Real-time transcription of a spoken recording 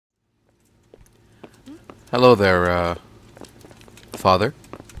Hello there, Father.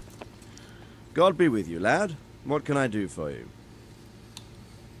 God be with you, lad. What can I do for you?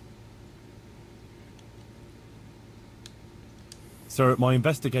 Sir, my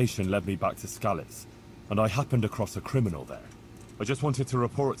investigation led me back to Scalitz, and I happened across a criminal there. I just wanted to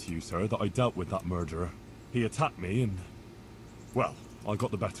report to you, sir, that I dealt with that murderer. He attacked me and... well, I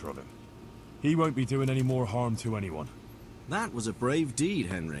got the better of him. He won't be doing any more harm to anyone. That was a brave deed,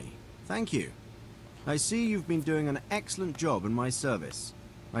 Henry. Thank you. I see you've been doing an excellent job in my service.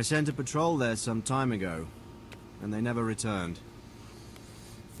 I sent a patrol there some time ago, and they never returned.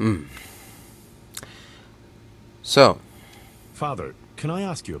 So, Father, can I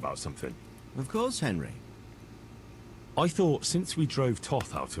ask you about something? Of course, Henry. I thought since we drove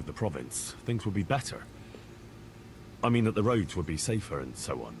Toth out of the province, things would be better. I mean that the roads would be safer and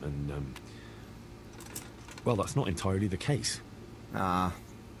so on, and well, that's not entirely the case. Ah,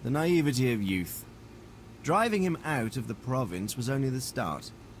 the naivety of youth. Driving him out of the province was only the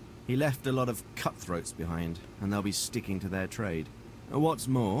start. He left a lot of cutthroats behind, and they'll be sticking to their trade. What's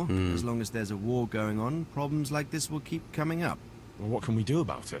more, as long as there's a war going on, problems like this will keep coming up. Well, what can we do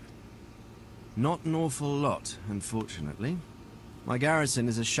about it? Not an awful lot, unfortunately. My garrison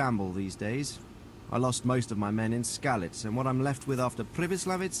is a shamble these days. I lost most of my men in Scalitz, and what I'm left with after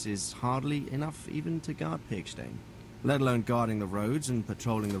Pribyslavitz is hardly enough even to guard Pigstein. Let alone guarding the roads and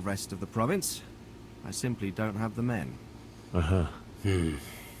patrolling the rest of the province. I simply don't have the men. I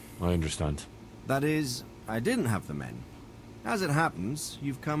understand. That is, I didn't have the men. As it happens,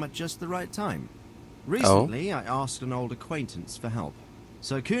 you've come at just the right time. Recently, I asked an old acquaintance for help.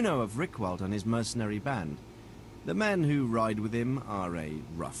 Sir Kuno of Rychwald and his mercenary band. The men who ride with him are a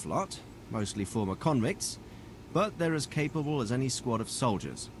rough lot, mostly former convicts, but they're as capable as any squad of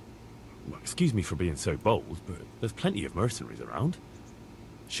soldiers. Well, excuse me for being so bold, but there's plenty of mercenaries around.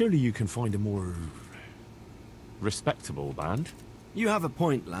 Surely you can find a more... respectable band? You have a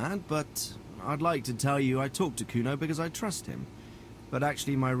point, lad, but I'd like to tell you I talked to Kuno because I trust him. But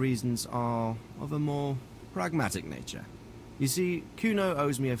actually my reasons are of a more pragmatic nature. You see, Kuno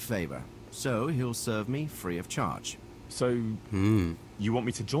owes me a favor, so he'll serve me free of charge. So, you want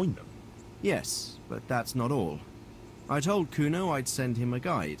me to join them? Yes, but that's not all. I told Kuno I'd send him a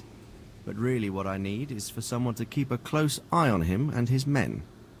guide, but really what I need is for someone to keep a close eye on him and his men.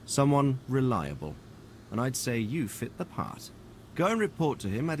 Someone reliable. And I'd say you fit the part. Go and report to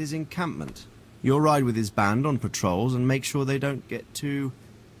him at his encampment. You'll ride with his band on patrols and make sure they don't get too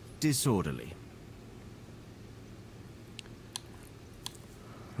disorderly.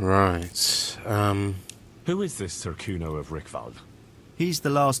 right. Who is this Sir Kuno of Rychwald? He's the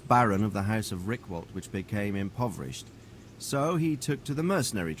last baron of the House of Rychwald, which became impoverished. So he took to the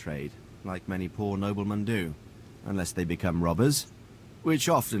mercenary trade, like many poor noblemen do. Unless they become robbers, which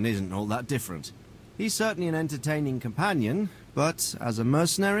often isn't all that different. He's certainly an entertaining companion, but as a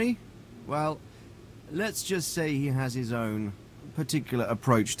mercenary, well, let's just say he has his own particular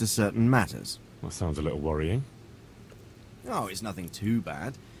approach to certain matters. That sounds a little worrying. Oh, it's nothing too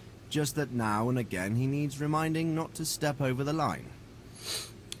bad. Just that now and again he needs reminding not to step over the line.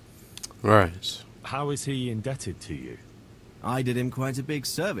 Right. How is he indebted to you? I did him quite a big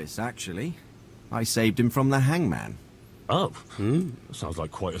service, actually. I saved him from the hangman. Oh, sounds like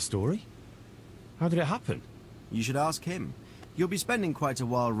quite a story. How did it happen? You should ask him. You'll be spending quite a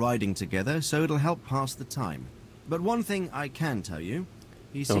while riding together, so it'll help pass the time. But one thing I can tell you,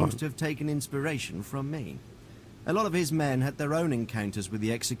 he seems to have taken inspiration from me. A lot of his men had their own encounters with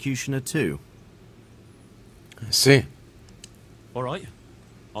the executioner too. I see. All right.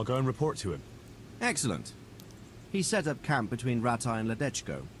 I'll go and report to him. Excellent. He set up camp between Ratai and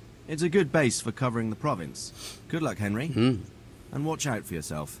Ledechko. It's a good base for covering the province. Good luck, Henry. And watch out for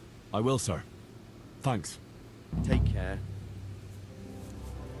yourself. I will, sir. Thanks. Take care.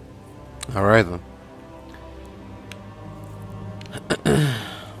 All right then.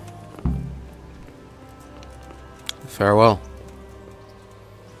 Farewell.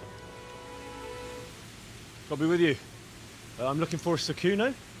 I'll be with you. I'm looking for Sir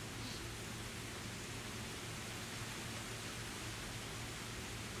Kuno.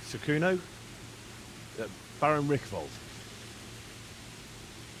 Sir Kuno? Baron Rychwald.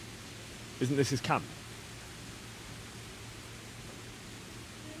 Isn't this his camp?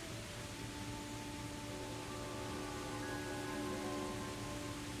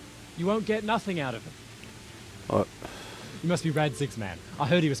 You won't get nothing out of him. What? You must be Radzig's man. I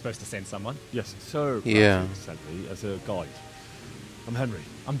heard he was supposed to send someone. Yes, Sir Yeah. Radzig sent me as a guide. I'm Henry.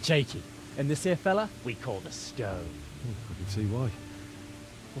 I'm Jakey. And this here fella, we call the Stone. I can see why.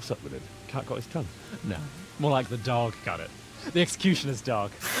 What's up with him? Cat got his tongue? No, more like the dog got it. The executioner's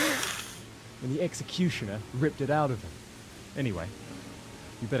dog. and the executioner ripped it out of him. Anyway,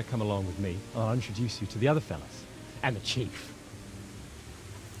 you better come along with me. I'll introduce you to the other fellas. And the chief.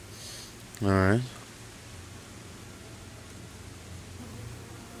 Alright.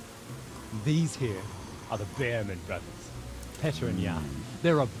 These here are the Bearman brothers. Petter and Jan.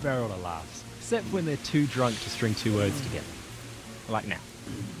 They're a barrel of laughs. Except when they're too drunk to string two words together. Like now.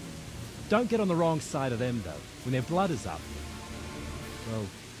 Don't get on the wrong side of them, though. When their blood is up, well,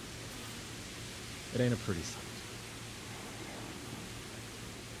 it ain't a pretty sight.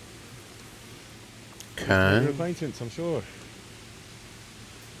 Okay. Your acquaintance, I'm sure.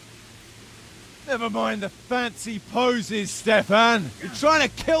 Never mind the fancy poses, Stefan. You're trying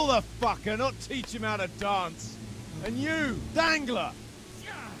to kill the fucker, not teach him how to dance. And you, Dangler,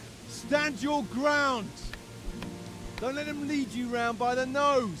 stand your ground. Don't let him lead you round by the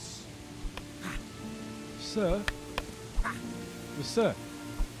nose. Sir? Well, sir,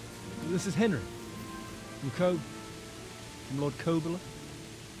 this is Henry. From Lord Kobler.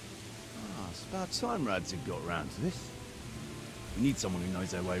 Ah, it's about time Radzig got round to this. We need someone who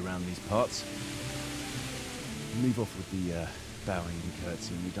knows their way around these parts. Leave off with the bowing and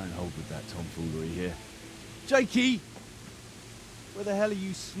curtsying. We don't hold with that tomfoolery here. Jakey! Where the hell are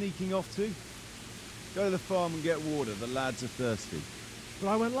you sneaking off to? Go to the farm and get water. The lads are thirsty.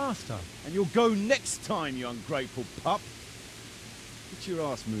 Well, I went last time. And you'll go next time, you ungrateful pup. Get your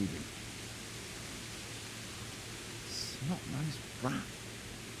ass moving. Snot-nosed rat.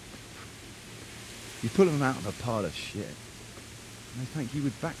 You pull them out of a pile of shit. And they thank you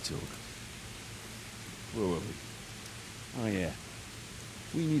with back talk. Where were we? Oh yeah.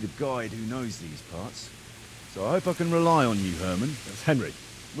 We need a guide who knows these parts. So I hope I can rely on you, Herman. That's Henry.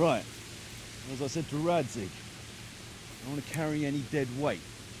 Right. As I said to Radzig, I don't want to carry any dead weight.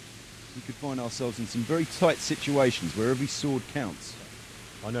 We could find ourselves in some very tight situations where every sword counts.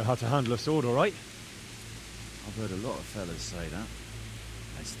 I know how to handle a sword, all right. I've heard a lot of fellas say that.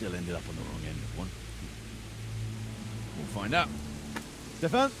 They still ended up on the wrong end of one. We'll find out.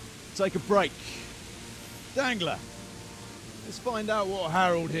 Stefan, take a break. Dangler, let's find out what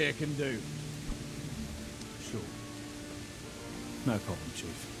Harold here can do. Sure. No problem,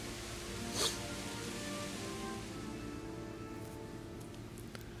 Chief.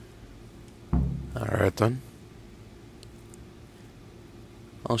 Alright then.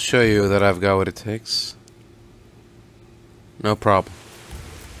 I'll show you that I've got what it takes. No problem.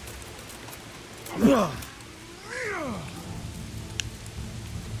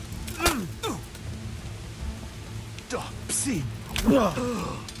 Psi.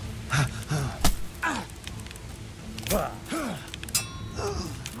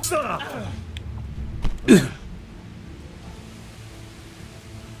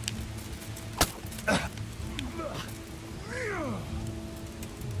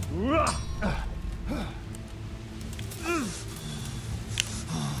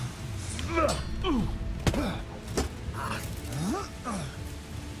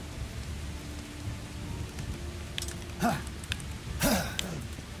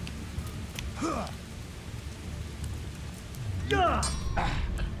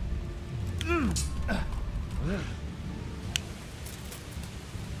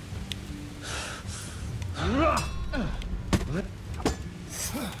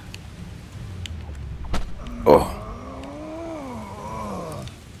 Oh.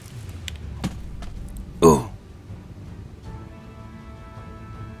 Oh.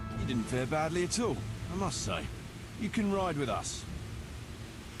 You didn't fare badly at all, I must say. You can ride with us.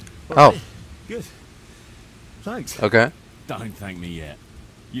 Oh. Good. Thanks. Okay. Don't thank me yet.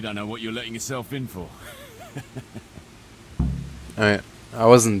 You don't know what you're letting yourself in for. I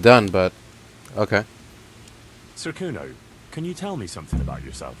wasn't done, but okay. Sir Kuno, can you tell me something about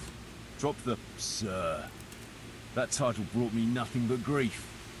yourself? Drop the sir. That title brought me nothing but grief.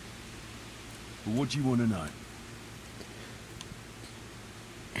 But what do you want to know?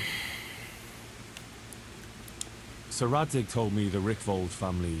 Sir Radzig told me the Rychwald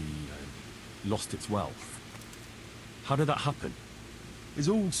family lost its wealth. How did that happen? There's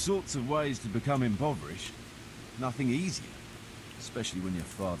all sorts of ways to become impoverished. Nothing easier. Especially when your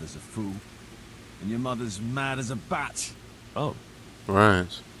father's a fool. And your mother's mad as a bat. Oh. Right.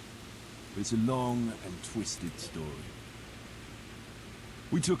 It's a long and twisted story.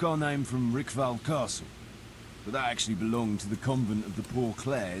 We took our name from Rychwald Castle. But that actually belonged to the convent of the Poor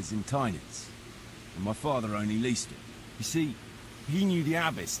Clares in Tynitz. And my father only leased it. You see, he knew the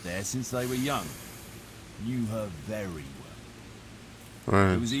abbess there since they were young. Knew her very well. Right.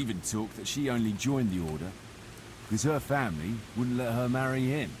 There was even talk that she only joined the order because her family wouldn't let her marry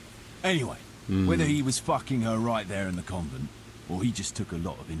him. Anyway, whether he was fucking her right there in the convent, or he just took a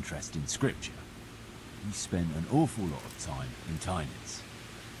lot of interest in scripture. He spent an awful lot of time in Tynes.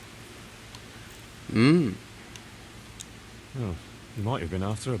 Oh, you might have been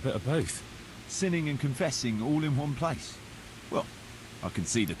after a bit of both. Sinning and confessing all in one place. Well, I can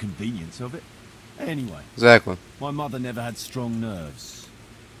see the convenience of it. Anyway, Exactly. my mother never had strong nerves.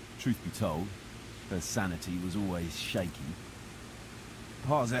 Truth be told, her sanity was always shaky.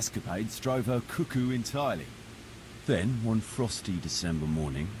 Pa's escapades drove her cuckoo entirely. Then, one frosty December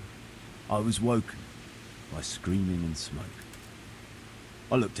morning, I was woken by screaming and smoke.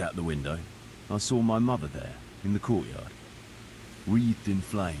 I looked out the window. I saw my mother there, in the courtyard, wreathed in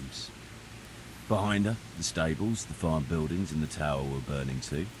flames. Behind her, the stables, the farm buildings and the tower were burning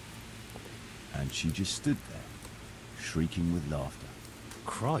too. And she just stood there, shrieking with laughter.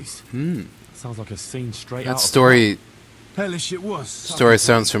 Christ. Sounds like a scene straight out That of... story Hellish it was.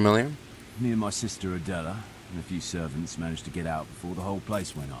 sounds familiar. Me and my sister Adela and a few servants managed to get out before the whole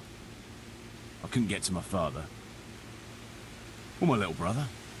place went up. I couldn't get to my father. Or my little brother.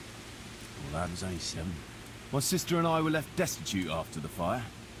 The lad was only 7. My sister and I were left destitute after the fire.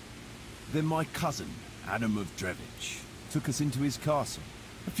 Then my cousin, Adam of Drevich, took us into his castle.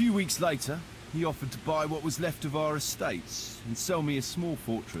 A few weeks later, he offered to buy what was left of our estates and sell me a small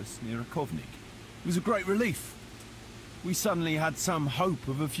fortress near Akovnik. It was a great relief. We suddenly had some hope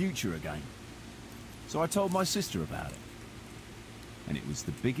of a future again. So I told my sister about it. And it was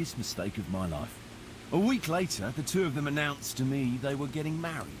the biggest mistake of my life. A week later, the two of them announced to me they were getting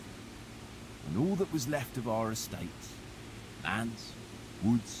married. And all that was left of our estates, lands,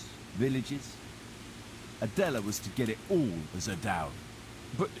 woods, villages, Adela was to get it all as a dowry.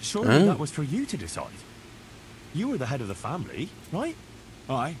 But surely that was for you to decide. You were the head of the family, right?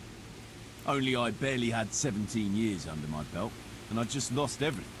 Aye. Only I barely had 17 years under my belt, and I'd just lost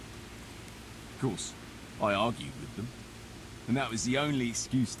everything. Of course, I argued with them, and that was the only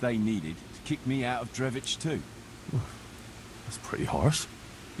excuse they needed to kick me out of Drevich too. That's pretty harsh.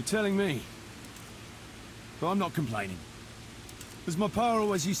 You're telling me. But I'm not complaining. As my pa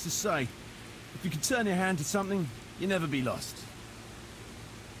always used to say, if you could turn your hand to something, you'll never be lost.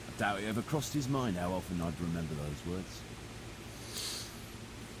 I doubt it ever crossed his mind how often I'd remember those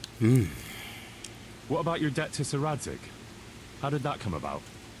words. What about your debt to Sir Radzig? How did that come about?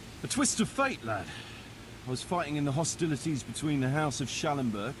 A twist of fate, lad. I was fighting in the hostilities between the House of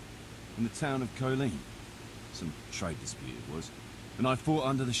Schallenberg and the town of Colleen. Some trade dispute it was, and I fought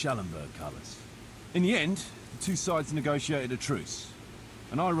under the Schallenberg colours. In the end, the two sides negotiated a truce,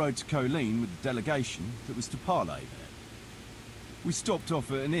 and I rode to Colleen with the delegation that was to parley there. We stopped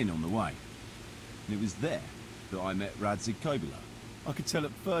off at an inn on the way, and it was there that I met Radzig Kobyla. I could tell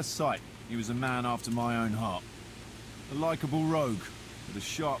at first sight he was a man after my own heart. A likeable rogue, with a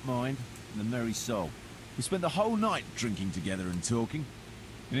sharp mind and a merry soul. We spent the whole night drinking together and talking,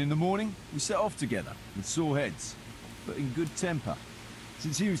 and in the morning we set off together with sore heads, but in good temper,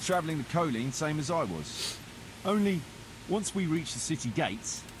 since he was travelling to Colleen same as I was. Only, once we reached the city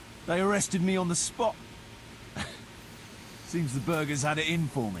gates, they arrested me on the spot. Seems the burghers had it in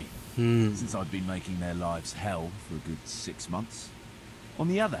for me, since I'd been making their lives hell for a good 6 months. On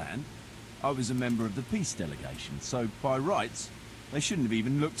the other hand, I was a member of the peace delegation, so by rights, they shouldn't have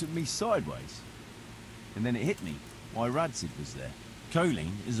even looked at me sideways. And then it hit me why Radzig was there.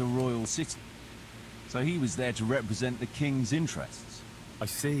 Colleen is a royal city, so he was there to represent the king's interests. I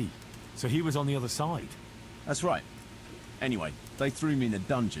see. So he was on the other side. That's right. Anyway, they threw me in a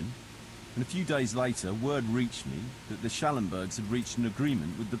dungeon, and a few days later, word reached me that the Schallenbergs had reached an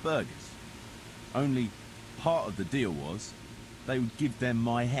agreement with the burghers. Only part of the deal was they would give them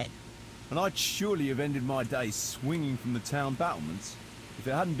my head. And I'd surely have ended my days swinging from the town battlements if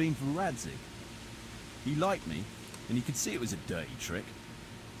it hadn't been for Radzig. He liked me, and he could see it was a dirty trick,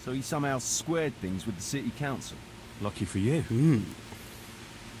 so he somehow squared things with the city council. Lucky for you.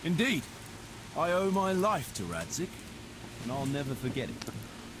 Indeed. I owe my life to Radzig, and I'll never forget it.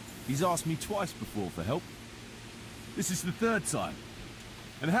 He's asked me twice before for help. This is the 3rd time,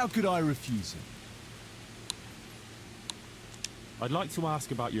 and how could I refuse him? I'd like to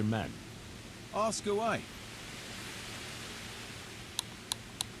ask about your men. Ask away.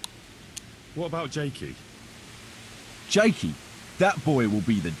 What about Jakey? Jakey, that boy will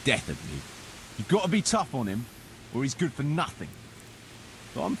be the death of me. You've got to be tough on him, or he's good for nothing.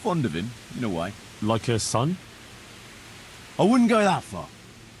 But I'm fond of him, in a way. Like a son? I wouldn't go that far.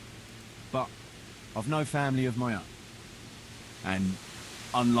 But I've no family of my own. And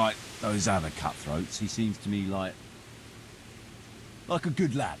unlike those other cutthroats, he seems to me like a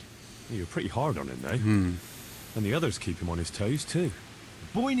good lad. You're pretty hard on him, though. And the others keep him on his toes, too.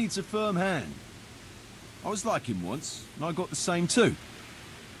 The boy needs a firm hand. I was like him once, and I got the same too.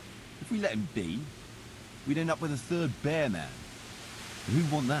 If we let him be, we'd end up with a third bear man. And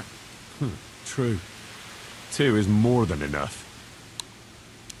who'd want that? True. 2 is more than enough.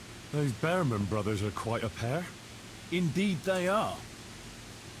 Those Bearman brothers are quite a pair. Indeed they are.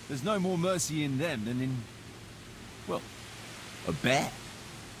 There's no more mercy in them than in, well, a bear.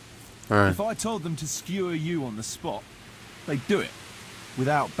 Alright. If I told them to skewer you on the spot, they'd do it,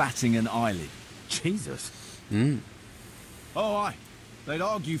 without batting an eyelid. Jesus. Oh, aye. They'd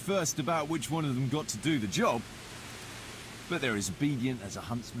argue first about which one of them got to do the job. But they're as obedient as a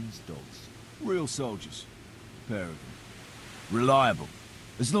huntsman's dogs. Real soldiers. Pair of them. Reliable.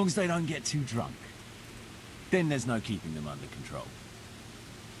 As long as they don't get too drunk. Then there's no keeping them under control.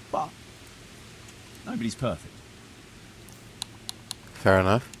 But nobody's perfect. Fair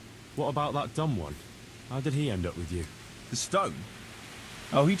enough. What about that dumb one? How did he end up with you? The stone?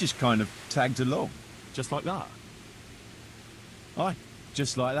 Oh, he just kind of tagged along. Just like that? Aye,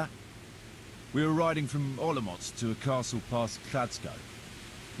 just like that. We were riding from Olomouc to a castle past Kladsko,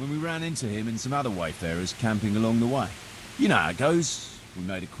 when we ran into him and some other wayfarers camping along the way. You know how it goes. We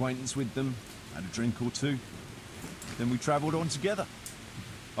made acquaintance with them, had a drink or two, then we travelled on together.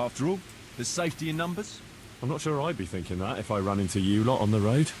 After all, there's safety in numbers. I'm not sure I'd be thinking that if I ran into you lot on the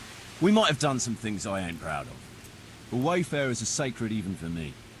road. We might have done some things I ain't proud of, but wayfarers are sacred even for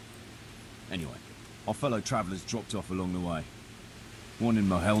me. Anyway, our fellow travellers dropped off along the way. One in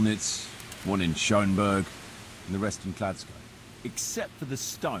Mohelnitz, one in Schoenberg, and the rest in Kladsko. Except for the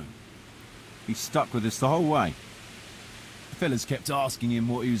stone. He stuck with us the whole way. The fellas kept asking him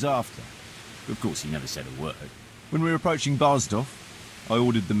what he was after. But of course he never said a word. When we were approaching Barsdorf, I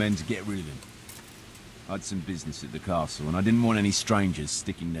ordered the men to get rid of him. I had some business at the castle, and I didn't want any strangers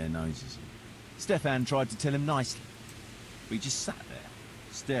sticking their noses in. Stefan tried to tell him nicely, but he just sat there,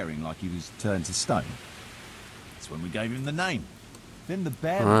 staring like he was turned to stone. That's when we gave him the name. Then the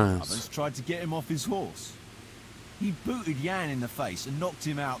Bearman brothers tried to get him off his horse. He booted Jan in the face and knocked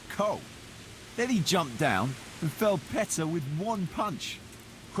him out cold. Then he jumped down and felled Petter with one punch.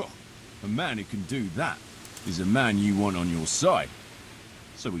 A man who can do that is a man you want on your side.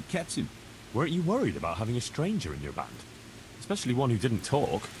 So we kept him. Weren't you worried about having a stranger in your band? Especially one who didn't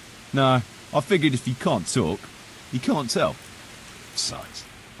talk. No, I figured if he can't talk, he can't tell. Besides,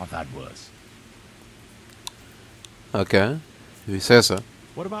 I've had worse. Okay. If you say so.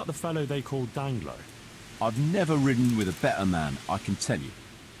 What about the fellow they called Dangler? I've never ridden with a better man, I can tell you.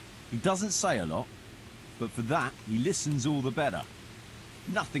 He doesn't say a lot, but for that, he listens all the better.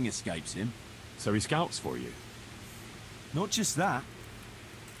 Nothing escapes him. So he scouts for you? Not just that.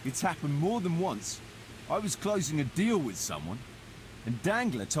 It's happened more than once. I was closing a deal with someone, and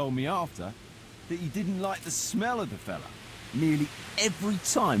Dangler told me after that he didn't like the smell of the fella. Nearly every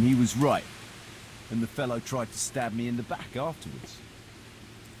time he was right. And the fellow tried to stab me in the back afterwards.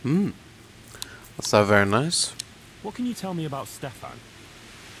 That's not very nice. What can you tell me about Stefan?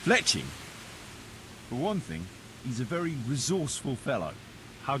 Fletching? For one thing, he's a very resourceful fellow.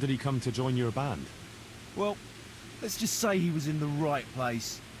 How did he come to join your band? Well, let's just say he was in the right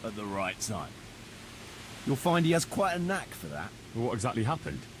place at the right time. You'll find he has quite a knack for that. What exactly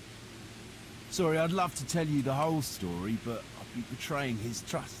happened? Sorry, I'd love to tell you the whole story, but I'd be betraying his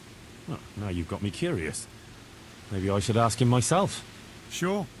trust. Well, now you've got me curious. Maybe I should ask him myself.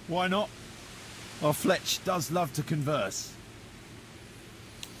 Sure, why not? Our Fletch does love to converse.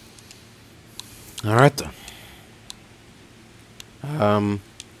 Alright then.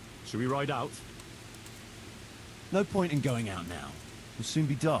 Should we ride out? No point in going out now. It'll soon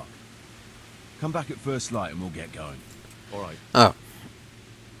be dark. Come back at first light and we'll get going. All right. Oh.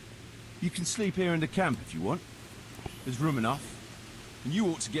 You can sleep here in the camp if you want. There's room enough. And you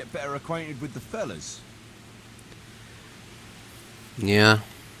ought to get better acquainted with the fellas. Yeah.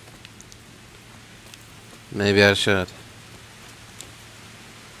 Maybe I should.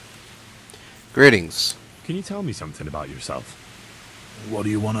 Greetings. Can you tell me something about yourself? What do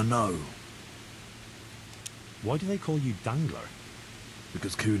you want to know? Why do they call you Dangler?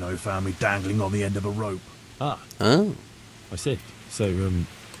 Because Kuno found me dangling on the end of a rope. Ah, Oh. I see. So,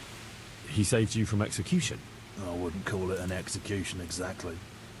 he saved you from execution? I wouldn't call it an execution exactly.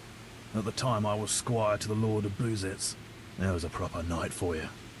 At the time I was squire to the Lord of Buzitz. There was a proper knight for you,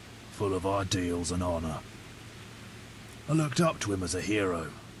 full of ideals and honour. I looked up to him as a hero.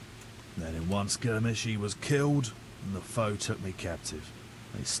 Then in one skirmish he was killed, and the foe took me captive.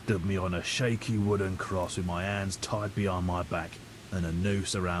 They stood me on a shaky wooden cross with my hands tied behind my back and a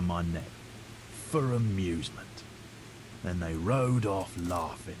noose around my neck, for amusement. Then they rode off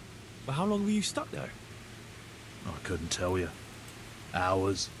laughing. But how long were you stuck there? I couldn't tell you.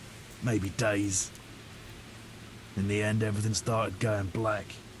 Hours, maybe days. In the end, everything started going black.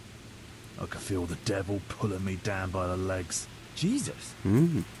 I could feel the devil pulling me down by the legs. Jesus.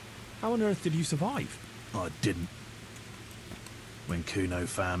 How on earth did you survive? I didn't. When Kuno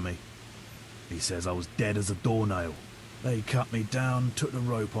found me, he says I was dead as a doornail. They cut me down, took the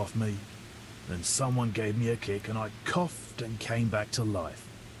rope off me. Then someone gave me a kick and I coughed and came back to life.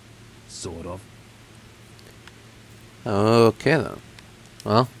 Sort of. Okay then.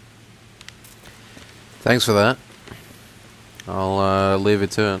 Well, thanks for that. I'll leave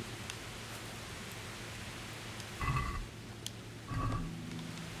it to it.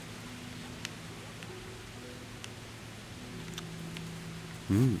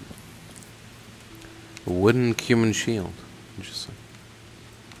 A wooden cumin shield. Interesting.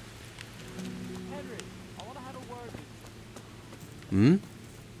 Henry, I want to have a word with Hmm?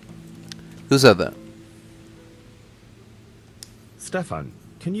 Who said that? Stefan,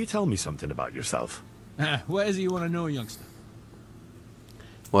 can you tell me something about yourself? What is it you want to know, youngster?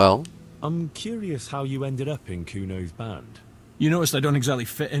 Well, I'm curious how you ended up in Kuno's band. You noticed I don't exactly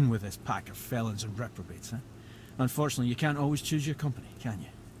fit in with this pack of felons and reprobates, huh? Unfortunately, you can't always choose your company, can you?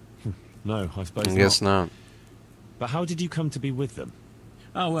 No, I suppose I guess not. But how did you come to be with them?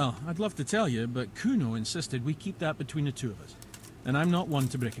 Oh, well, I'd love to tell you, but Kuno insisted we keep that between the two of us. And I'm not one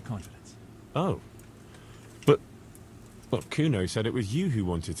to break a confidence. Oh. But, well, Kuno said it was you who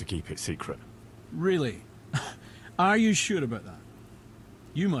wanted to keep it secret. Really? Are you sure about that?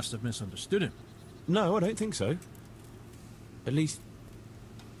 You must have misunderstood him. No, I don't think so. At least...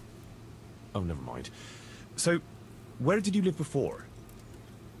 Oh, never mind. So, where did you live before?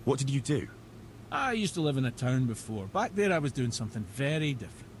 What did you do? I used to live in a town before. Back there I was doing something very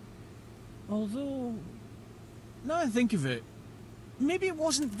different. Although, now I think of it, maybe it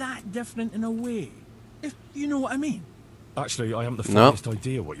wasn't that different in a way. If you know what I mean. Actually, I haven't the No. faintest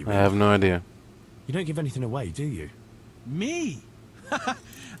idea what you mean. I have no idea. You don't give anything away, do you? Me?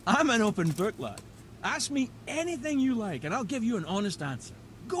 I'm an open book, lad. Ask me anything you like and I'll give you an honest answer.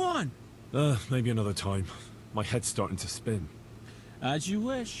 Go on. Maybe another time. My head's starting to spin. As you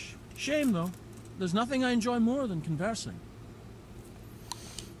wish. Shame, though. There's nothing I enjoy more than conversing.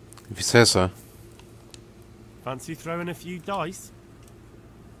 If you say so. Fancy throwing a few dice?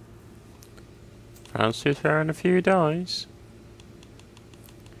 Fancy throwing a few dice?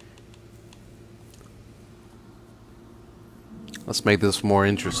 Let's make this more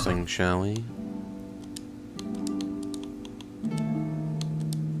interesting, shall we?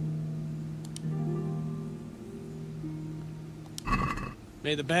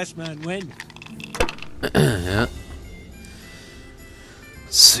 May the best man win. Yeah.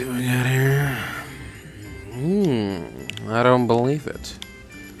 Let's see what we got here. I don't believe it.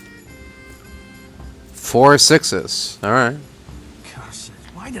 4 6s. Alright. Curses,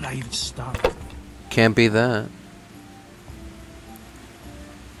 why did I even start with it? Can't be that.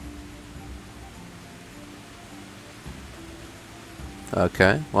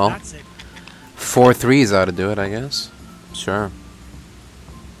 Okay, well, That's it. 4 3s ought to do it, I guess. Sure.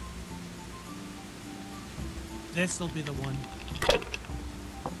 This'll be the one.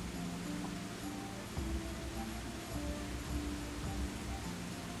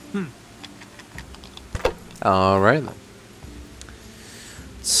 Alright then.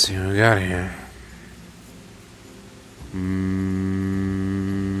 Let's see what we got here.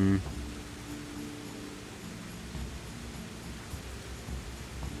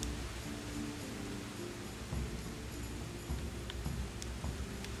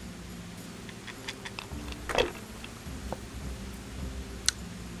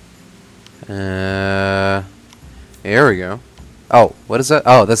 There we go. Oh, what is that?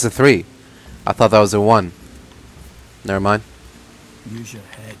 Oh, that's a 3. I thought that was a 1. Never mind. Use your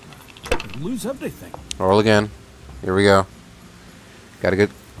head, man. You'd lose everything. Roll again. Here we go. Got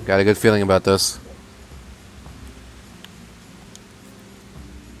a good feeling about this.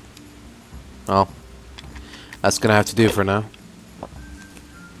 Well, that's gonna have to do for now.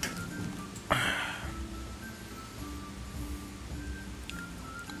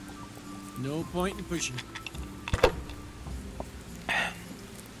 No point in pushing.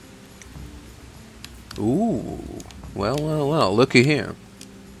 Ooh. Well, looky here.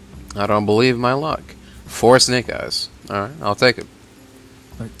 I don't believe my luck. 4 snake eyes. Alright, I'll take it.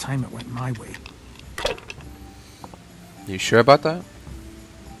 About time it went my way. You sure about that?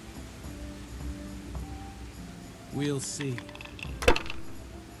 We'll see.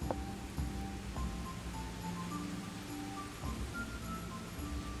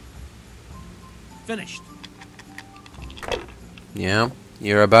 Finished. Yeah,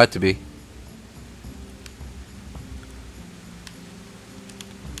 you're about to be.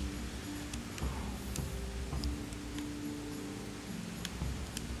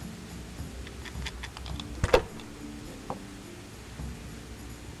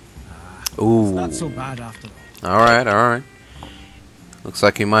 It's not so bad after all. Alright, alright. Looks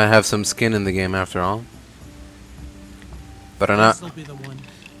like you might have some skin in the game after all. Better not. This'll be the one.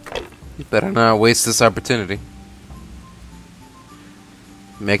 You better not waste this opportunity.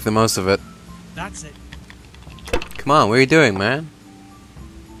 Make the most of it. That's it. Come on, what are you doing, man?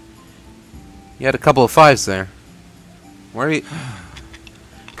 You had a couple of fives there. Where are you?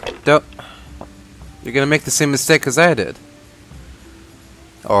 Don't. You're gonna make the same mistake as I did.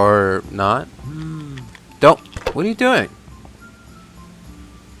 Or not? Don't. What are you doing?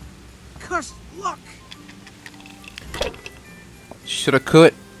 Cursed luck. Should have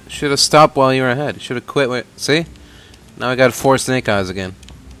quit. Should have stopped while you were ahead. Should have quit. See? Now I got 4 snake eyes again.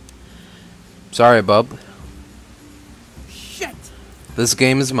 Sorry, bub. Shit. This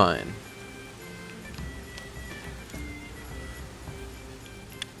game is mine.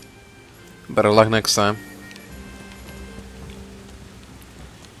 Better luck next time.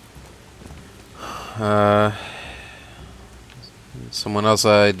 Someone else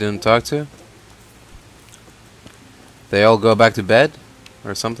I didn't talk to? They all go back to bed?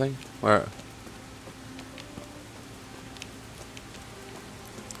 Or something? Where?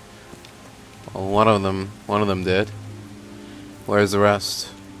 Well, one of them did. Where's the rest?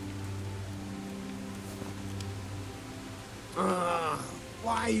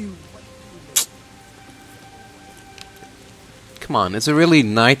 Why you... Come on, is it really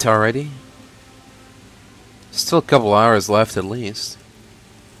night already? Still a couple hours left at least.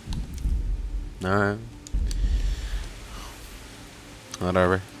 Alright.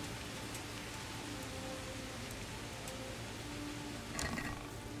 Whatever.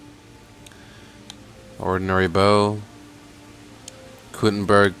 Ordinary bow.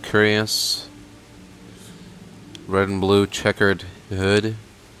 Gutenberg Curious. Red and blue checkered hood.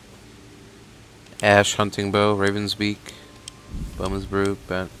 Ash hunting bow, Raven's beak. Bowman's brew,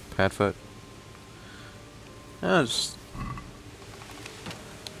 Padfoot. Just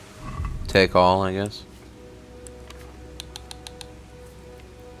take all, I guess.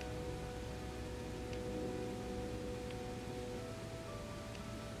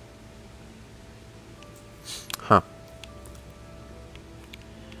 Huh.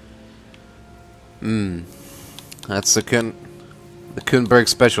 That's the Kutenberg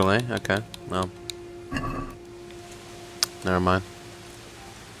special, eh? Okay. Well. Never mind.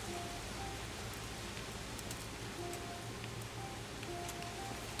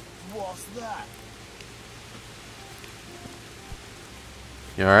 What's that?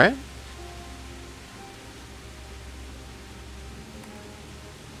 You alright?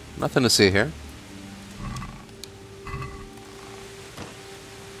 Nothing to see here.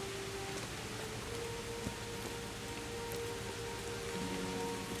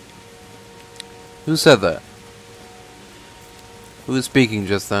 Who said that? Who was speaking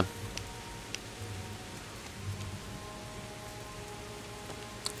just then?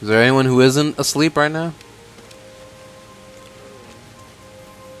 Is there anyone who isn't asleep right now?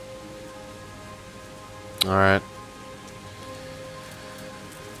 Alright.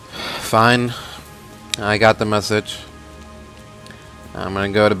 Fine. I got the message. I'm gonna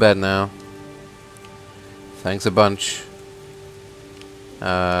go to bed now. Thanks a bunch.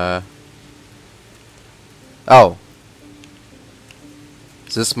 Oh.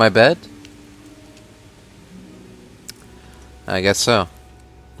 Is this my bed? I guess so.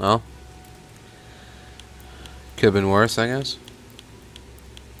 Well. Could have been worse, I guess.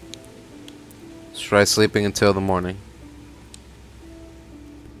 Let's try sleeping until the morning.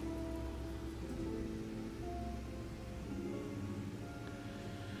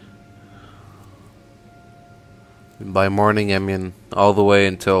 And by morning, I mean all the way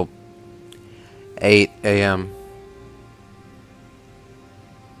until 8 a.m.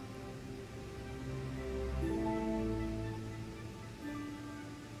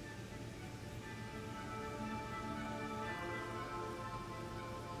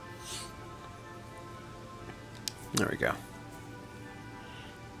 There we go.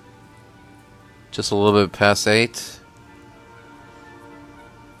 Just a little bit past 8.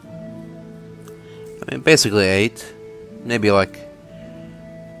 I mean, basically 8. Maybe like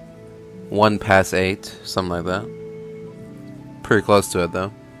 1 past 8, something like that. Pretty close to it,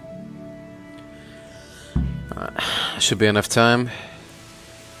 though. Should be enough time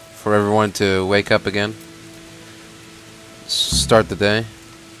for everyone to wake up again. Start the day.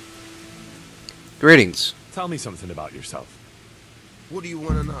 Greetings. Tell me something about yourself. What do you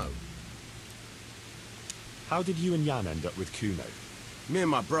want to know? How did you and Jan end up with Kuno? Me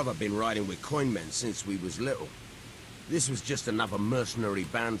and my brother been riding with coin men since we was little. This was just another mercenary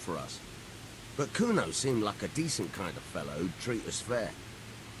band for us. But Kuno seemed like a decent kind of fellow who'd treat us fair.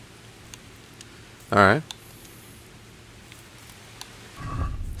 Alright.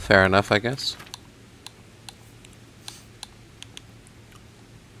 Fair enough, I guess.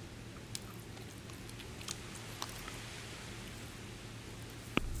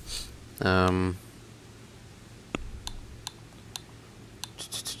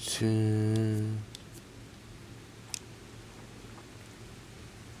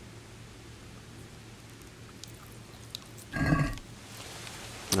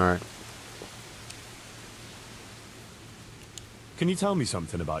 Alright. Can you tell me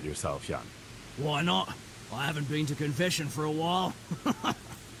something about yourself, Jan? Why not? I haven't been to confession for a while.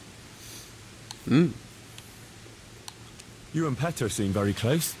 You and Petter seem very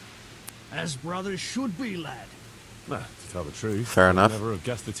close. As brothers should be, lad. Well, to tell the truth, Fair enough. I never have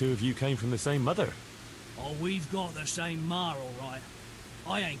guessed the two of you came from the same mother. Oh, we've got the same ma, all right.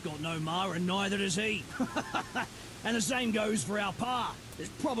 I ain't got no ma, and neither does he. And the same goes for our pa. There's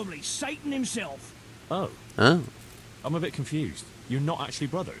probably Satan himself. Oh. Oh. I'm a bit confused. You're not actually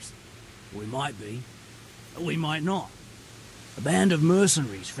brothers. We might be. We might not. A band of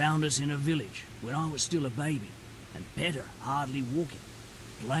mercenaries found us in a village when I was still a baby, and Petter hardly walking.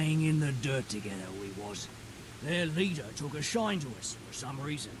 Playing in the dirt together we was. Their leader took a shine to us for some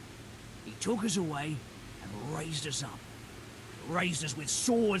reason. He took us away and raised us up. Raised us with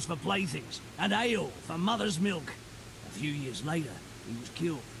swords for playthings and ale for mother's milk. A few years later, he was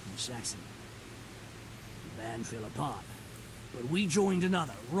killed in Saxony. The band fell apart, but we joined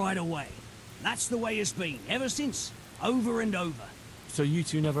another right away. That's the way it's been ever since, over and over. So you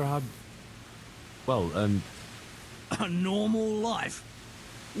two never had... well, A normal life.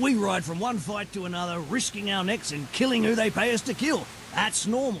 We ride from one fight to another, risking our necks and killing who they pay us to kill. That's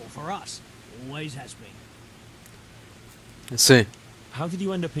normal for us. Always has been. I see. how did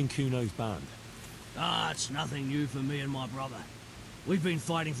you end up in Kuno's band? Ah, it's nothing new for me and my brother. We've been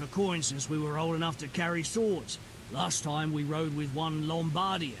fighting for coins since we were old enough to carry swords. Last time we rode with one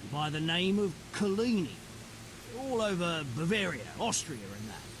Lombardian by the name of Collini. All over Bavaria, Austria and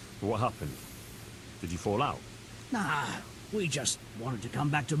that. What happened? Did you fall out? Nah, we just wanted to come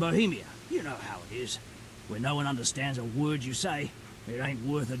back to Bohemia. You know how it is. When no one understands a word you say, it ain't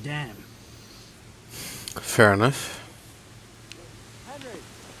worth a damn. Fair enough.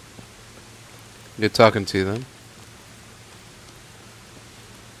 Good talking to you then.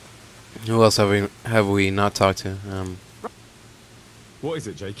 Who else have we not talked to? What is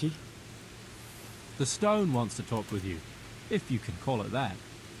it, Jakey? The stone wants to talk with you, if you can call it that.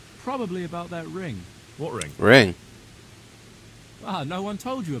 Probably about that ring. What ring? Ring. Ah, no one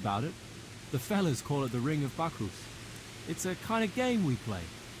told you about it. The fellas call it the Ring of Bacchus. It's a kind of game we play.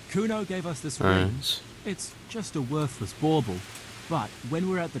 Kuno gave us this ring. Nice. It's just a worthless bauble. But when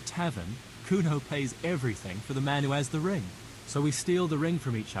we're at the tavern, Kuno pays everything for the man who has the ring. So we steal the ring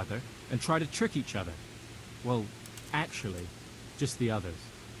from each other and try to trick each other. Well, actually, just the others.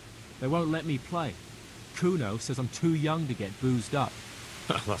 They won't let me play. Kuno says I'm too young to get boozed up.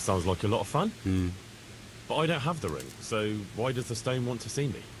 That sounds like a lot of fun. But I don't have the ring, so why does the stone want to see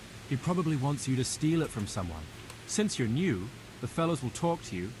me? He probably wants you to steal it from someone. Since you're new, the fellows will talk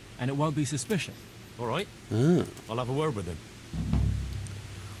to you, and it won't be suspicious. All right. I'll have a word with him.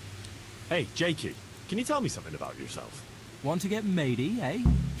 Hey, Jakey, can you tell me something about yourself? Want to get matey, eh?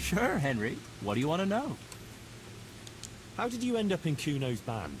 Sure, Henry. What do you want to know? How did you end up in Kuno's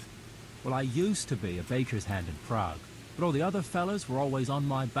band? Well, I used to be a baker's hand in Prague, but all the other fellas were always on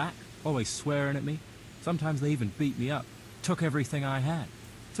my back, always swearing at me. Sometimes they even beat me up, took everything I had.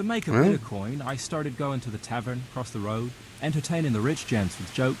 To make a bit of coin, I started going to the tavern across the road, entertaining the rich gents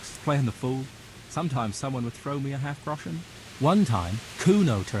with jokes, playing the fool. Sometimes someone would throw me a half-groschen. One time,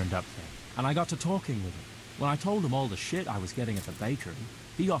 Kuno turned up there, and I got to talking with him. When I told him all the shit I was getting at the bakery,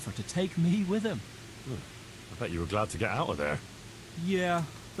 he offered to take me with him. I bet you were glad to get out of there. Yeah,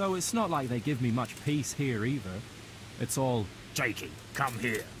 though it's not like they give me much peace here either. It's all, Jakey, come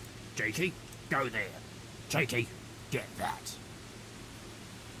here. Jakey, go there. Jakey, get that.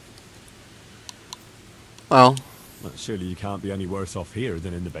 Well, Surely you can't be any worse off here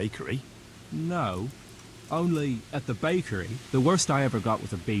than in the bakery. no. Only, at the bakery, the worst I ever got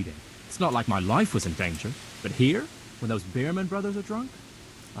was a beating. It's not like my life was in danger. But here, when those Beerman brothers are drunk,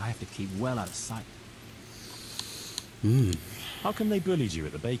 I have to keep well out of sight. How come they bullied you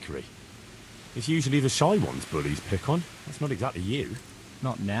at the bakery? It's usually the shy ones bullies pick on. That's not exactly you.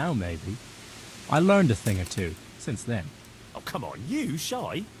 Not now, maybe. I learned a thing or two since then. Oh, come on, you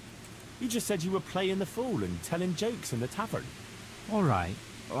shy? You just said you were playing the fool and telling jokes in the tavern. All right,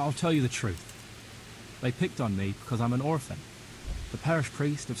 I'll tell you the truth. They picked on me because I'm an orphan. The parish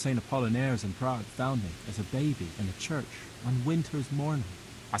priest of St. Apollinaire's in Prague found me as a baby in a church on winter's morning.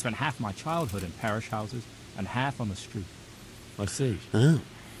 I spent half my childhood in parish houses and half on the street. I see. Oh.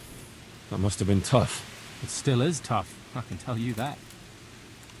 That must have been tough. It still is tough, I can tell you that.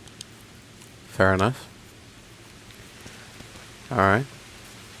 Fair enough. Alright.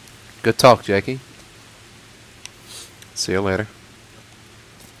 Good talk, Jakey. See you later.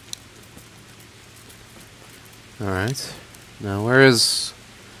 Alright. Now where's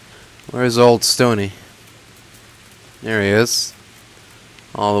old Stony? There he is.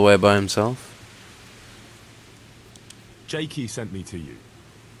 All the way by himself. Jakey sent me to you.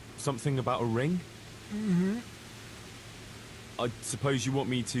 Something about a ring? Mm-hmm. I suppose you want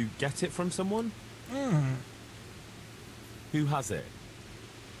me to get it from someone? Mm-hmm. Who has it?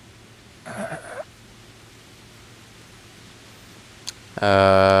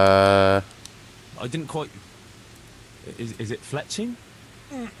 I didn't quite... Is it fletching?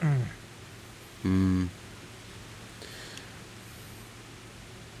 Hmm.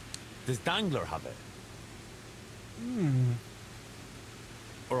 Does Dangler have it?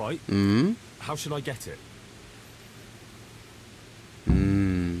 Alright. How should I get it?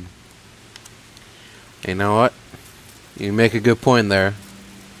 You know what? You make a good point there,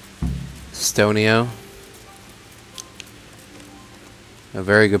 Stonio. A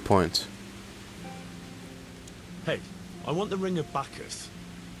very good point. Hey, I want the Ring of Bacchus.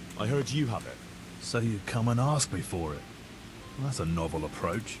 I heard you have it. So you come and ask me for it. Well, that's a novel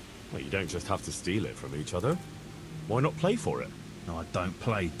approach. Well, you don't just have to steal it from each other. Why not play for it? No, I don't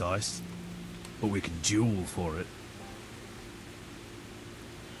play dice. But we can duel for it.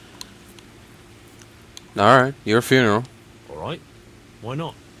 Alright, your funeral. Alright. Why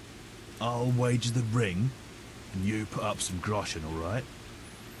not? I'll wager the ring, and you put up some groschen, alright?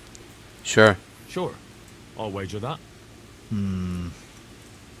 Sure. Sure. I'll wager that.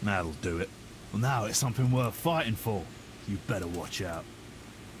 That'll do it. Well, now it's something worth fighting for. You better watch out.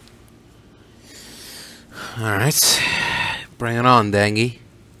 Alright. Bring it on, Dangy.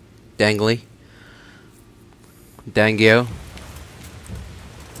 Dangly. Dangio.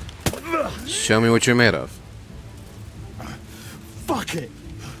 Show me what you're made of. Fuck it!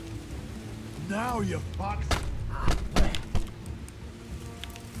 Now you fuck.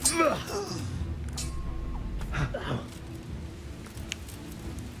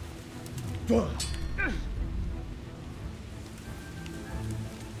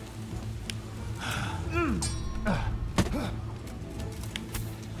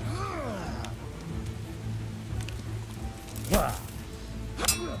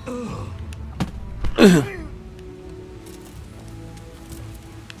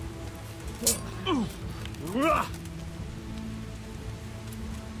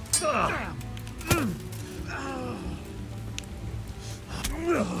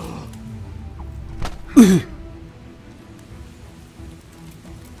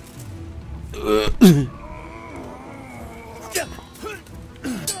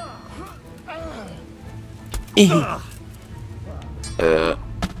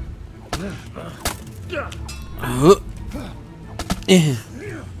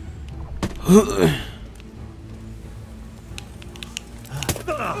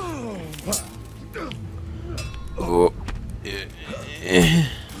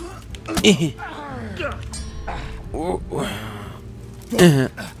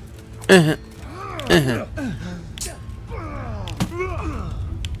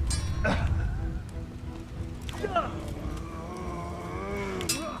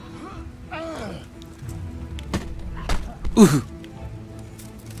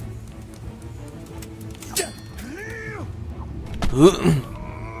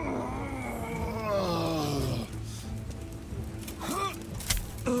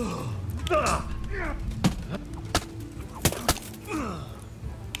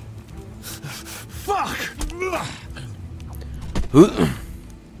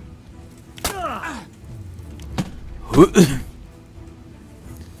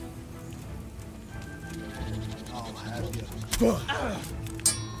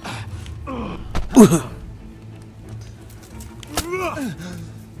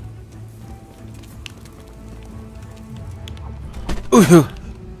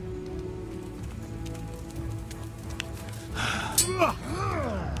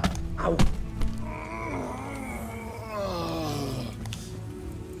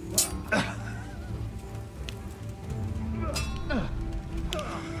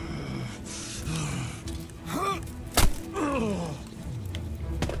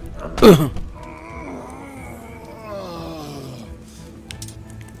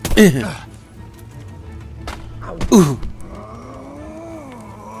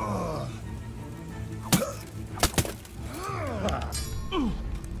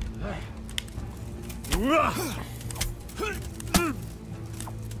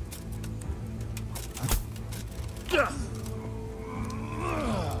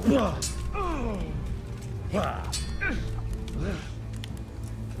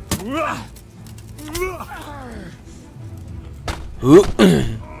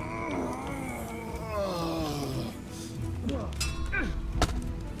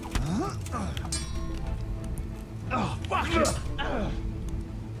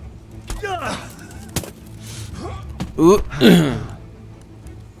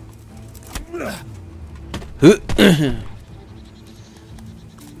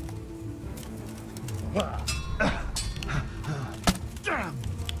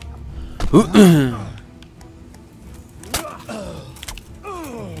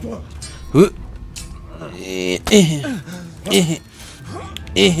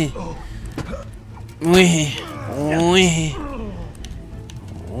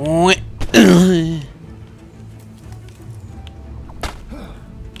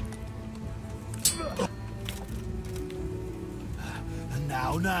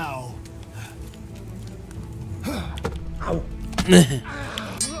 Now.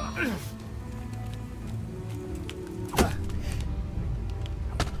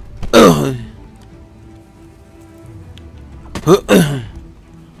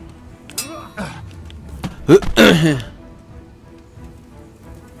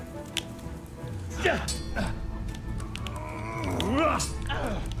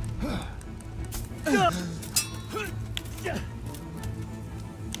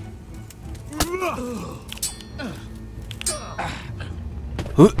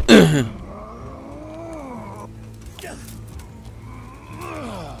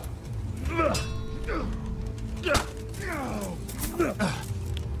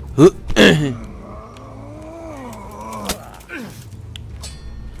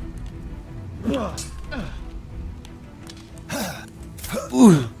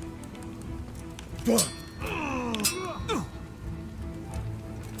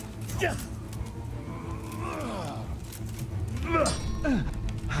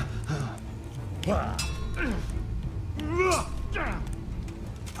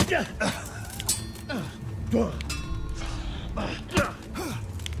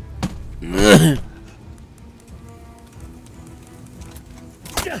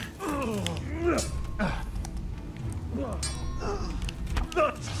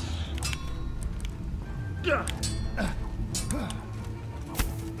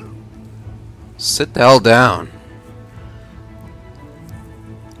 Sit the hell down.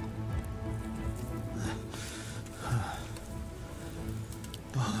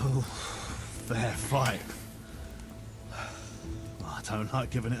 Oh, fair fight. I don't like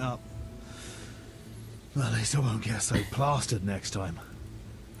giving it up. At least I won't get so plastered next time.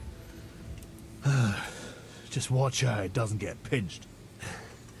 Just watch how it doesn't get pinched.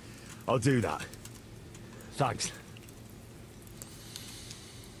 I'll do that. Thanks.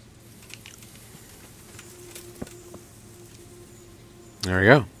 There we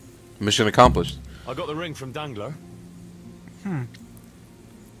go. Mission accomplished. I got the ring from Dangler.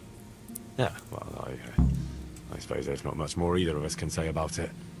 Yeah, well, I suppose there's not much more either of us can say about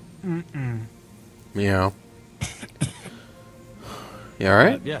it. Meow. You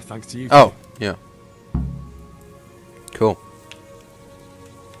alright? Yeah, thanks to you. Oh, yeah. Cool.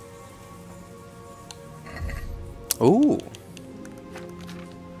 Ooh.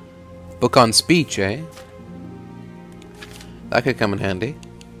 Book on speech, eh? That could come in handy.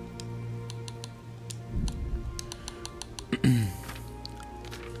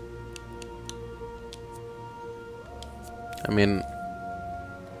 I mean,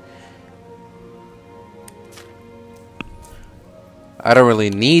 I don't really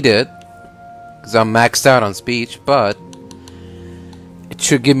need it because I'm maxed out on speech, but it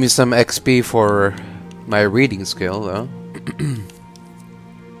should give me some XP for my reading skill, though.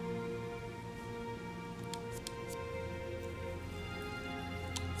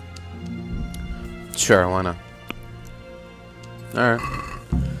 Sure, why not? Alright.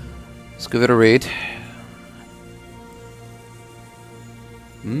 Let's give it a read.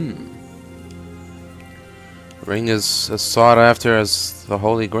 Ring is as sought after as the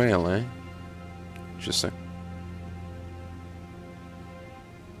Holy Grail, eh? Interesting.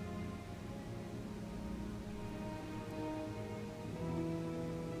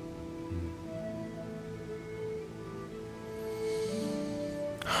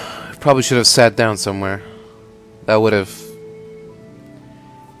 Probably should have sat down somewhere. That would have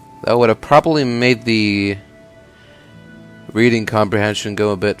probably made the reading comprehension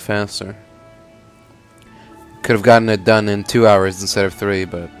go a bit faster. Could have gotten it done in 2 hours instead of 3,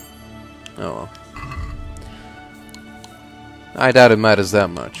 but oh well. I doubt it matters that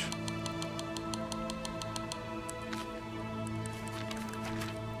much.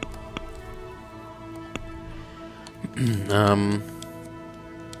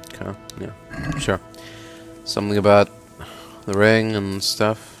 Okay, yeah, sure. Something about the ring and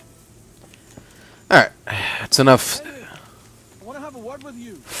stuff. Alright, it's enough I want to have a word with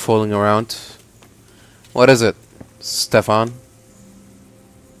you. fooling around. What is it, Stefan?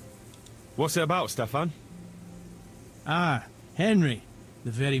 What's it about, Stefan? Ah, Henry,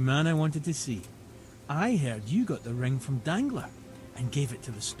 the very man I wanted to see. I heard you got the ring from Dangler and gave it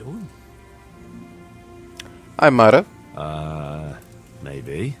to the stone. I might have.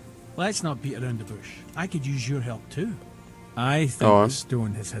 Maybe. Let's not beat around the bush. I could use your help too. I think Go on. the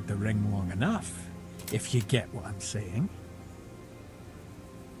stone has had the ring long enough, if you get what I'm saying.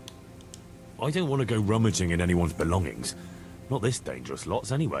 I don't want to go rummaging in anyone's belongings. Not this dangerous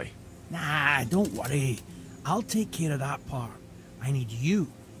lots, anyway. Nah, don't worry. I'll take care of that part. I need you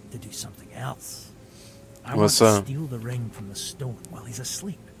to do something else. I What's want that? to steal the ring from the stone while he's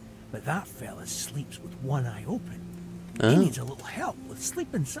asleep. But that fella sleeps with one eye open. He needs a little help with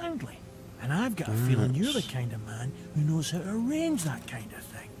sleeping soundly. And I've got a feeling you're the kind of man who knows how to arrange that kind of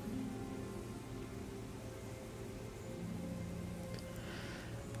thing.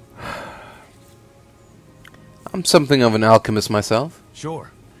 I'm something of an alchemist myself.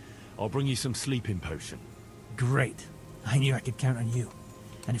 Sure. I'll bring you some sleeping potion. Great. I knew I could count on you.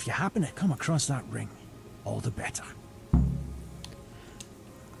 And if you happen to come across that ring, all the better.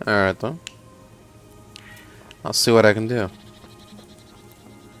 Alright then. I'll see what I can do.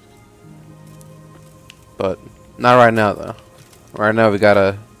 But not right now though. Right now we got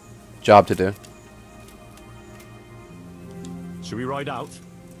a job to do. Should we ride out?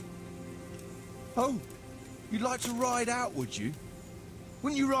 Oh, you'd like to ride out, would you?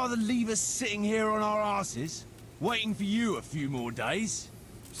 Wouldn't you rather leave us sitting here on our asses, waiting for you a few more days?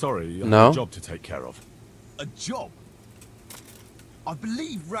 Sorry, I No. have a job to take care of. A job? I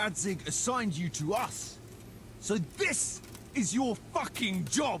believe Radzig assigned you to us. So this is your fucking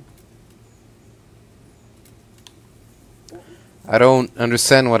job. I don't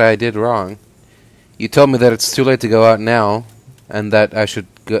understand what I did wrong. You told me that it's too late to go out now, and that I should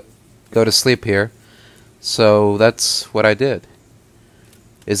go to sleep here. So that's what I did.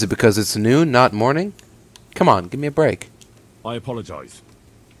 Is it because it's noon, not morning? Come on, give me a break. I apologize.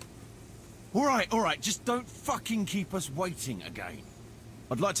 All right, just don't fucking keep us waiting again.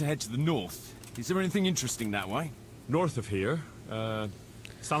 I'd like to head to the north. Is there anything interesting that way? North of here,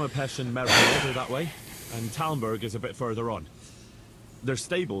 Samapesh and Merhoyed are that way, and Talmberg is a bit further on. There's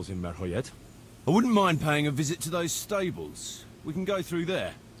stables in Merhoyed. I wouldn't mind paying a visit to those stables. We can go through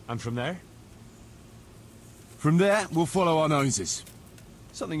there. And from there? From there, we'll follow our noses.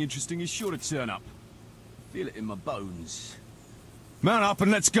 Something interesting is sure to turn up. Feel it in my bones. Mount up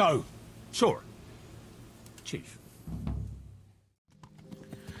and let's go! Sure. Chief.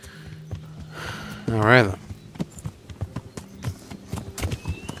 Alright then.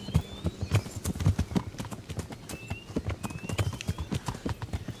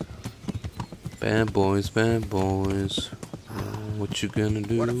 Bad boys, bad boys. What you gonna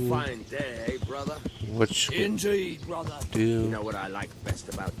do? What a fine day, eh, brother? What you Indeed, brother. You do? know what I like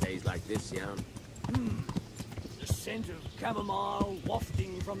best about days like this, Jan? The scent of chamomile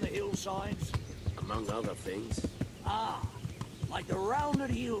wafting from the hillsides. Among other things. Ah, like the rounded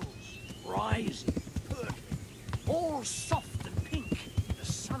hills, rising, perfect, all soft and pink in the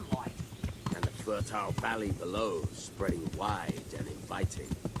sunlight. And the fertile valley below, spreading wide and inviting.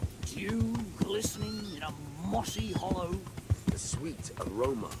 Dew glistening in a mossy hollow. The sweet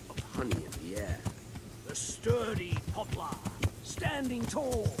aroma of honey in the air. The sturdy poplar, standing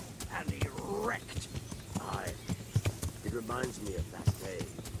tall and erect. Aye, it reminds me of that day.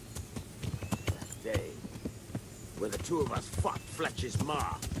 That day when the two of us fought Fletcher's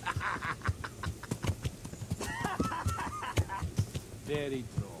ma. Very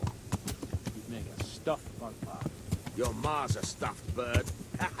droll. You'd make a stuffed bugbear. Your ma's a stuffed bird.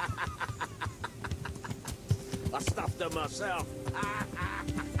 I stuffed her myself. I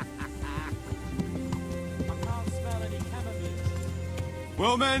can't smell any chamomile.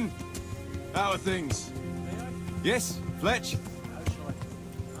 Well, men, how are things? Yes, Fletch? How shall I put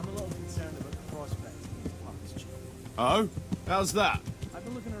it? I'm a little concerned about the prospect of these parts, Chief. Oh? How's that? I've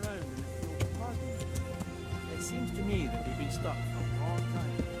been looking around and it feels puzzling. It seems to me that we've been stuck for a long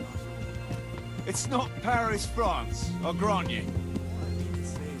time. It's not Paris, France, I'll grant you. What I mean to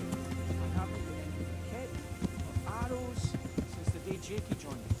say is, I haven't been any kit or arrows since the day Jakey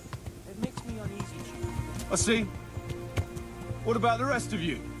joined us. It makes me uneasy, Chief. I see. What about the rest of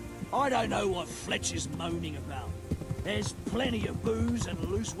you? I don't know what Fletcher's moaning about. There's plenty of booze and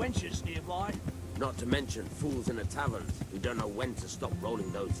loose wenches nearby. Not to mention fools in the taverns who don't know when to stop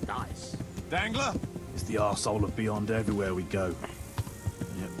rolling those dice. Dangler? It's the arsehole of Beyond everywhere we go.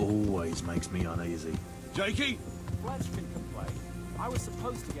 It always makes me uneasy. Jakey? Fletch can complain. I was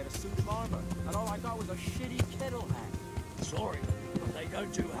supposed to get a suit of armor, and all I got was a shitty kettle hat. Sorry, but they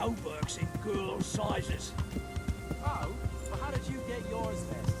don't do hauberks in girl sizes. Oh, well how did you get yours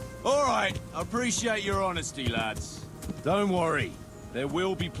then? Alright, I appreciate your honesty, lads. Don't worry, there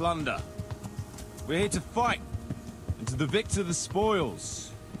will be plunder. We're here to fight, and to the victor the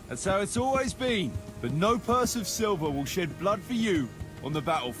spoils. That's how it's always been. But no purse of silver will shed blood for you on the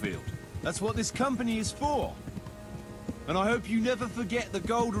battlefield. That's what this company is for. And I hope you never forget the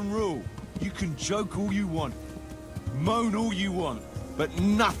golden rule. You can joke all you want, moan all you want, but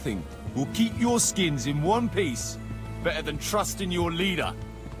nothing will keep your skins in one piece better than trusting your leader,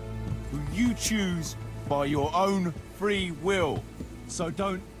 who you choose by your own free will. So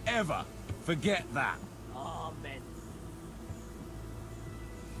don't ever forget that. Amen.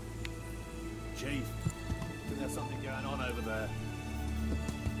 Chief, I think there's something going on over there.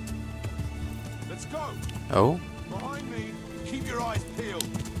 Let's go! Oh? Behind me, keep your eyes peeled.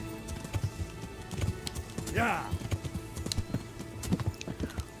 Yeah!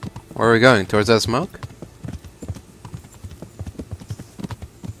 Where are we going? Towards that smoke?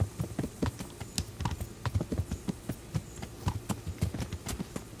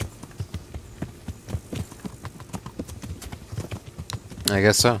 I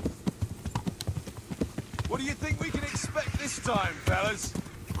guess so. What do you think we can expect this time, fellas?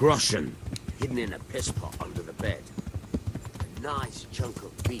 Groschen, hidden in a piss pot under the bed. A nice chunk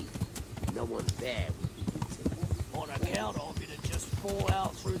of beef. No one there would be eating. On account of it'd just fall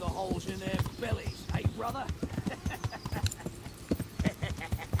out through the holes in their bellies, eh, brother?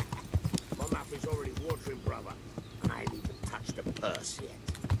 My mouth is already watering, brother. And I haven't even touched the purse yet.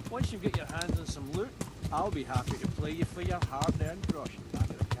 Once you get your hands on some loot, I'll be happy to play you for your hard-earned groschen back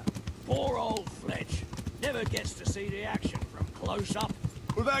at the camp. Poor old Fletch. Never gets to see the action from close up.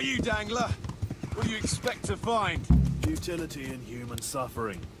 What about you, Dangler? What do you expect to find? Utility in human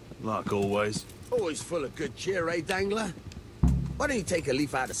suffering. Like always. Always full of good cheer, eh, Dangler? Why don't you take a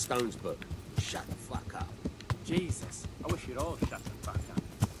leaf out of Stone's book? Shut the fuck up. Jesus, I wish you'd all shut the fuck up.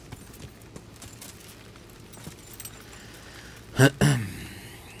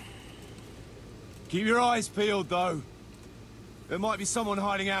 Keep your eyes peeled, though. There might be someone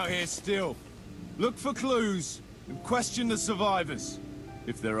hiding out here still. Look for clues and question the survivors,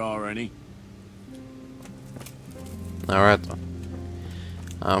 if there are any. Alright then.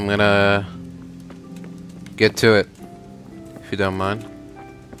 I'm gonna get to it, if you don't mind.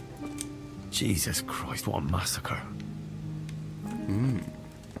 Jesus Christ, what a massacre.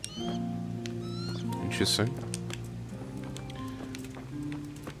 Interesting.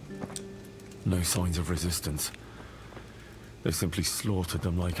 No signs of resistance. They simply slaughtered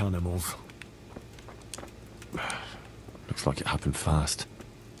them like animals. Looks like it happened fast.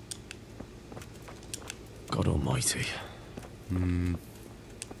 God almighty. They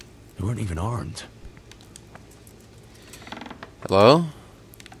weren't even armed. Hello?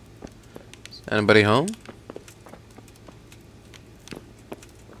 Is anybody home?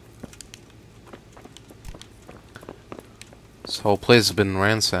 This whole place has been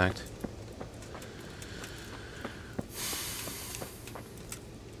ransacked.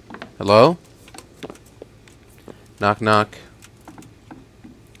 Hello? Knock knock.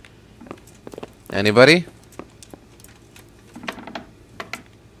 Anybody?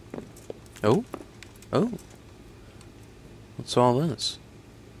 Oh? Oh. What's all this?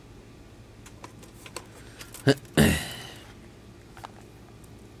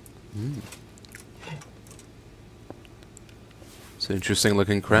 It's an interesting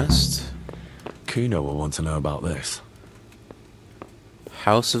looking crest. Kuno will want to know about this.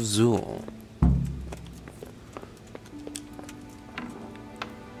 House of Zool.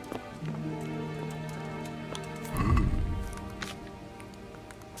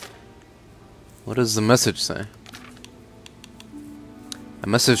 What does the message say? A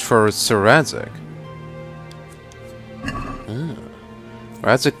message for Sir Radzig.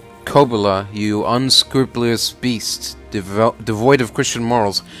 Radzig Kobula, you unscrupulous beast, devoid of Christian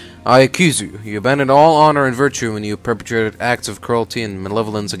morals. I accuse you. You abandoned all honor and virtue when you perpetrated acts of cruelty and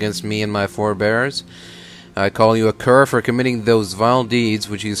malevolence against me and my forebears. I call you a cur for committing those vile deeds,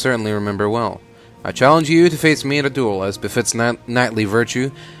 which you certainly remember well. I challenge you to face me in a duel, as befits knightly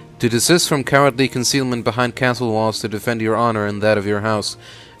virtue, to desist from cowardly concealment behind castle walls to defend your honor and that of your house,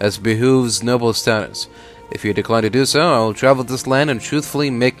 as behooves noble status. If you decline to do so, I will travel this land and truthfully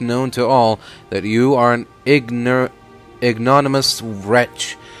make known to all that you are an ignominious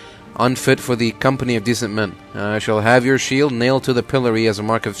wretch, unfit for the company of decent men. I shall have your shield nailed to the pillory as a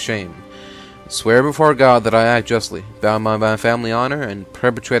mark of shame. Swear before God that I act justly, bound by my family honor, and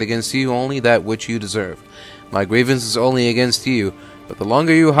perpetrate against you only that which you deserve. My grievance is only against you, but the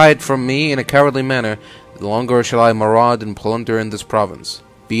longer you hide from me in a cowardly manner, the longer shall I maraud and plunder in this province.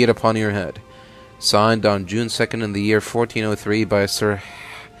 Be it upon your head. Signed on June 2nd in the year 1403 by Sir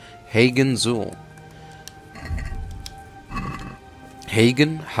Hagen Zul.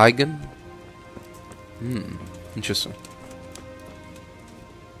 Hagen? Interesting.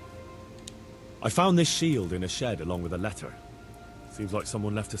 I found this shield in a shed along with a letter. Seems like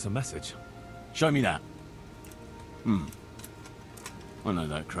someone left us a message. Show me that. I know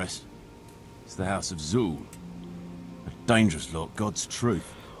that crest. It's the House of Zul. A dangerous lot, God's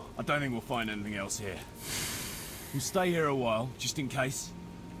truth. I don't think we'll find anything else here. We'll stay here a while, just in case.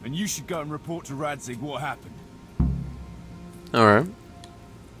 And you should go and report to Radzig what happened. Alright.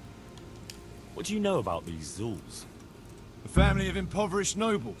 What do you know about these Zuls? A family of impoverished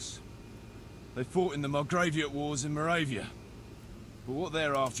nobles. They fought in the Margraviate Wars in Moravia. But what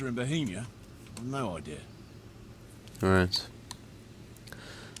they're after in Bohemia, I've no idea. Alright.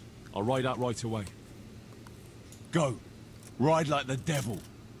 I'll ride out right away. Go. Ride like the devil.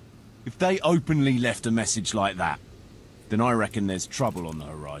 If they openly left a message like that, then I reckon there's trouble on the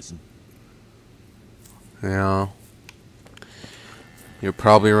horizon. Yeah. You're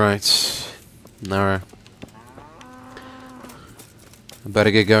probably right. Alright. I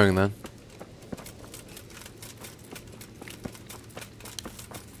better get going then.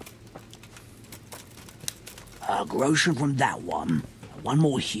 Groschen from that one. One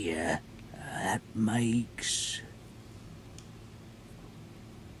more here. That makes...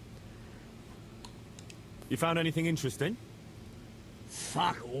 You found anything interesting?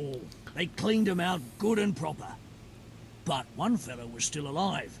 Fuck all. They cleaned him out good and proper. But one fellow was still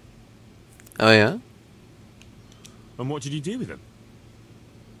alive. Oh yeah? And what did you do with him?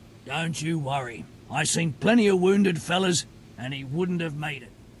 Don't you worry. I seen plenty of wounded fellas, and he wouldn't have made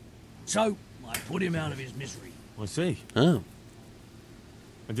it. So, I put him out of his misery. I see. Oh.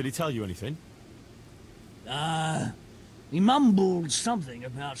 And did he tell you anything? He mumbled something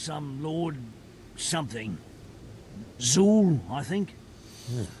about some Lord... something. Zul, I think.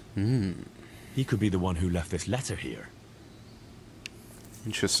 He could be the one who left this letter here.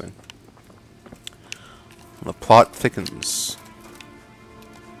 Interesting. The plot thickens,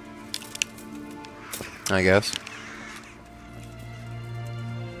 I guess.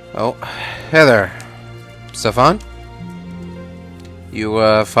 Oh, hey there, Stefan.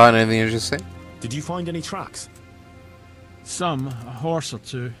 You find anything interesting? Did you find any tracks? Some, a horse or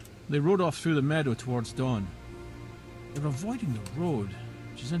two. They rode off through the meadow towards dawn. They're avoiding the road,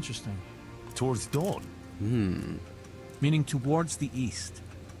 which is interesting. Towards dawn? Meaning towards the east.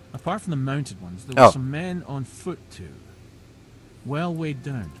 Apart from the mounted ones, there were some men on foot too. Well weighed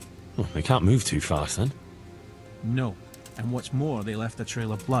down. Oh, they can't move too fast then. No. And what's more, they left a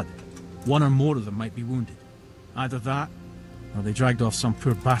trail of blood. One or more of them might be wounded. Either that, or they dragged off some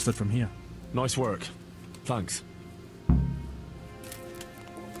poor bastard from here. Nice work. Thanks.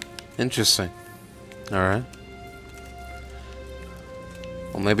 Interesting. Alright.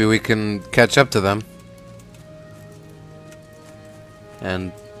 Well, maybe we can catch up to them.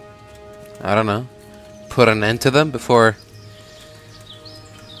 And, I don't know, put an end to them before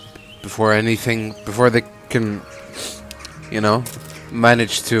they can, you know,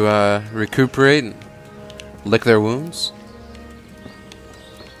 manage to recuperate and lick their wounds,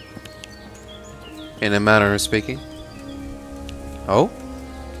 in a manner of speaking. Oh?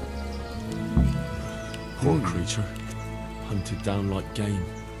 Poor creature. Hunted down like game.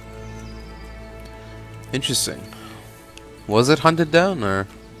 Interesting. Was it hunted down, or...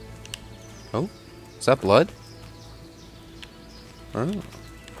 Oh? Is that blood? Oh.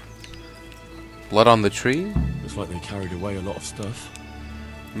 Blood on the tree? Looks like they carried away a lot of stuff.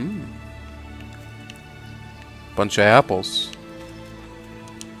 Bunch of apples.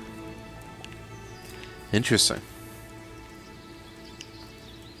 Interesting.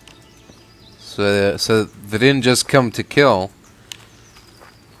 So they didn't just come to kill.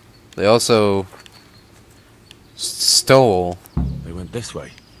 They also stole. They went this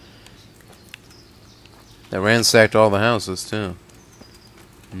way. They ransacked all the houses too.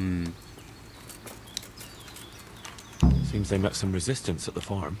 Seems they met some resistance at the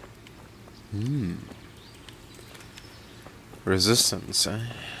farm. Resistance, eh?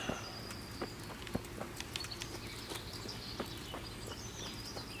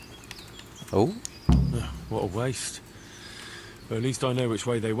 Oh? What a waste. But at least I know which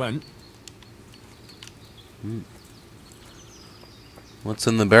way they went. What's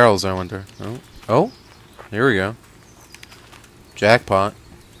in the barrels, I wonder? Oh, oh, here we go. Jackpot.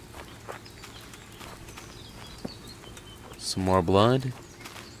 Some more blood.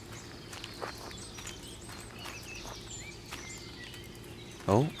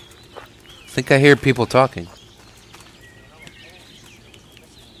 Oh, I think I hear people talking.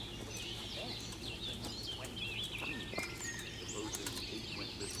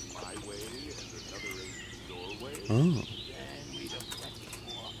 Oh.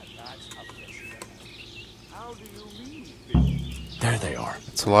 There they are.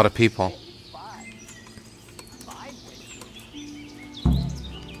 It's a lot of people.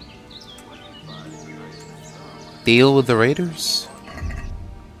 Deal with the raiders?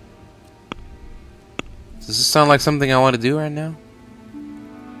 Does this sound like something I want to do right now?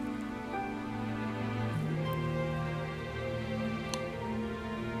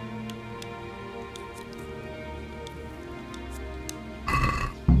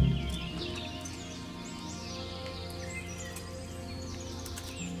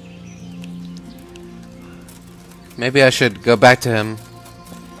 Maybe I should go back to him.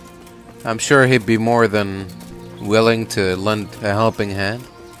 I'm sure he'd be more than willing to lend a helping hand.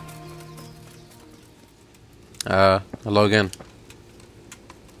 Hello again.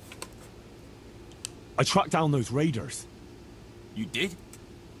 I tracked down those raiders. You did?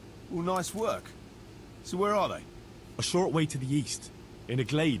 Well, nice work. So where are they? A short way to the east, in a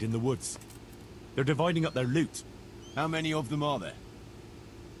glade in the woods. They're dividing up their loot. How many of them are there?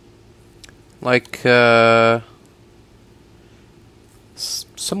 Like,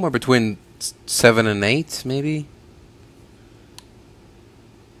 somewhere between 7 and 8, maybe?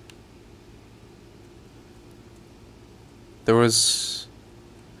 There was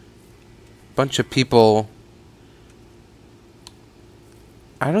a bunch of people.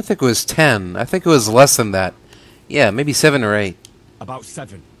 I don't think it was 10. I think it was less than that. Yeah, maybe 7 or 8. About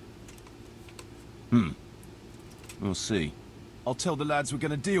 7. We'll see. I'll tell the lads we're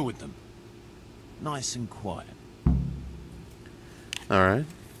going to deal with them. Nice and quiet. Alright.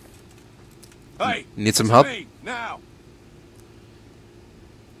 Hey! Need some help? Me, now!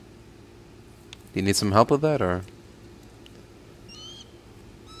 Do you need some help with that, or?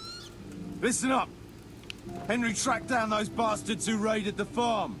 Listen up! Henry tracked down those bastards who raided the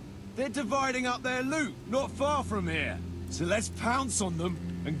farm. They're dividing up their loot, not far from here. So let's pounce on them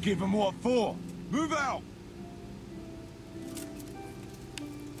and give them what for. Move out!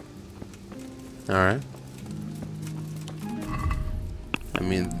 Alright. I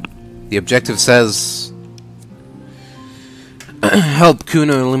mean, the objective says help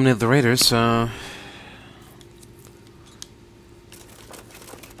Kuno eliminate the raiders, so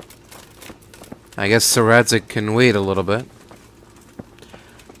I guess Sir Radzig can wait a little bit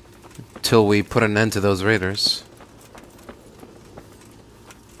till we put an end to those raiders.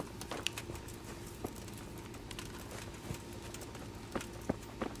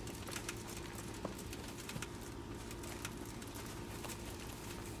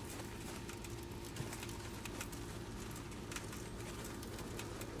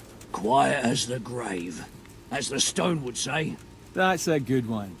 Quiet as the grave, as the stone would say. That's a good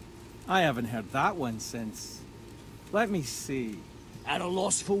one. I haven't heard that one since... Let me see. At a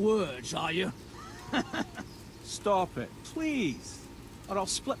loss for words, are you? Stop it, please. Or I'll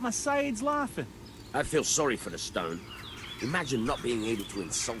split my sides laughing. I feel sorry for the stone. Imagine not being able to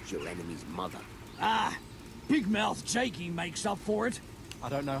insult your enemy's mother. Ah, big mouth Jakey makes up for it. I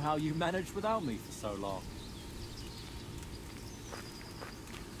don't know how you managed without me for so long.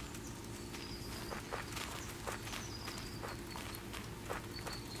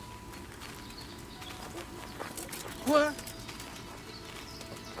 What?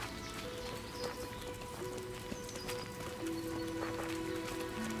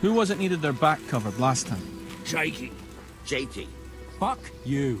 Who wasn't needed their back covered last time? Jakey. JT. Fuck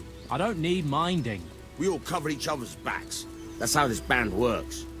you. I don't need minding. We all cover each other's backs. That's how this band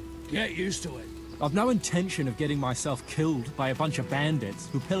works. Get used to it. I've no intention of getting myself killed by a bunch of bandits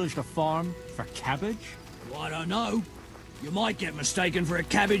who pillaged a farm for cabbage. Well, I don't know. You might get mistaken for a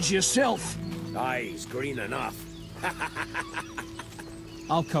cabbage yourself. Aye, he's green enough.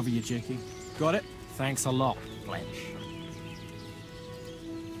 I'll cover you, Jakey. Got it? Thanks a lot, Blanche.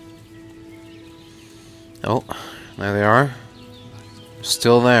 Oh, there they are.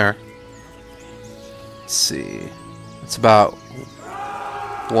 Still there. Let's see. It's about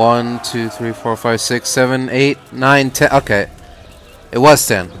 1, 2, 3, 4, 5, 6, 7, 8, 9, 10. Okay. It was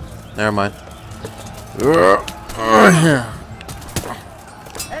 10. Never mind.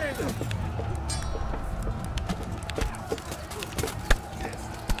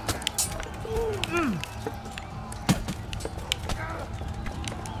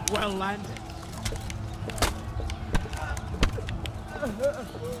 I'll land it.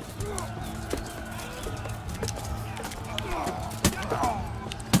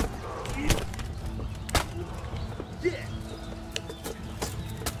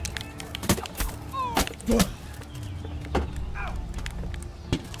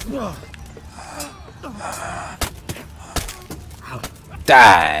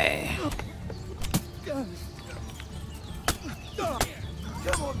 Die.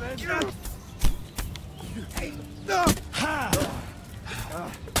 Come on, man.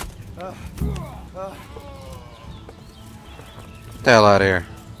 Get the hell out of here.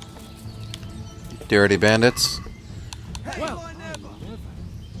 Dirty bandits. Well,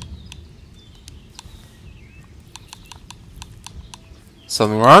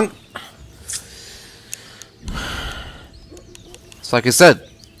 Something wrong? It's like I said.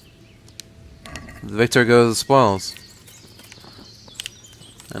 The victor goes the spoils.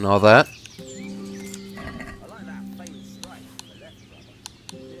 And all that.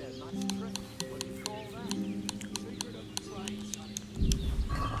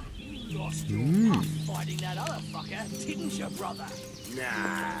 Fighting that other fucker, didn't you, brother?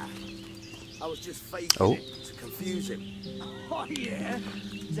 Nah. I was just faking Oh. it to confuse him. Oh, yeah?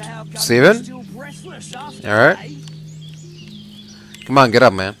 So how come Steven? you're still breathless after Alright. today? Come on, get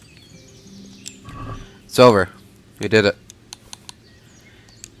up, man. It's over. You did it.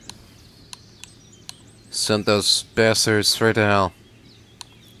 Sent those bastards straight to hell.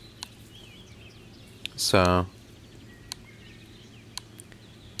 So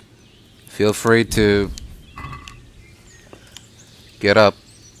feel free to get up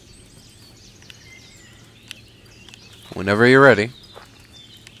whenever you're ready.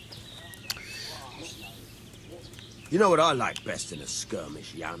 You know what I like best in a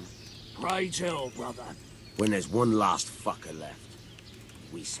skirmish, Jan? Pray tell, brother. When there's one last fucker left.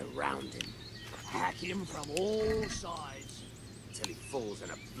 We surround him Hack him from all sides. till he falls in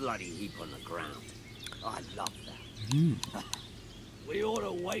a bloody heap on the ground. I love that. We ought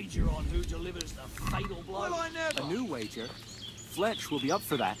to wager on who delivers the fatal blow. well, I never. A new wager. Fletch will be up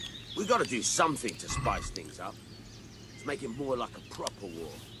for that. We gotta do something to spice things up. Let's make it more like a proper war.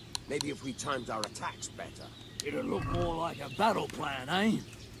 Maybe if we timed our attacks better. It'll look more like a battle plan, eh?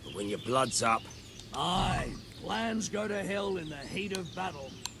 But when your blood's up, Aye. Plans go to hell in the heat of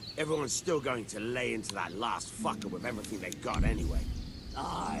battle. everyone's still going to lay into that last fucker with everything they got anyway.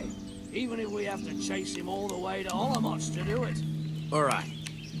 Aye. Even if we have to chase him all the way to Olomouc to do it. Alright.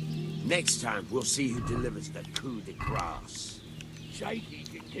 Next time, we'll see who delivers the coup de grace. Jakey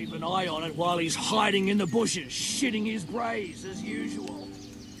can keep an eye on it while he's hiding in the bushes, shitting his brays as usual.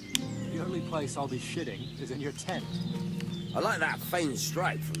 The only place I'll be shitting is in your tent. I like that feigned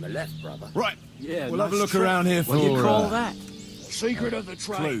strike from the left, brother. Right. Yeah, We'll have a nice look trick. around here for What do you call that? Secret of the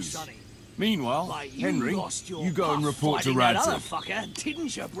trade, clues. sonny. Meanwhile, Like you Henry, lost your you go and puff report to fighting that other Radzig. fucker,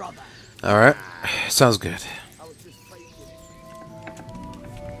 didn't you, brother? Alright. Sounds good.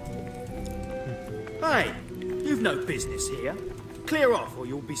 Hey, you've no business here. Clear off or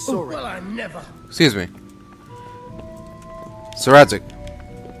you'll be sorry. Well, I never. Excuse me. Sir Radzig.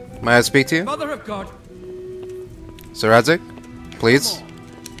 May I speak to you? Mother of God. Sir Radzig? Please?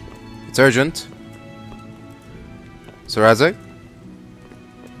 It's urgent. Sir Radzig?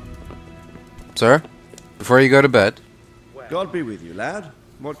 Sir? Before you go to bed, God be with you, lad.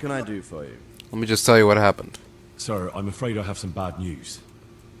 What can I do for you? let me just tell you what happened. Sir, I'm afraid I have some bad news.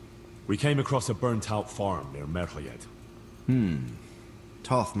 We came across a burnt-out farm near Merhoyed.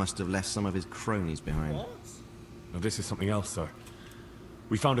 Toth must have left some of his cronies behind. Now this is something else, sir.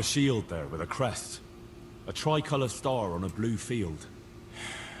 We found a shield there with a crest. A tricolour star on a blue field.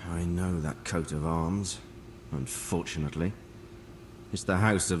 I know that coat of arms, unfortunately. It's the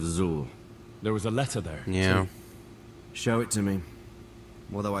House of Zul. There was a letter there. Yeah. Show it to me.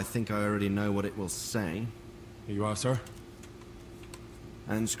 Although I think I already know what it will say. Here you are, sir.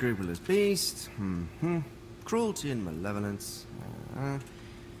 Unscrupulous beast. Cruelty and malevolence.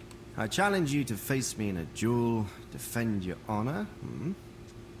 I challenge you to face me in a duel. Defend your honor.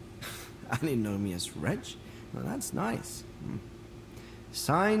 Antinomious wretch. Well, that's nice.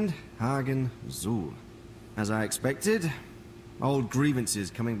 Signed, Hagen Zul. As I expected, old grievances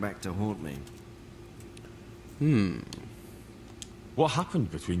coming back to haunt me. What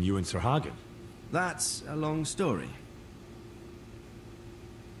happened between you and Sir Hagen? That's a long story.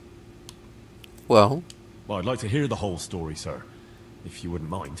 Well, Well, I'd like to hear the whole story, sir. If you wouldn't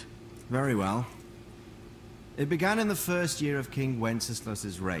mind. Very well. It began in the first year of King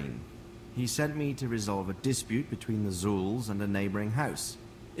Wenceslas's reign. He sent me to resolve a dispute between the Zuls and a neighboring house.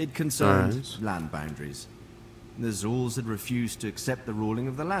 It concerned Nice. land boundaries. the Zulls had refused to accept the ruling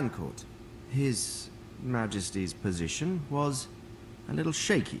of the Land Court. His Majesty's position was a little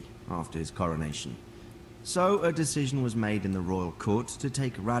shaky after his coronation. So a decision was made in the royal court to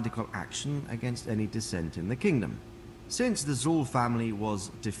take radical action against any dissent in the kingdom. Since the Zull family was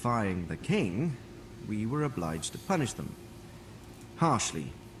defying the king, we were obliged to punish them.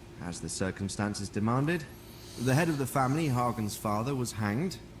 Harshly, as the circumstances demanded. The head of the family, Hagen's father, was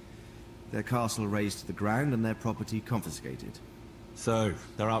hanged, their castle razed to the ground and their property confiscated. So,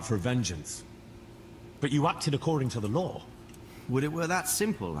 they're out for vengeance. But you acted according to the law. Would it were that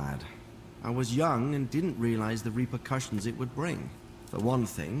simple, lad. I was young and didn't realize the repercussions it would bring. For one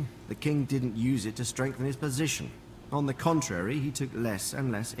thing, the king didn't use it to strengthen his position. On the contrary, he took less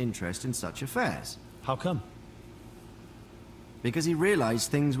and less interest in such affairs. How come? Because he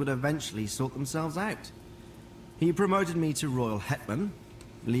realized things would eventually sort themselves out. He promoted me to Royal Hetman,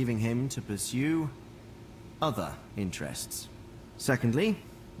 leaving him to pursue other interests. Secondly,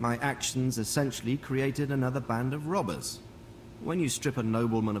 my actions essentially created another band of robbers. When you strip a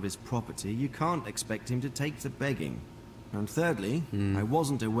nobleman of his property, you can't expect him to take to begging. And thirdly, I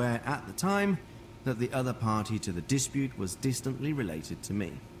wasn't aware at the time that the other party to the dispute was distantly related to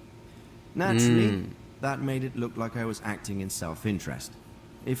me. Naturally, that made it look like I was acting in self-interest.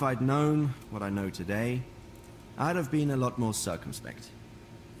 If I'd known what I know today, I'd have been a lot more circumspect.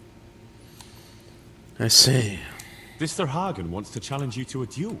 I see. This Sir Hagen wants to challenge you to a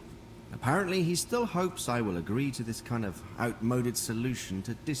duel. Apparently, he still hopes I will agree to this kind of outmoded solution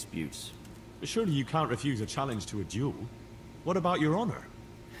to disputes. Surely you can't refuse a challenge to a duel. What about your honor?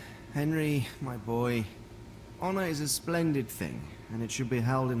 Henry, my boy, honor is a splendid thing, and it should be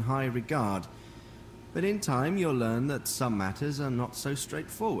held in high regard. But in time, you'll learn that some matters are not so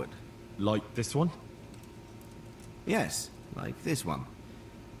straightforward. Like this one? Yes, like this one.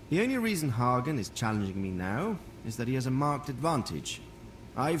 The only reason Hagen is challenging me now is that he has a marked advantage.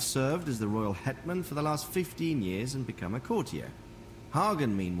 I've served as the royal hetman for the last 15 years and become a courtier.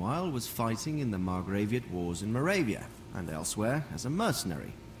 Hagen, meanwhile, was fighting in the Margraviate Wars in Moravia, and elsewhere as a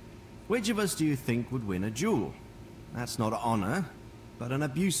mercenary. Which of us do you think would win a duel? That's not honor, but an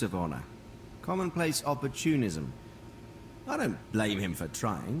abuse of honor. Commonplace opportunism. I don't blame him for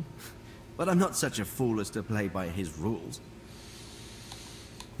trying, but I'm not such a fool as to play by his rules.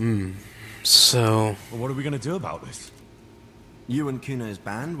 So... Well, what are we going to do about this? You and Kuno's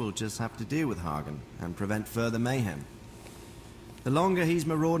band will just have to deal with Hagen and prevent further mayhem. The longer he's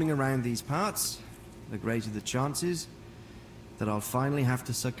marauding around these parts, the greater the chances that I'll finally have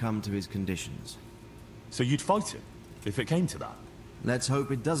to succumb to his conditions. So you'd fight him, if it came to that? Let's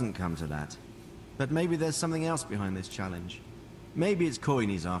hope it doesn't come to that. But maybe there's something else behind this challenge. Maybe it's coin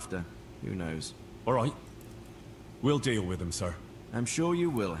he's after. Who knows? All right. We'll deal with him, sir. I'm sure you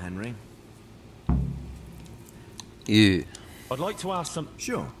will, Henry. Yeah. I'd like to ask some...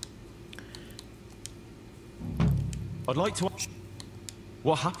 Sure. I'd like to...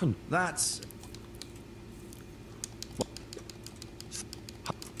 What happened? That's...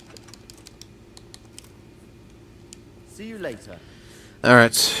 See you later.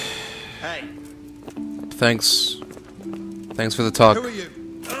 Alright. Hey. Thanks. Thanks for the talk. Who are you?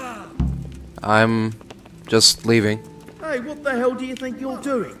 I'm just leaving. Hey, what the hell do you think you're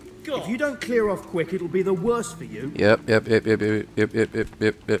doing? If you don't clear off quick, it'll be the worst for you. Yep.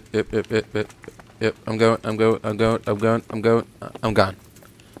 I'm gone.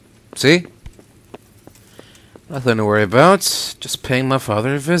 See? Nothing to worry about. Just paying my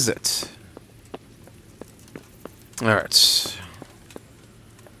father a visit. Alright.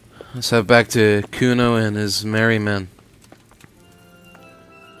 Let's head back to Kuno and his merry men.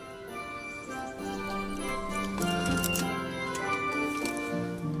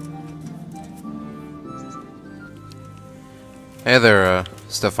 Hey there,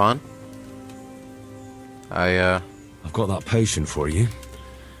 Stefan. I've got that potion for you.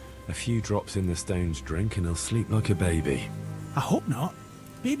 A few drops in the stone's drink and he'll sleep like a baby. I hope not.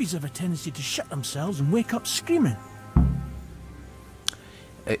 Babies have a tendency to shit themselves and wake up screaming.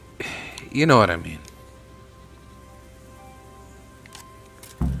 You know what I mean.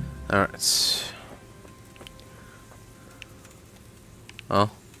 Alright. Well,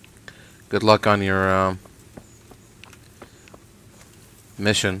 good luck on your,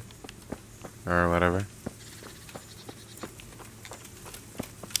 mission. Or whatever.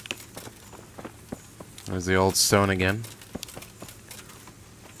 There's the old stone again.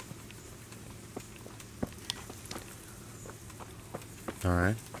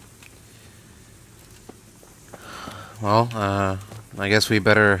 Alright. Well, I guess we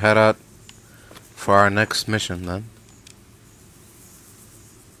better head out for our next mission then.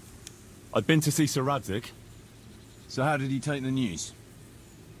 I've been to see Sir Radzig. So how did he take the news?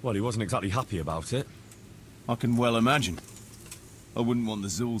 Well, he wasn't exactly happy about it. I can well imagine. I wouldn't want the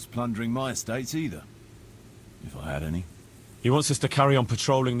Zulls plundering my estates either. If I had any. He wants us to carry on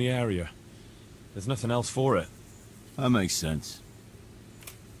patrolling the area. There's nothing else for it. That makes sense.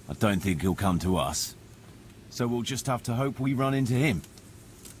 I don't think he'll come to us. So we'll just have to hope we run into him.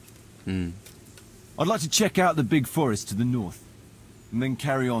 I'd like to check out the big forest to the north. And then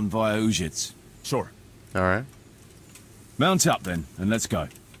carry on via Ujits. Sure. Alright. Mount up then, and let's go.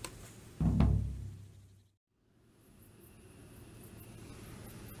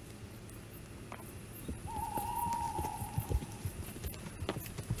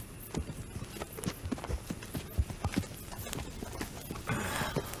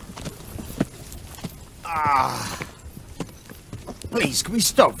 Please, can we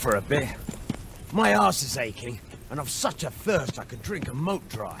stop for a bit? My arse is aching, and I've such a thirst I could drink a moat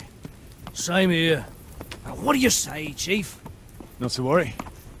dry. Same here. What do you say, Chief? Not to worry.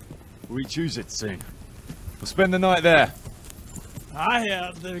 We'll reach Ujits soon. We'll spend the night there. I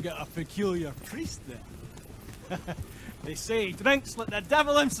heard they've got a peculiar priest there. They say he drinks like the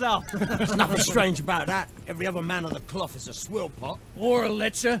devil himself. There's nothing strange about that. Every other man on the cloth is a swill pot. Or a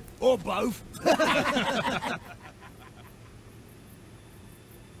lecher. Or both.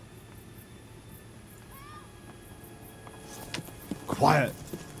 Quiet.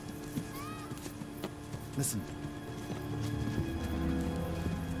 Listen.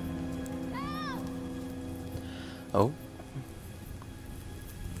 Oh.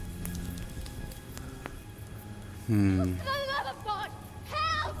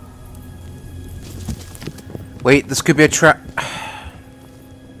 Wait, this could be a trap.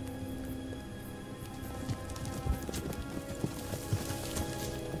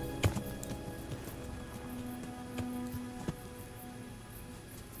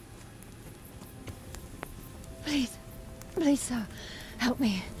 Please. Please, sir. Help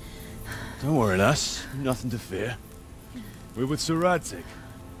me. Don't worry, lass. Nothing to fear. We're with Sir Radzig,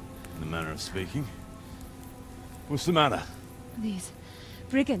 in the manner of speaking. What's the matter? These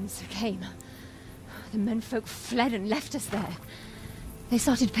brigands came. The menfolk fled and left us there. They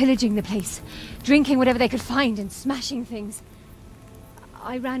started pillaging the place, drinking whatever they could find and smashing things.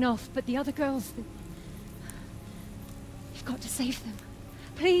 I ran off, but the other girls... You've got to save them.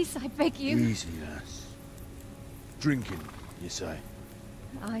 Please, I beg you. Easy, lass. Drinking, you say?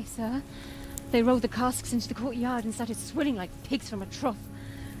 Aye, sir. They rolled the casks into the courtyard and started swilling like pigs from a trough.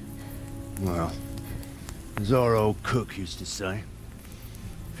 Well, as our old cook used to say,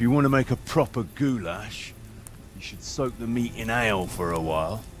 if you want to make a proper goulash, you should soak the meat in ale for a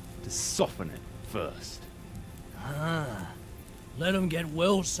while to soften it first. Ah, let them get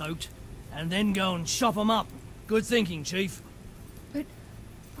well soaked, and then go and chop them up. Good thinking, Chief. But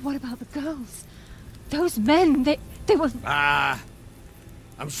what about the girls? Those men, they were... Ah,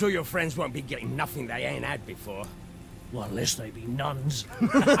 I'm sure your friends won't be getting nothing they ain't had before. Well, unless they be nuns.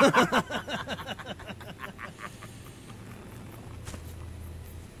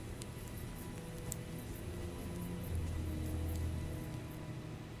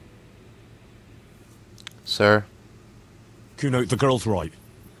 Sir? Kuno, the girl's right.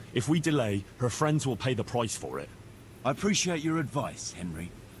 If we delay, her friends will pay the price for it. I appreciate your advice, Henry.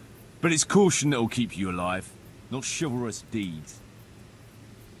 But it's caution that'll keep you alive, not chivalrous deeds.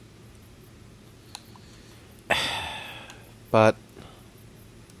 But...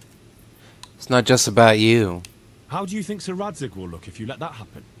 it's not just about you. How do you think Sir Radzig will look if you let that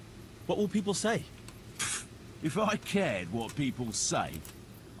happen? What will people say? If I cared what people say,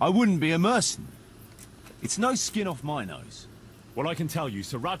 I wouldn't be a mercenary. It's no skin off my nose. Well, I can tell you,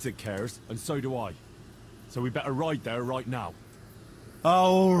 Sir Radzig cares, and so do I. So we better ride there right now.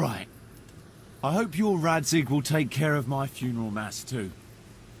 All right. I hope your Radzig will take care of my funeral mass too.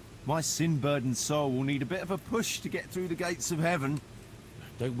 My sin-burdened soul will need a bit of a push to get through the gates of heaven.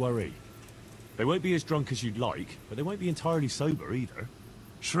 Don't worry. They won't be as drunk as you'd like, but they won't be entirely sober either.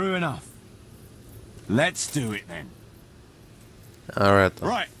 True enough. Let's do it then. Alright then.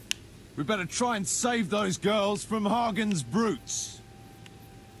 Right. We better try and save those girls from Hagen's brutes.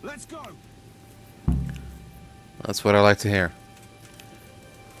 Let's go. That's what I like to hear.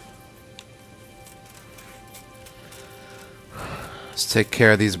 Let's take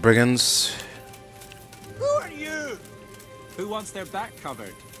care of these brigands. Who are you? Who wants their back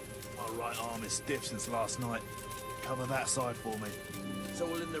covered? My right arm is stiff since last night. Cover that side for me. It's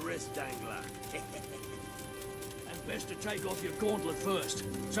all in the wrist dangler. And best to take off your gauntlet first,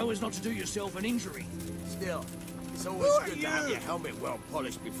 so as not to do yourself an injury. Still, it's always good to have your helmet well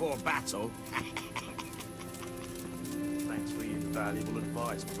polished before battle. Thanks for your valuable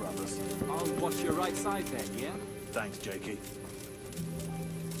advice, brothers. I'll watch your right side then, yeah? Thanks, Jakey.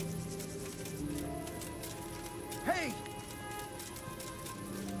 Hey!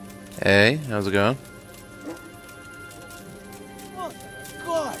 Hey, how's it going? Oh,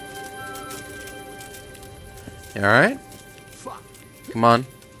 God! You alright? Fuck. Come on.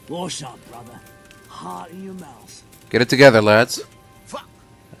 What's up, brother? Heart in your mouth. Get it together, lads. Fuck!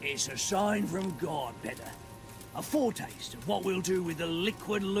 It's a sign from God, better. A foretaste of what we'll do with the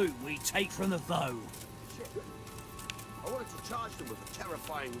liquid loot we take from the foe. Shit. I wanted to charge them with a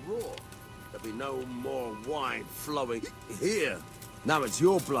terrifying roar. There'll be no more wine flowing here. Now it's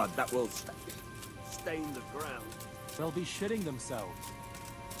your blood that will stain the ground. They'll be shitting themselves.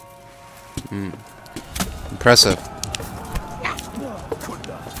 Impressive.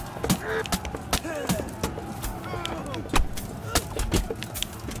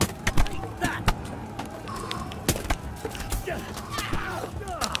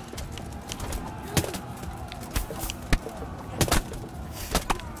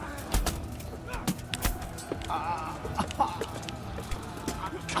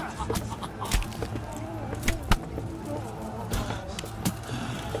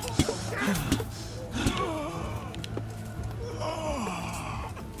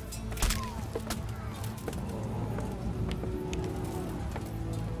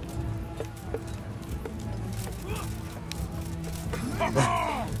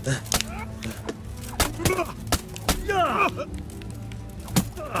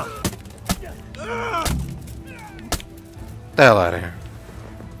 The hell out of here.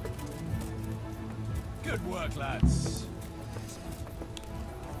 Good work, lads.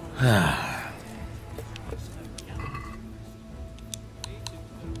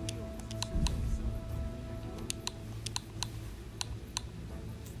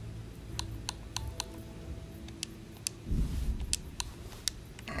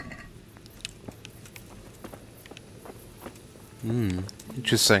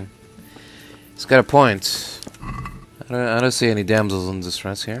 Interesting. He's got a point. I don't see any damsels in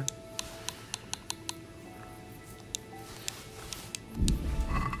distress here.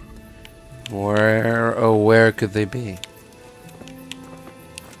 Where could they be?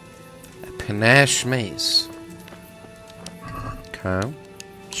 A panache mace. Okay,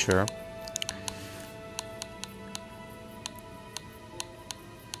 sure.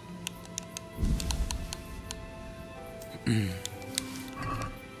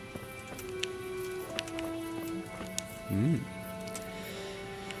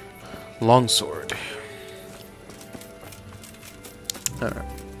 Longsword. Alright.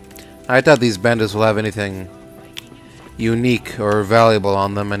 I doubt these bandits will have anything unique or valuable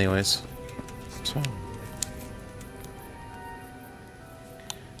on them anyways. So.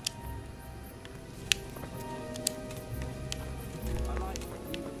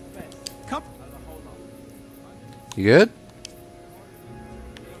 Come. You good?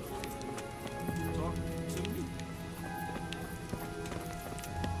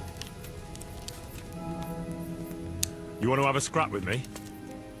 You want to have a scrap with me?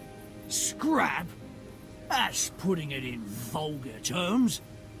 Scrap? That's putting it in vulgar terms.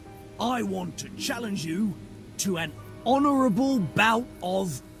 I want to challenge you to an honourable bout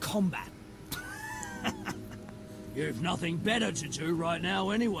of combat. You've nothing better to do right now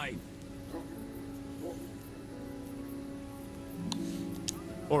anyway.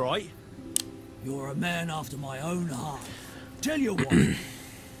 All right. You're a man after my own heart. Tell you what,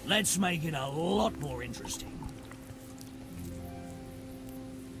 let's make it a lot more interesting.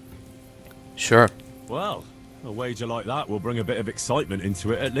 Sure. Well, a wager like that will bring a bit of excitement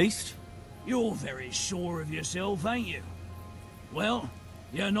into it at least. You're very sure of yourself, ain't you? Well,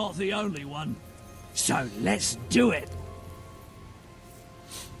 you're not the only one. So let's do it.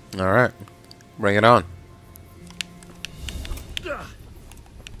 Alright. Bring it on.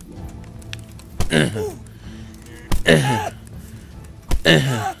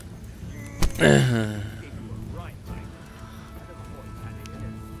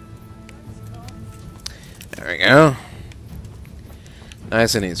 There we go.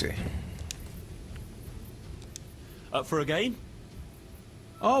 Nice and easy. Up for a game?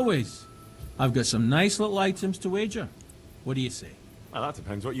 Always. I've got some nice little items to wager. What do you say? Well, that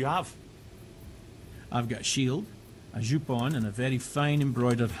depends what you have. I've got a shield, a jupon, and a very fine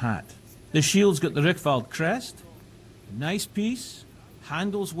embroidered hat. The shield's got the Rychwald crest. A nice piece,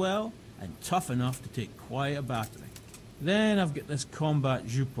 handles well, and tough enough to take quite a battering. Then I've got this combat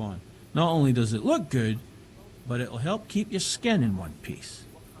jupon. Not only does it look good, but it'll help keep your skin in one piece.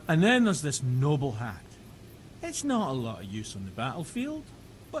 And then there's this noble hat. It's not a lot of use on the battlefield,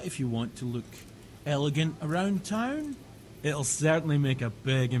 but if you want to look elegant around town, it'll certainly make a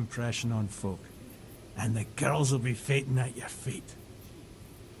big impression on folk. and the girls will be fainting at your feet.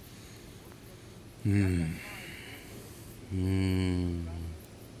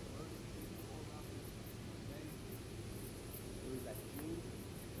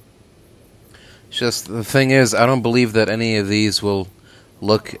 Just the thing is, I don't believe that any of these will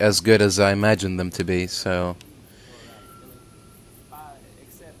look as good as I imagined them to be, so...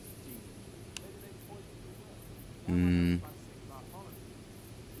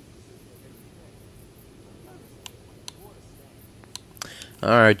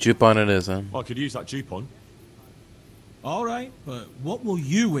 Alright, Jupon it is, huh? I could use that Jupon. All right, but what will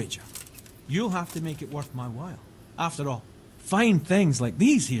you wager? You'll have to make it worth my while. After all, fine things like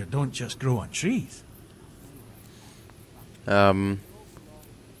these here don't just grow on trees. This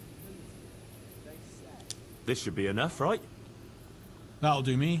should be enough, right? That'll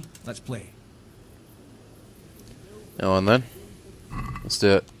do me. Let's play. Go on then. Let's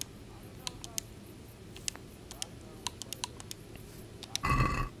do it.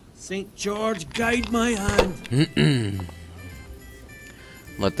 St. George, guide my hand.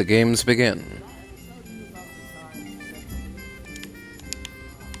 Let the games begin.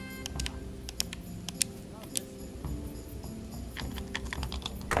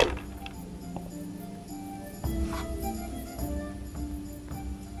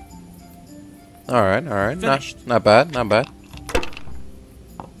 Alright, alright. Not bad, not bad.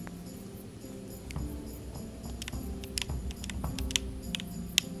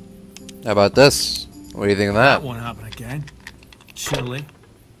 How about this? What do you think of that? That won't happen again. Surely.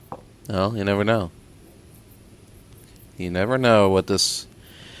 Well, you never know. You never know what this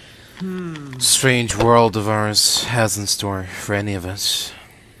strange world of ours has in store for any of us.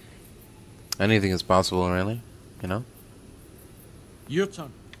 Anything is possible, really. You know? Your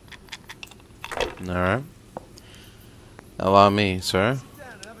turn. Alright. Allow me, sir.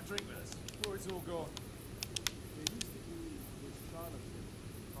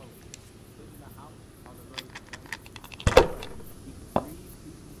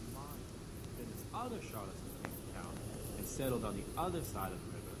 Settled on the other side of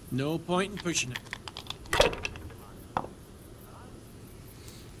the river. No point in pushing it.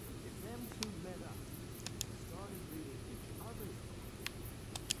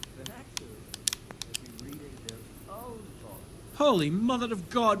 Holy Mother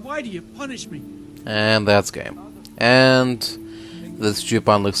of God, why do you punish me? And that's game. And this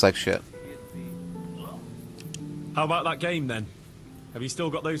Jupon looks like shit. How about that game then? Have you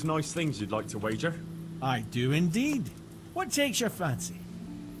still got those nice things you'd like to wager? I do indeed. What takes your fancy?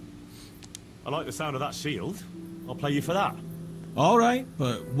 I like the sound of that shield. I'll play you for that. All right,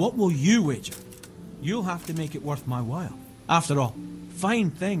 but what will you wager? You'll have to make it worth my while. After all, fine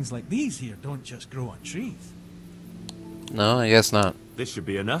things like these here don't just grow on trees. No, I guess not. This should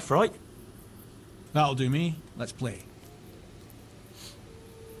be enough, right? That'll do me. Let's play.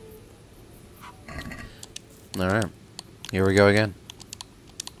 Alright. Here we go again.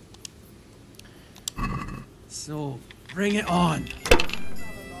 So, bring it on.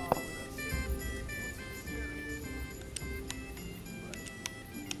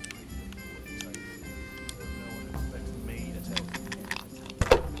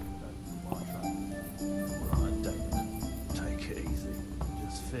 Take it easy.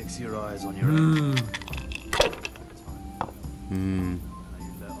 Just fix your eyes on your own.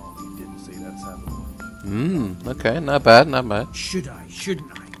 Okay, not bad, not bad. Should I?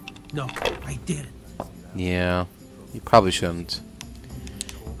 Shouldn't I? No, I didn't. Yeah, you probably shouldn't.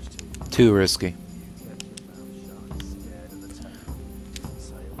 Too risky.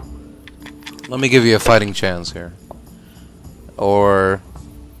 Let me give you a fighting chance here. Or...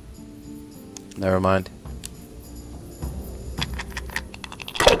 never mind.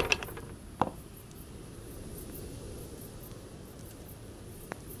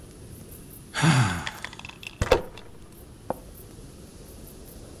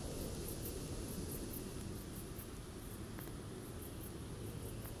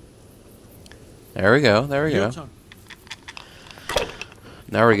 There we go, there we go.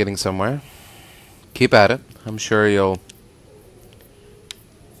 Now we're getting somewhere. Keep at it. I'm sure you'll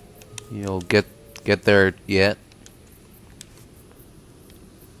get there yet.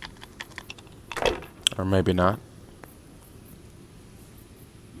 Or maybe not.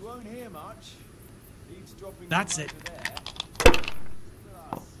 You won't hear much. That's it.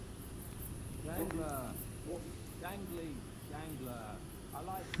 Dangler. Dangly. Dangler. I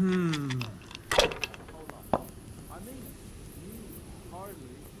like Hold on. I mean it. You hardly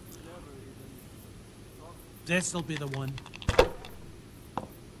never even talk. This'll be the one.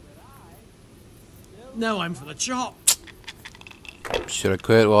 Now I'm for the chop. Should have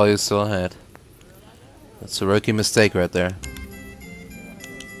quit while you're still ahead. That's a rookie mistake right there.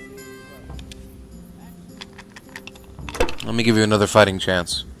 Let me give you another fighting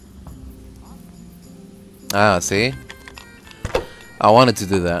chance. Ah, see? I wanted to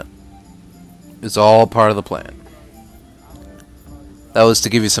do that. It's all part of the plan. That was to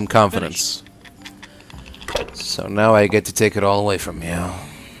give you some confidence. So now I get to take it all away from you.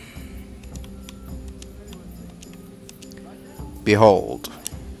 Behold.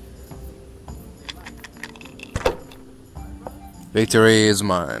 Victory is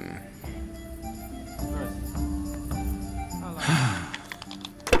mine.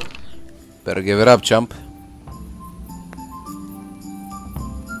 Better give it up, chump.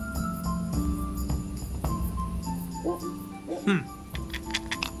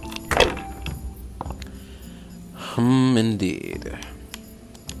 Indeed.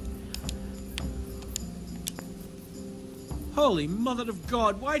 Holy Mother of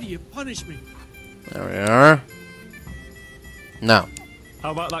God, why do you punish me? There we are. Now,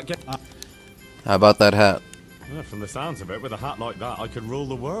 How about that? how about that hat? Yeah, from the sounds of it, with a hat like that, I could rule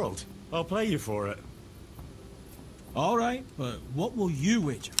the world. I'll play you for it. All right, but what will you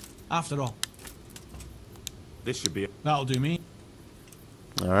wager? After all, This should be. that'll do me.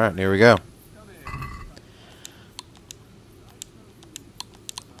 Alright, here we go.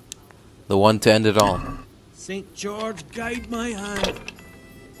 The one to end it all. St. George, guide my hand.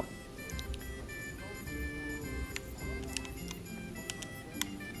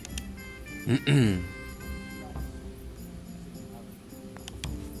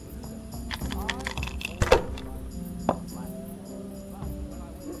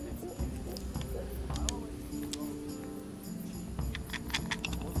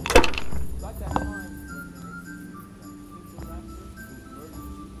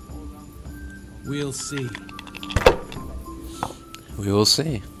 We'll see. We will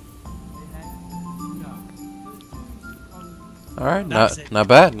see. Alright, not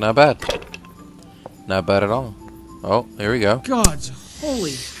bad, not bad. Not bad at all. Oh, here we go. God's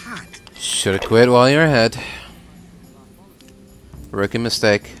holy hat. Should have quit while you're ahead. Rookie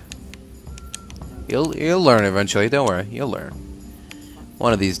mistake. You'll learn eventually, don't worry, you'll learn.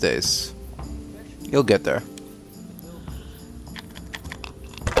 One of these days. You'll get there.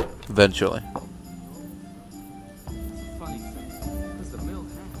 Eventually.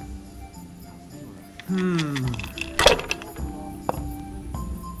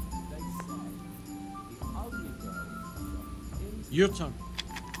 Your turn.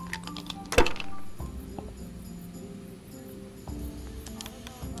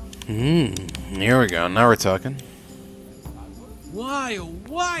 Here we go, now we're talking. Why, oh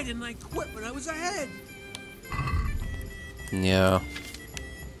why didn't I quit when I was ahead? Yeah.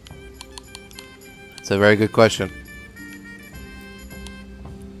 It's a very good question.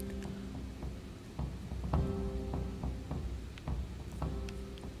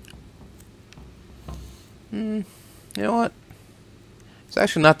 You know what? It's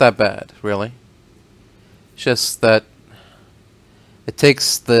actually not that bad, really. It's just that it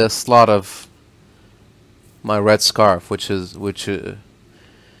takes the slot of my red scarf, which I'm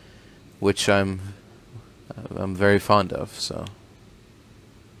very fond of, so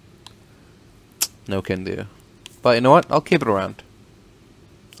no can do. But you know what? I'll keep it around.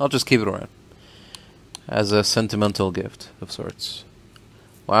 I'll just keep it around as a sentimental gift of sorts.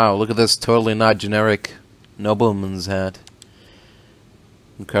 Wow, look at this totally not generic nobleman's hat.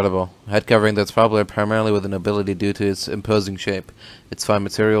 Incredible. Head covering that's popular primarily with a nobility due to its imposing shape. Its fine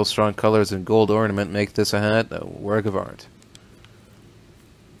material, strong colors, and gold ornament make this a hat a work of art.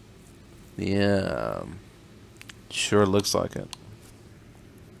 Yeah. Sure looks like it.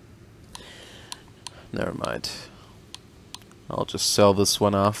 Never mind. I'll just sell this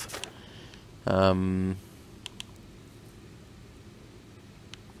one off. Can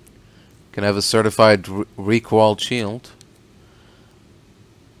have a certified Rychwald shield.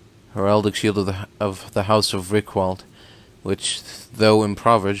 Heraldic shield of the House of Rychwald, which, though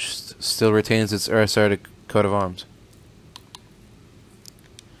impoverished, still retains its aristocratic coat of arms.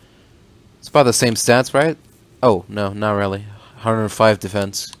 It's about the same stats, right? Oh, no, not really. 105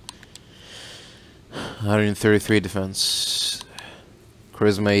 defense. 133 defense.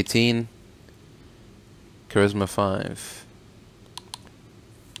 Charisma 18. Charisma 5.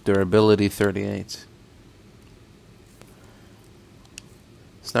 Durability 38.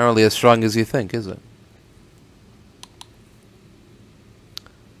 It's not really as strong as you think, is it?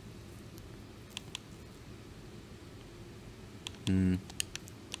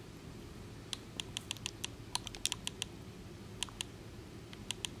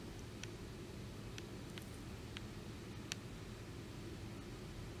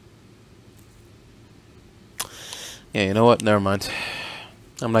 Yeah, you know what? Never mind.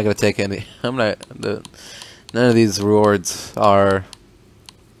 I'm not gonna take any. None of these rewards are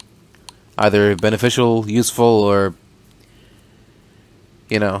either beneficial, useful, or,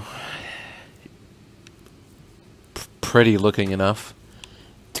 you know, pretty looking enough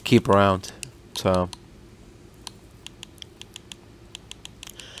to keep around. So,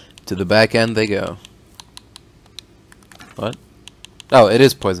 to the back end they go. What? Oh, it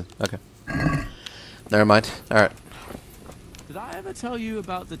is poison. Okay. Never mind. Alright. Did I ever tell you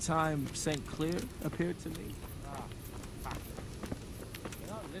about the time St. Clair appeared to me? You're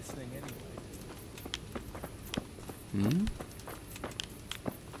not listening anyway. Hmm?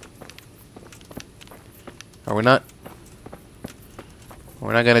 Are we not?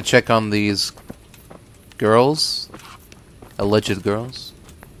 We're not gonna check on these girls? Alleged girls?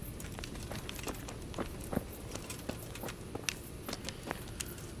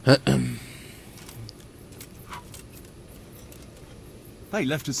 They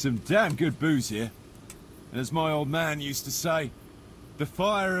left us some damn good booze here. And as my old man used to say, the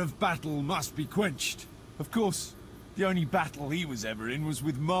fire of battle must be quenched. Of course, the only battle he was ever in was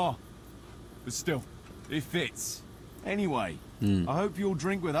with Ma. But still, it fits. Anyway, I hope you'll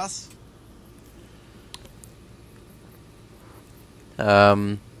drink with us.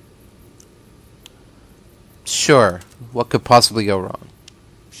 Sure. What could possibly go wrong?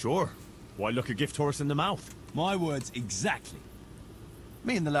 Sure. Why look a gift horse in the mouth? My words exactly.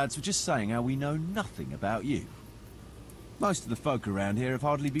 Me and the lads were just saying how we know nothing about you. Most of the folk around here have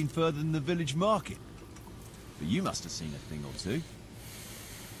hardly been further than the village market. But you must have seen a thing or two.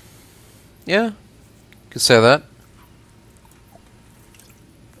 Yeah. Could say that.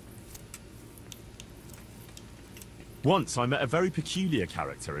 Once I met a very peculiar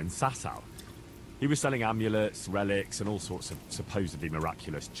character in Sasau. He was selling amulets, relics, and all sorts of supposedly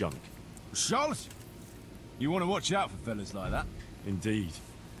miraculous junk. Charlotte! You want to watch out for fellas like that. Indeed.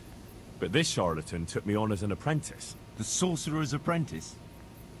 But this charlatan took me on as an apprentice. The sorcerer's apprentice?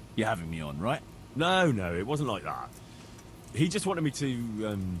 You're having me on, right? No, it wasn't like that. He just wanted me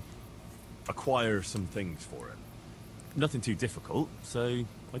to, acquire some things for him. Nothing too difficult, so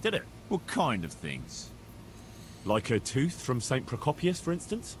I did it. What kind of things? Like a tooth from St. Procopius, for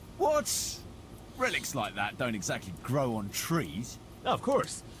instance? What? Relics like that don't exactly grow on trees. No, of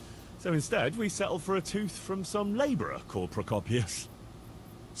course. So instead, we settled for a tooth from some labourer called Procopius.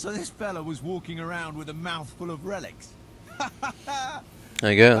 So this fella was walking around with a mouthful of relics?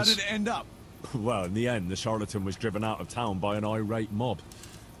 I guess. How did it end up? Well, in the end, the charlatan was driven out of town by an irate mob.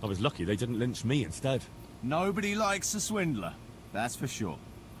 I was lucky they didn't lynch me instead. Nobody likes a swindler, that's for sure.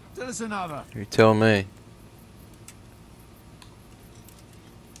 Tell us another. You tell me.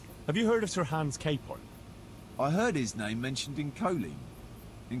 Have you heard of Sir Hans Capon? I heard his name mentioned in Colleen,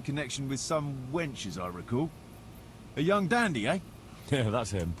 in connection with some wench, as I recall. A young dandy, eh? Yeah,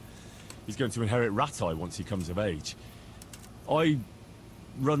 that's him. He's going to inherit Ratai once he comes of age. I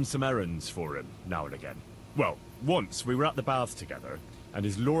run some errands for him, now and again. Well, once we were at the baths together, and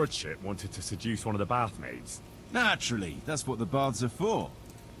his lordship wanted to seduce one of the bath maids. Naturally, that's what the baths are for,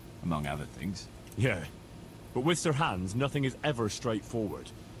 among other things. Yeah, but with Sir Hans, nothing is ever straightforward.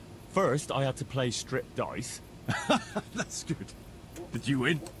 First, I had to play strip dice. That's good. Did you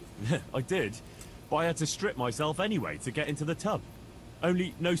win? I did, but I had to strip myself anyway to get into the tub.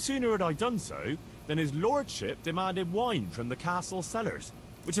 Only, no sooner had I done so, than his lordship demanded wine from the castle cellars,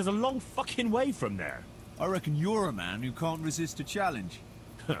 which is a long fucking way from there. I reckon you're a man who can't resist a challenge.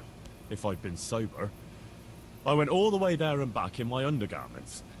 If I'd been sober. I went all the way there and back in my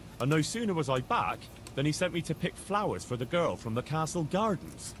undergarments, and no sooner was I back, than he sent me to pick flowers for the girl from the castle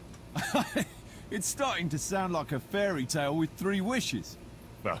gardens. It's starting to sound like a fairy tale with 3 wishes.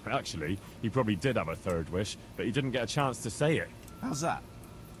 Well, actually, he probably did have a third wish, but he didn't get a chance to say it. How's that?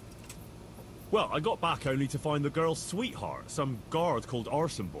 Well, I got back only to find the girl's sweetheart, some guard called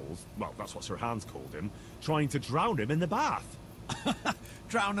Arsenballs, well, that's what Sir Hans called him, trying to drown him in the bath.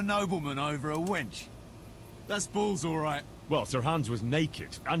 Drown a nobleman over a wench. That's balls, all right. Well, Sir Hans was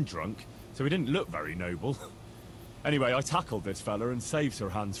naked and drunk, so he didn't look very noble. Anyway, I tackled this fella and saved Sir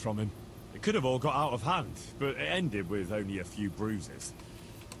Hans from him. It could have all got out of hand, but it ended with only a few bruises.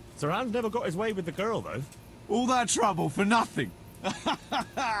 Sir Hans never got his way with the girl, though. All that trouble for nothing.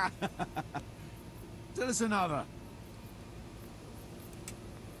 Tell us another.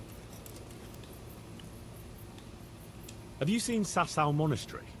 Have you seen Sasau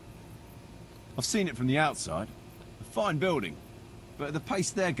Monastery? I've seen it from the outside. A fine building. But at the pace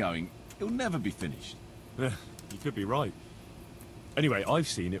they're going, it'll never be finished. You could be right. Anyway, I've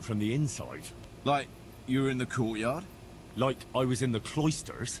seen it from the inside. Like, you were in the courtyard? Like I was in the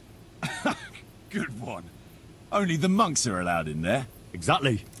cloisters. Good one. Only the monks are allowed in there.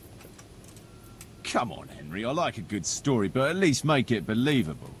 Exactly. Come on, Henry, I like a good story, but at least make it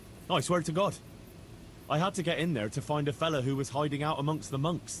believable. I swear to God. I had to get in there to find a fella who was hiding out amongst the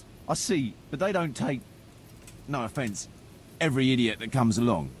monks. I see, but they don't take, no offence, every idiot that comes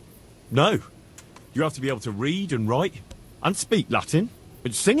along. No. You have to be able to read and write, and speak Latin,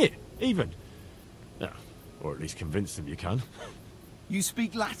 and sing it, even. Yeah, or at least convince them you can. You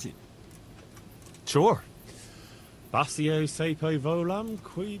speak Latin? Sure. Basio sepo volam,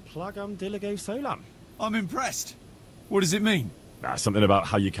 qui plagam diligo solam. I'm impressed. What does it mean? Something about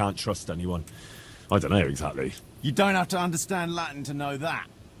how you can't trust anyone. I don't know exactly. You don't have to understand Latin to know that.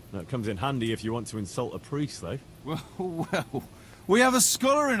 That comes in handy if you want to insult a priest, though. Well, we have a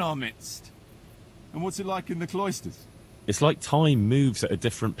scholar in our midst. And what's it like in the cloisters? It's like time moves at a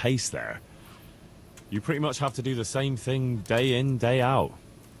different pace there. You pretty much have to do the same thing day in, day out.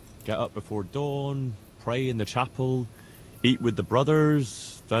 Get up before dawn, pray in the chapel, eat with the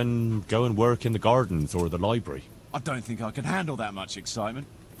brothers, then go and work in the gardens or the library. I don't think I can handle that much excitement.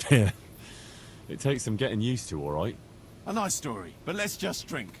 Yeah. It takes some getting used to, all right? A nice story, but let's just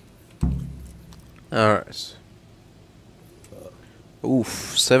drink. Alright.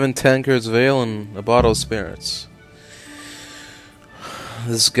 Oof, 7 tankards of ale and a bottle of spirits.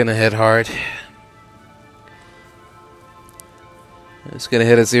 This is gonna hit hard. It's gonna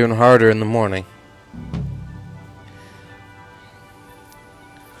hit us even harder in the morning.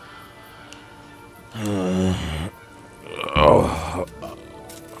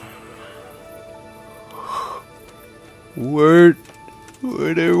 Where'd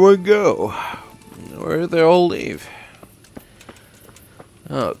everyone go? Where'd they all leave?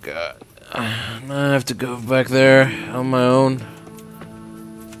 Oh god. I have to go back there on my own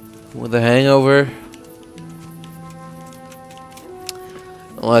with a hangover.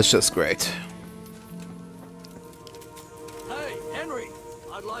 Well, that's just great. Hey, Henry,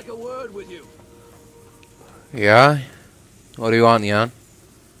 I'd like a word with you. Yeah? What do you want, Jan?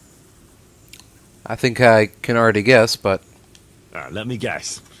 I think I can already guess, but... let me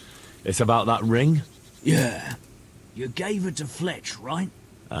guess. It's about that ring? Yeah. You gave it to Fletch, right?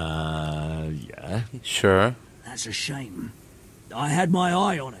 Yeah. Sure. That's a shame. I had my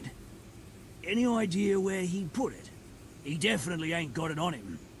eye on it. Any idea where he put it? He definitely ain't got it on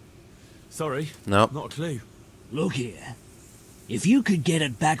him. Sorry. Nope. Not a clue. Look here. If you could get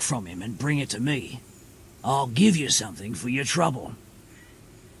it back from him and bring it to me, I'll give you something for your trouble.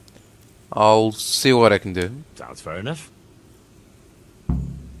 I'll see what I can do. Sounds fair enough.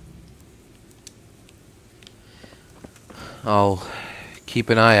 I'll keep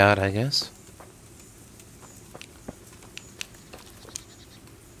an eye out, I guess.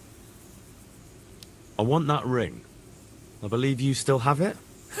 I want that ring. I believe you still have it?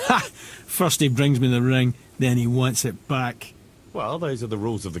 Ha! First he brings me the ring, then he wants it back. Well, those are the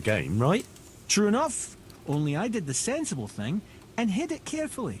rules of the game, right? True enough. Only I did the sensible thing and hid it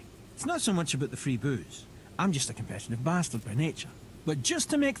carefully. It's not so much about the free booze. I'm just a competitive bastard by nature. But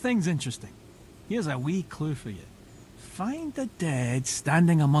just to make things interesting, here's a wee clue for you. Find the dead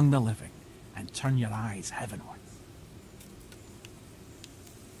standing among the living and turn your eyes heavenward.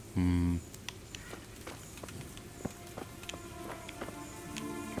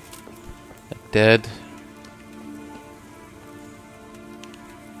 Dead.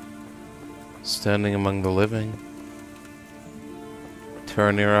 Standing among the living.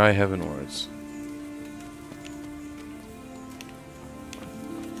 Turn your eye heavenwards.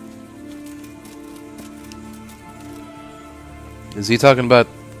 Is he talking about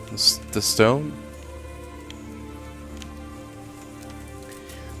the stone?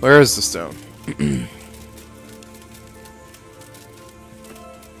 Where is the stone?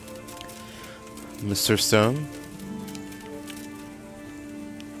 Mr. Stone?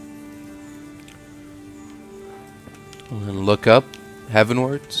 And look up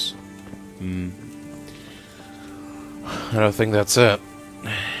heavenwards? I don't think that's it.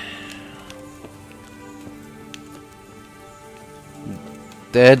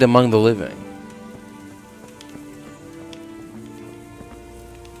 Dead among the living.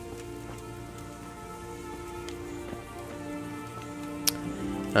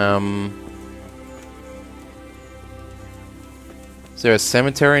 Is there a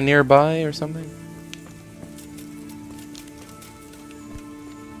cemetery nearby or something?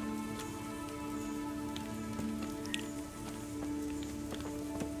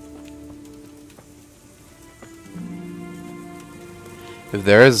 If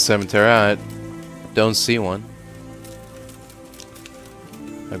there is a cemetery, I don't see one.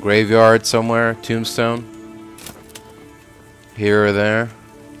 A graveyard somewhere, tombstone. Here or there.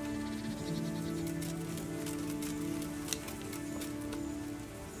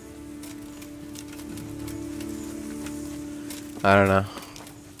 I don't know.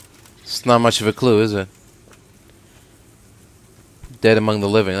 It's not much of a clue, is it? Dead among the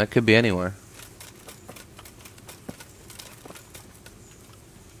living. That could be anywhere.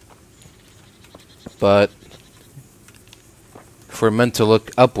 But if we're meant to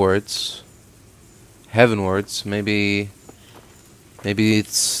look upwards, heavenwards, maybe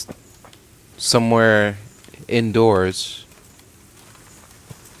it's somewhere indoors.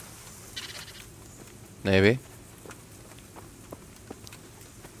 Maybe.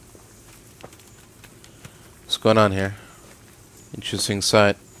 What's going on here? Interesting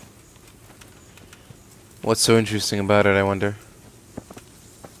sight. What's so interesting about it, I wonder?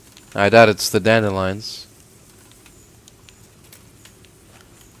 I doubt it's the dandelions.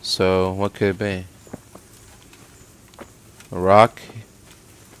 So, what could it be? A rock?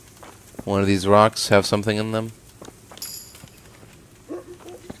 One of these rocks have something in them?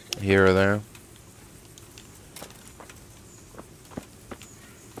 Here or there?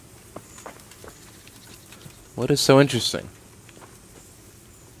 What is so interesting?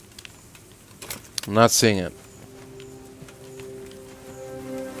 I'm not seeing it.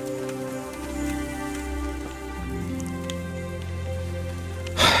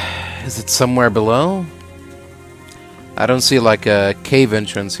 Is it somewhere below? I don't see like a cave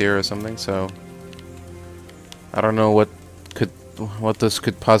entrance here or something, so I don't know what this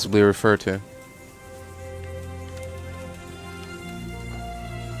could possibly refer to.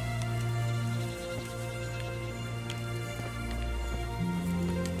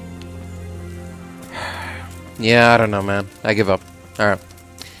 Yeah, I don't know, man. I give up. Alright.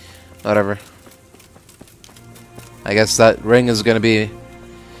 Whatever. I guess that ring is gonna be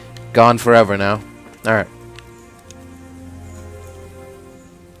gone forever now. Alright.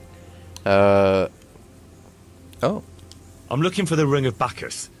 Oh. I'm looking for the Ring of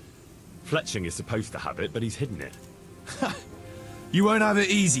Bacchus. Fletching is supposed to have it, but he's hidden it. You won't have it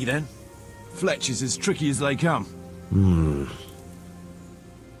easy then. Fletch is as tricky as they come.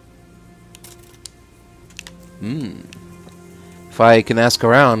 If I can ask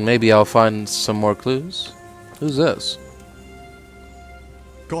around, maybe I'll find some more clues. Who's this?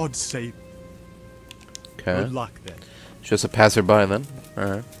 God save. Okay. Good luck then. Just a passerby then.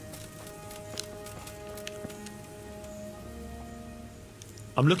 Alright.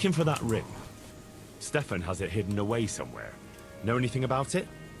 I'm looking for that ring. Stefan has it hidden away somewhere. Know anything about it?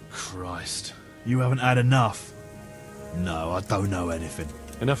 Christ. You haven't had enough. No, I don't know anything.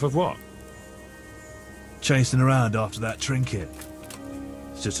 Enough of what? Chasing around after that trinket.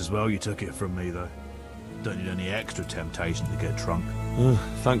 It's just as well you took it from me, though. Don't need any extra temptation to get drunk.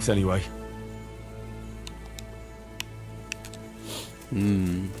 Thanks anyway.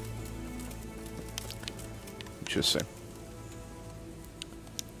 Interesting.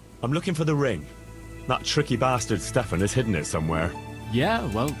 I'm looking for the ring. That tricky bastard Stefan has hidden it somewhere. Yeah,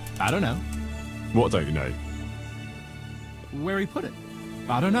 well, I don't know. What don't you know? Where he put it?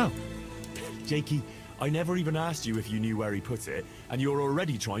 I don't know. Jakey, I never even asked you if you knew where he put it, and you're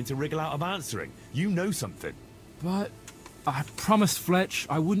already trying to wriggle out of answering. You know something. But I promised Fletch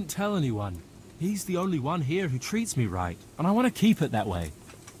I wouldn't tell anyone. He's the only one here who treats me right, and I want to keep it that way.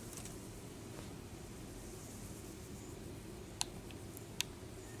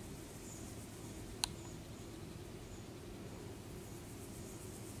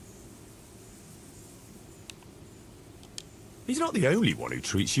 He's not the only one who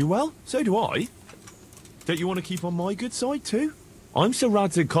treats you well. So do I. Don't you want to keep on my good side too? I'm Sir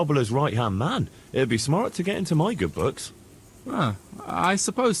Radzig Cobbler's right-hand man. It'd be smart to get into my good books. Ah, I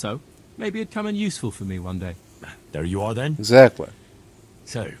suppose so. Maybe it'd come in useful for me one day. There you are then. Exactly.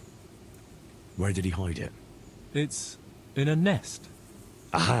 So, where did he hide it? It's in a nest.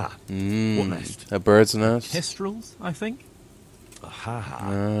 Aha. What nest? A bird's nest? Kestrels, I think. Aha.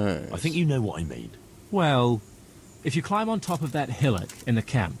 Nice. I think you know what I mean. Well, if you climb on top of that hillock in the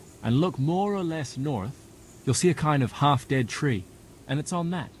camp and look more or less north, you'll see a kind of half-dead tree, and it's on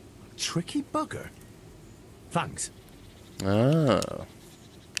that. Tricky bugger. Thanks. Oh.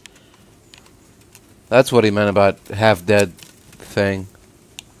 That's what he meant about half-dead thing.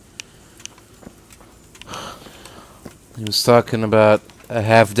 He was talking about a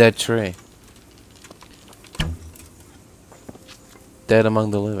half-dead tree. Dead among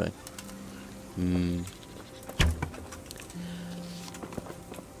the living.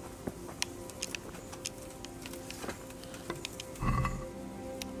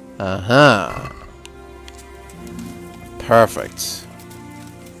 Aha. Perfect.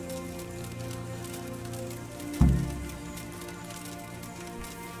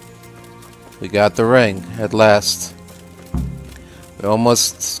 We got the ring at last. We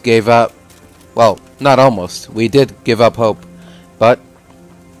almost gave up. Well, not almost. We did give up hope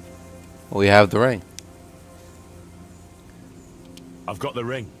We have the ring. I've got the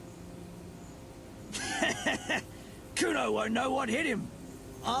ring. Kuno won't know what hit him.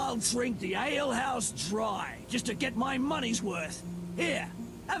 I'll drink the alehouse dry, just to get my money's worth. Here,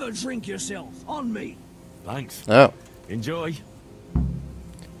 have a drink yourself, on me. Thanks. Oh. Enjoy.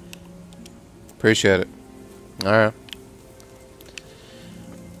 Appreciate it. Alright.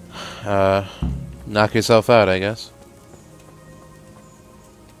 Knock yourself out, I guess.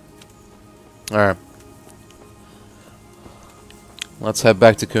 Alright. Let's head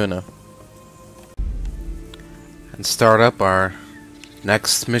back to Kuno. And start up our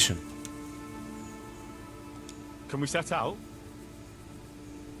next mission. Can we set out?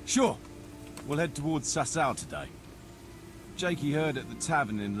 Sure. We'll head towards Sasau today. Jakey heard at the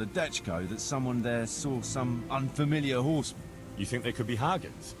tavern in Ledechko that someone there saw some unfamiliar horseman. You think they could be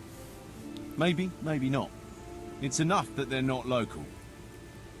Hagens? Maybe, maybe not. It's enough that they're not local.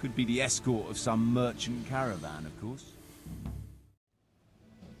 Could be the escort of some merchant caravan, of course.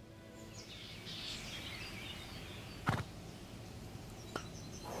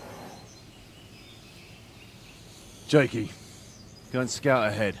 Jakey, go and scout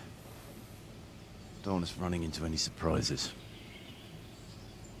ahead. Don't want us running into any surprises.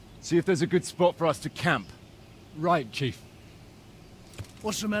 See if there's a good spot for us to camp. Right, Chief.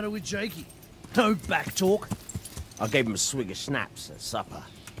 What's the matter with Jakey? No back talk. I gave him a swig of schnapps at supper.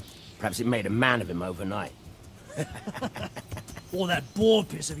 Perhaps it made a man of him overnight. Or that boar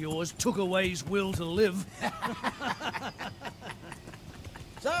piss of yours took away his will to live.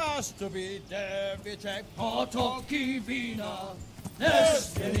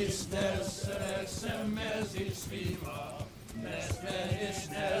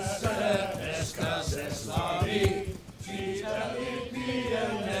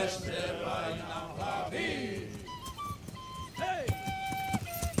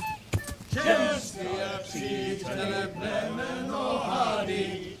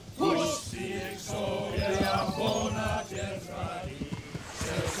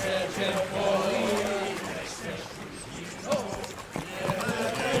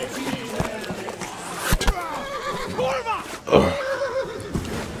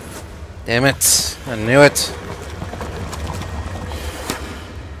 Damn it. I knew it.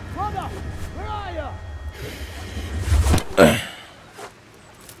 Brother, where are you?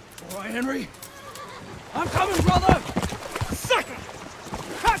 All right, Henry. I'm coming, brother. Second!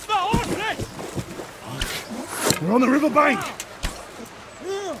 Catch the horses! We're on the river bank.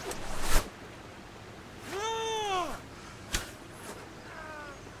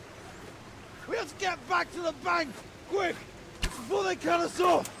 We have to get back to the bank, quick, before they cut us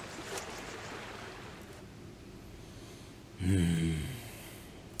off. He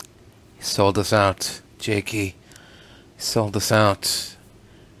sold us out, Jakey. He sold us out.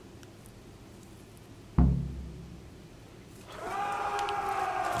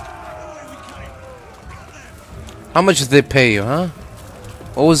 How much did they pay you, huh?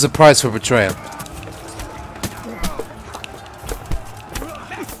 What was the price for betrayal?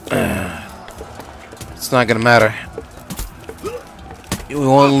 It's not gonna matter. We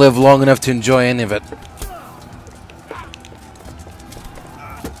won't live long enough to enjoy any of it.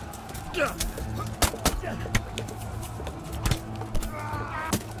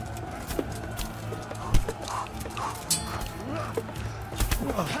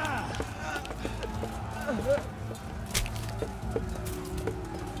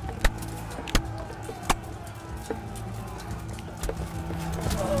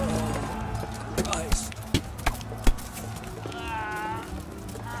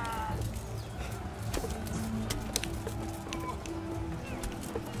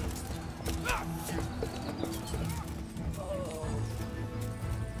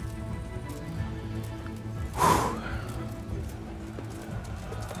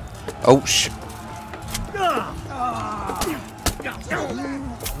 Oh, shit.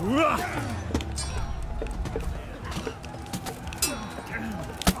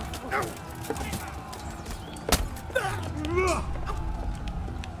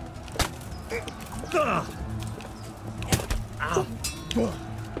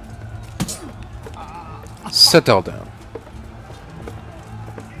 Settle down.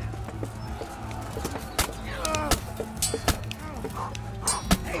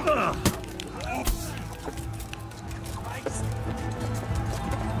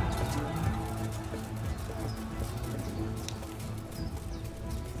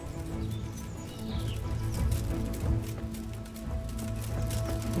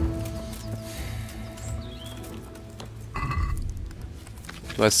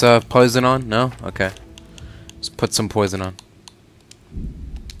 Do I still have poison on? No? Okay. Let's put some poison on.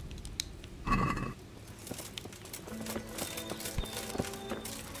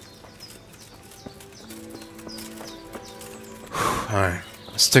 Alright,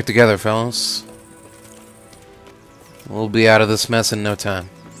 stick together, fellas. We'll be out of this mess in no time.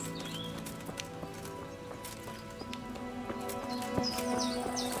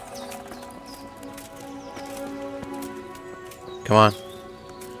 Come on.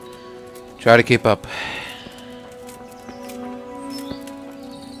 Try to keep up.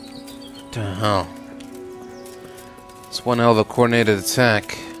 What the hell? It's one hell of a coordinated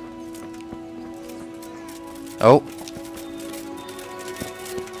attack. Oh.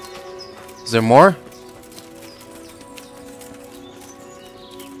 Is there more?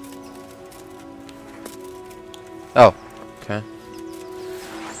 Oh. Okay.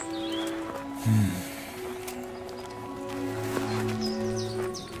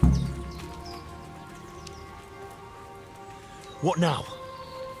 What now?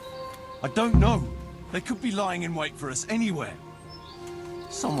 I don't know. They could be lying in wait for us anywhere.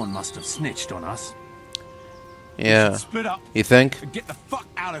 Someone must have snitched on us. Yeah. Split up. You think? And get the fuck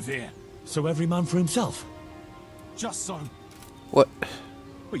out of here. So every man for himself? Just so. What?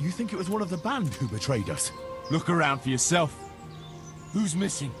 But you think it was one of the band who betrayed us? Look around for yourself. Who's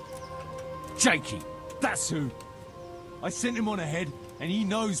missing? Jakey. That's who. I sent him on ahead, and he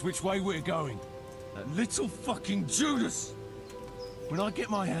knows which way we're going. That little fucking Judas. When I get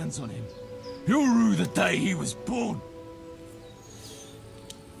my hands on him, he'll rue the day he was born.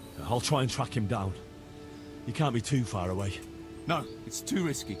 I'll try and track him down. He can't be too far away. No, it's too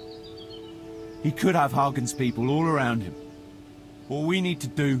risky. He could have Hagen's people all around him. All we need to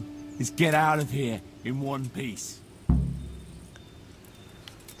do is get out of here in one piece.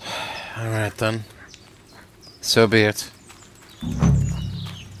 Alright then. So be it.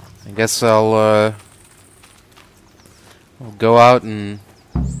 I guess I'll go out and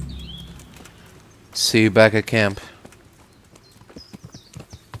see you back at camp.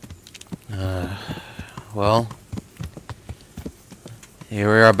 Well,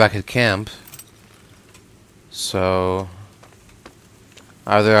 here we are back at camp. So,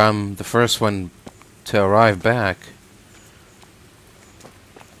 either I'm the first one to arrive back,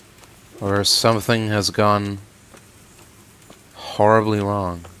 or something has gone horribly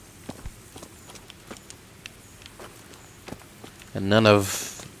wrong. And none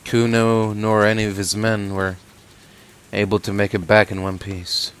of Kuno nor any of his men were able to make it back in one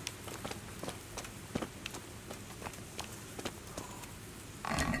piece.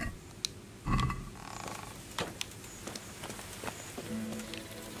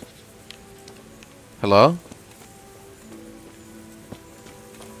 Hello?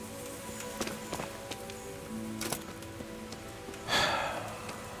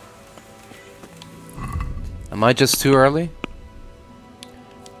 Am I just too early?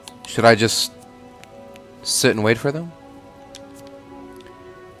 Should I just sit and wait for them?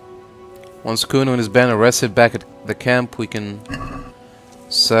 Once Kuno and his band are rested back at the camp, we can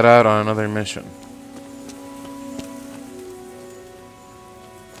set out on another mission.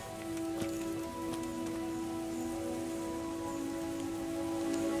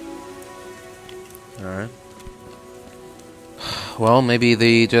 Alright. Well, maybe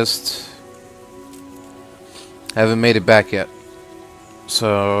they just haven't made it back yet.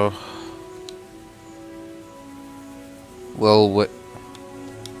 So we'll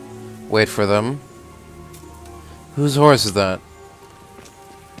wait for them. Whose horse is that?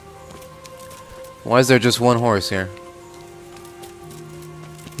 Why is there just one horse here?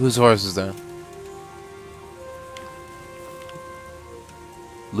 Whose horse is that?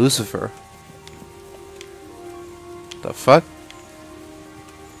 Lucifer. The fuck?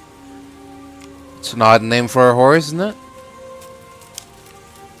 It's an odd name for a horse, isn't it?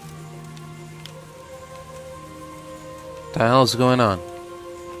 What the hell is going on?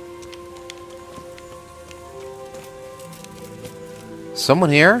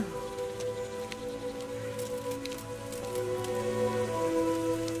 Someone here?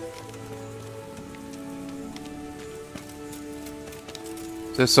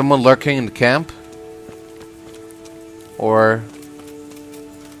 Is there someone lurking in the camp? Or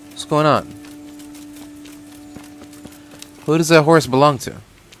what's going on? Who does that horse belong to?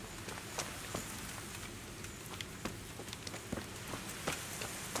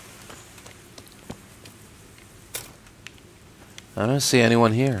 I don't see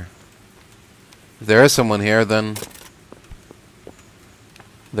anyone here. If there is someone here, then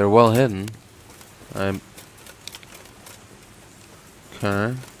they're well hidden. I'm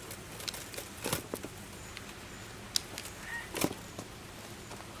okay.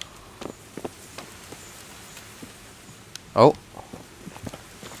 Oh.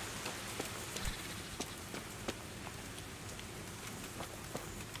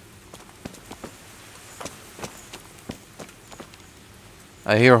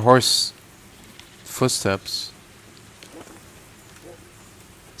 I hear horse footsteps.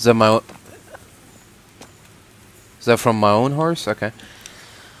 Is that my? Is that from my own horse? Okay.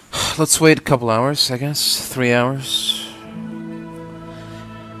 Let's wait a couple hours, I guess. 3 hours.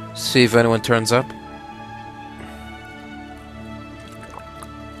 See if anyone turns up.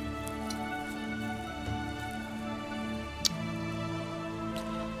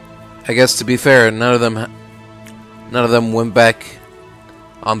 I guess to be fair, none of them went back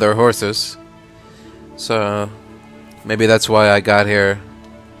on their horses. So maybe that's why I got here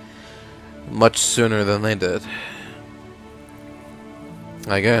much sooner than they did.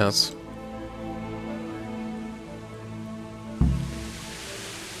 I guess.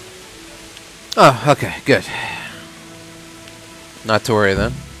 Oh, okay, good. Not to worry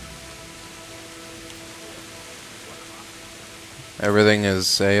then. Everything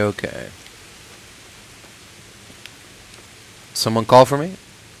is a-okay. Someone call for me?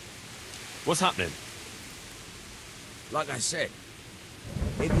 What's happening? Like I said,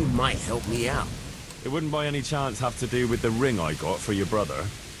 maybe you might help me out. It wouldn't by any chance have to do with the ring I got for your brother.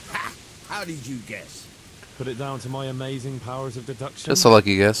 Ha! How did you guess? Put it down to my amazing powers of deduction. Just a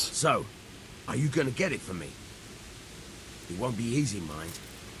lucky guess. So, are you gonna get it for me? It won't be easy, mind.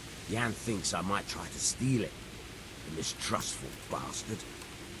 Jan thinks I might try to steal it. The mistrustful bastard.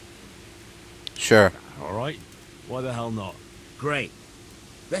 Sure. Alright. Why the hell not? Great.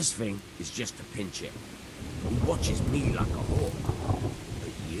 Best thing is just to pinch it. He watches me like a hawk.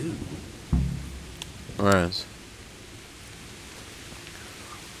 But you... Alright.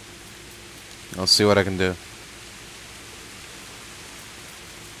 I'll see what I can do.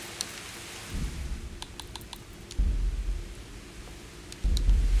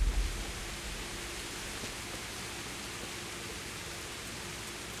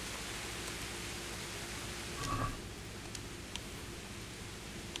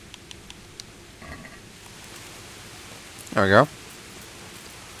 There we go.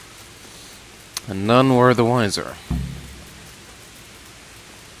 And none were the wiser.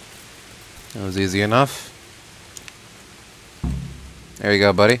 That was easy enough. There you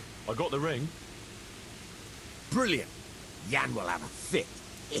go, buddy. I got the ring. Brilliant. Jan will have a fit.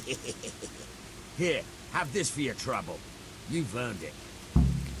 Here, have this for your trouble. You've earned it.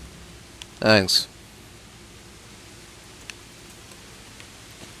 Thanks.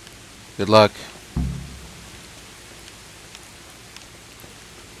 Good luck.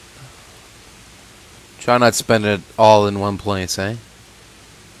 Try not to spend it all in one place, eh?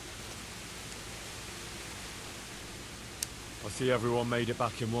 I see everyone made it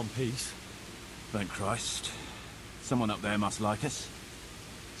back in one piece. Thank Christ. Someone up there must like us.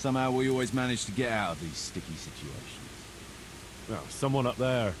 Somehow we always manage to get out of these sticky situations. Well, someone up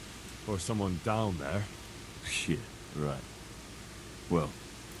there, or someone down there. Shit, right. Well,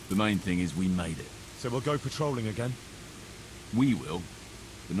 the main thing is we made it. So we'll go patrolling again? We will,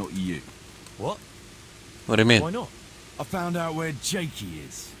 but not you. What? What do you mean? Why not? I found out where Jakey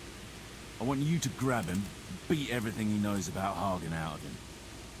is. I want you to grab him, beat everything he knows about Hagen out of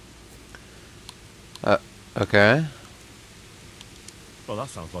him. Okay. Well, that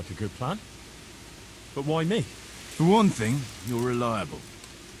sounds like a good plan. But why me? For one thing, you're reliable.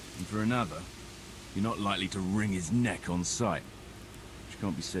 And for another, you're not likely to wring his neck on sight. Which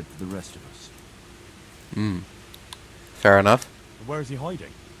can't be said for the rest of us. Hmm. Fair enough. Where is he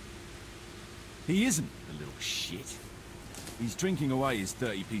hiding? He isn't, the little shit. He's drinking away his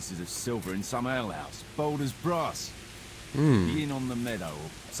 30 pieces of silver in some alehouse, bold as brass. The inn on the meadow, or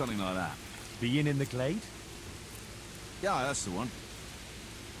something like that. The inn in the glade? Yeah, that's the one.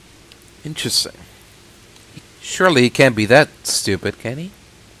 Interesting. Surely he can't be that stupid, can he?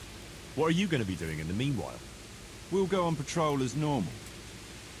 What are you going to be doing in the meanwhile? We'll go on patrol as normal.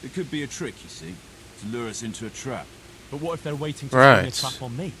 It could be a trick, you see, to lure us into a trap. But what if they're waiting to spring a trap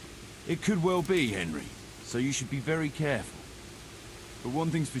on me? It could well be, Henry. So you should be very careful. But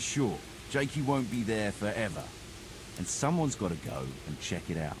one thing's for sure, Jakey won't be there forever. And someone's got to go and check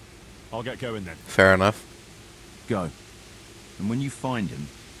it out. I'll get going then. Fair enough. Go. And when you find him,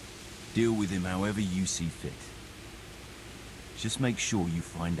 deal with him however you see fit. Just make sure you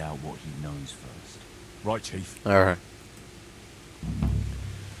find out what he knows first. Right, Chief. Alright.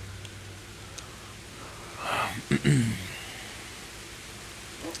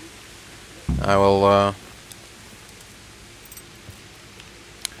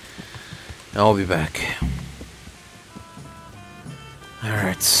 I'll be back.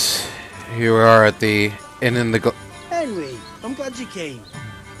 Alright. Here we are at the Inn in the Henry, I'm glad you came.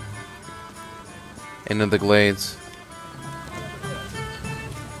 Inn in the Glades.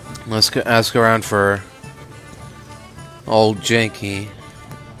 Let's ask around for old Jakey.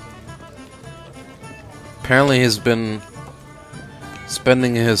 Apparently he's been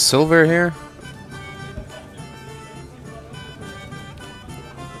spending his silver here.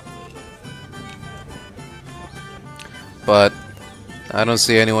 But I don't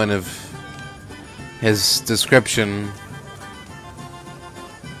see anyone of his description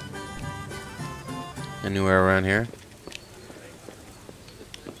anywhere around here.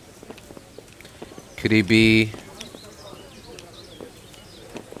 Could he be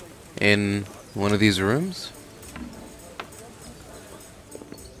in one of these rooms?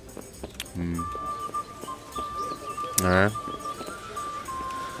 Alright.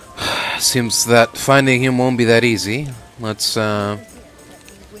 Seems that finding him won't be that easy. Let's ask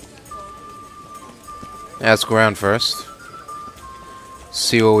around first.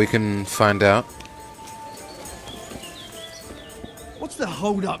 See what we can find out. What's the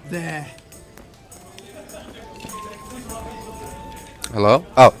hold up there? Hello?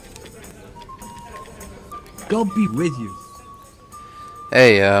 Oh. God be with you.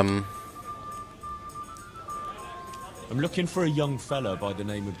 Hey, I'm looking for a young fella by the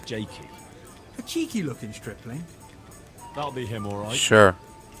name of Jakey. A cheeky looking stripling. That'll be him, alright. Sure.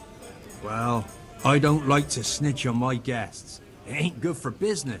 Well, I don't like to snitch on my guests. It ain't good for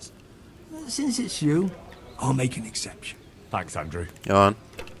business. Since it's you, I'll make an exception. Thanks, Andrew. Go on.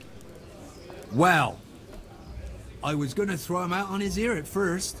 Well, I was gonna throw him out on his ear at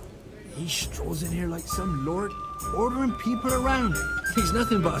first. He strolls in here like some lord, ordering people around. He's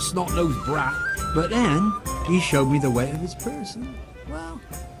nothing but a snot-nosed brat. But then, he showed me the way of his person. Well,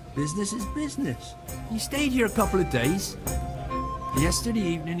 business is business. He stayed here a couple of days. Yesterday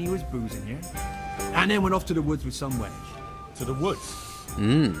evening he was boozing here. And then went off to the woods with some wench. To the woods?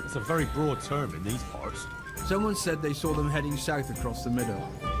 It's a very broad term in these parts. Someone said they saw them heading south across the meadow.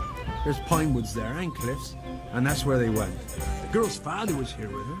 There's pine woods there and cliffs, and that's where they went. The girl's father was here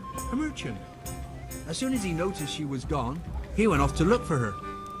with her, a merchant. As soon as he noticed she was gone, he went off to look for her.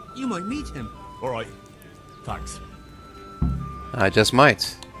 You might meet him. Alright. Thanks. I just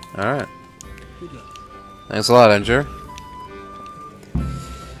might. Alright. Good luck. Thanks a lot, Andrew.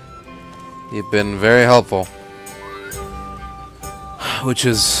 You've been very helpful. Which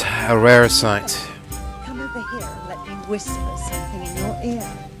is a rare sight. Come over here and let me whisper something in your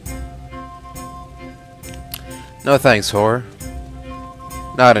ear. No thanks, whore.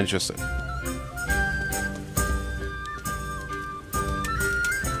 Not interested.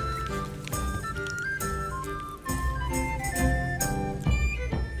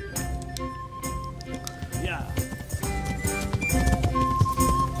 Yeah.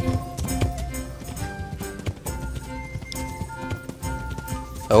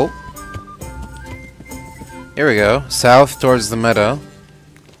 Oh. Here we go. South towards the meadow.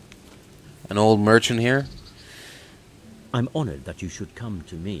 An old merchant here. I'm honored that you should come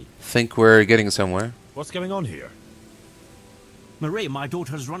to me. Think we're getting somewhere. What's going on here? Marie, my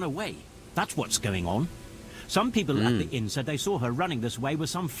daughter, has run away. That's what's going on. Some people at the inn said they saw her running this way with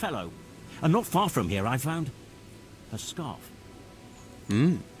some fellow. And not far from here I found a scarf.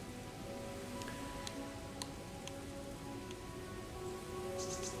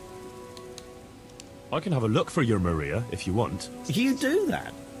 I can have a look for your Maria, if you want. You do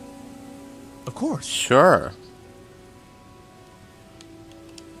that? Of course. Sure.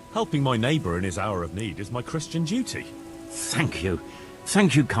 Helping my neighbour in his hour of need is my Christian duty. Thank you.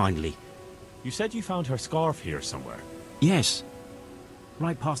 Thank you kindly. You said you found her scarf here somewhere. Yes.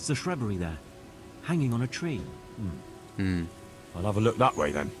 Right past the shrubbery there. Hanging on a tree. I'll have a look that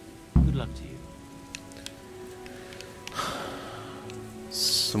way then. Good luck to you.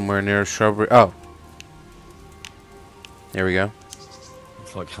 Somewhere near a shrubbery. Oh. There we go.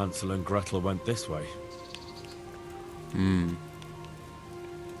 Looks like Hansel and Gretel went this way.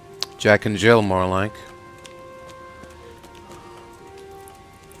 Jack and Jill, more like.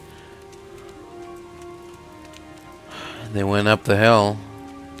 They went up the hill.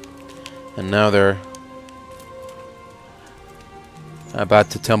 And now they're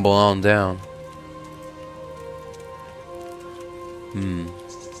about to tumble on down.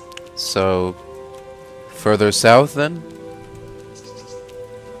 So, further south then?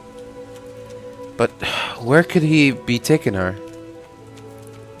 But where could he be taking her?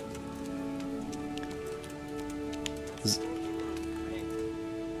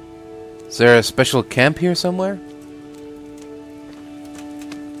 Is there a special camp here somewhere?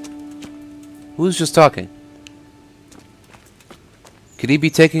 Who's just talking? Could he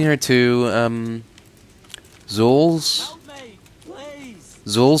be taking her to, Zul's?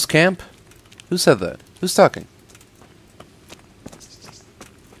 Zul's camp? Who said that? Who's talking?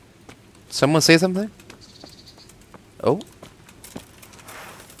 Someone say something? Oh?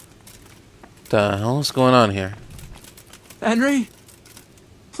 The hell's going on here? Henry?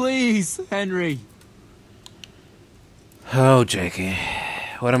 Please, Henry. Oh, Jakey.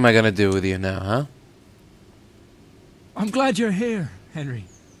 What am I gonna do with you now, huh? I'm glad you're here, Henry.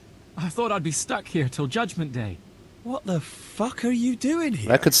 I thought I'd be stuck here till Judgment Day. What the fuck are you doing here?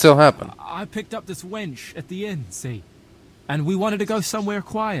 That could still happen. I picked up this wench at the inn, see? And we wanted to go somewhere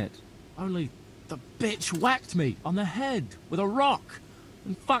quiet. Only the bitch whacked me on the head with a rock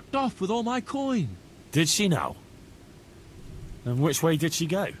and fucked off with all my coin. Did she now? And which way did she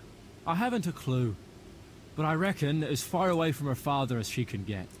go? I haven't a clue. But I reckon as far away from her father as she can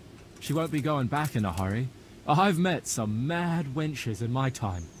get. She won't be going back in a hurry. I've met some mad wenches in my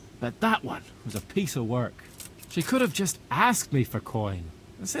time, but that one was a piece of work. She could have just asked me for coin,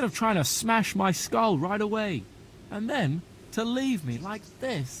 instead of trying to smash my skull right away, and then to leave me like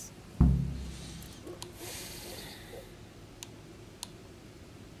this.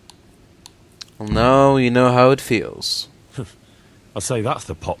 Well, now you know how it feels. I'd say that's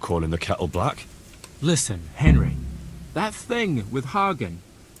the pot calling the kettle black. Listen, Henry, that thing with Hagen,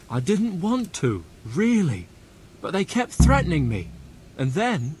 I didn't want to, really. But they kept threatening me. And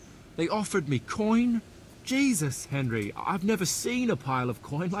then they offered me coin. Jesus, Henry, I've never seen a pile of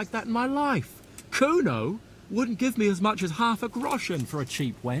coin like that in my life. Kuno wouldn't give me as much as half a groschen for a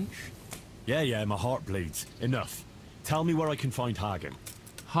cheap wench. Yeah, my heart bleeds. Enough. Tell me where I can find Hagen.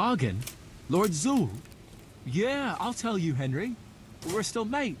 Hagen? Lord Zul? Yeah, I'll tell you, Henry. We're still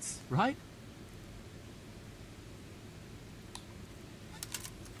mates, right?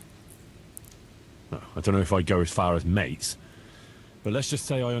 I don't know if I'd go as far as mates, but let's just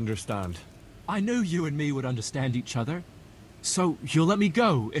say I understand. I knew you and me would understand each other. So you'll let me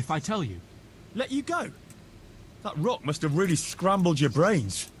go if I tell you? Let you go? That rock must have really scrambled your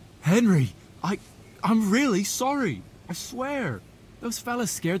brains. Henry, I'm really sorry. I swear. Those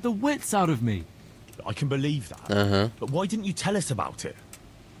fellas scared the wits out of me. I can believe that. But why didn't you tell us about it?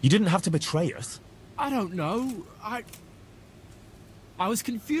 You didn't have to betray us. I don't know. I was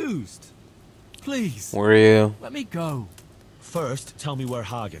confused. Please. Were you? Let me go. First, tell me where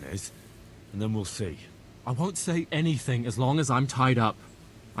Hagen is, and then we'll see. I won't say anything as long as I'm tied up.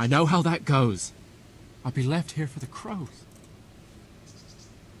 I know how that goes. I'll be left here for the crows.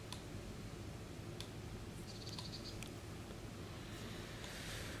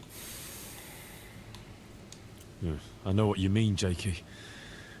 I know what you mean, Jakey.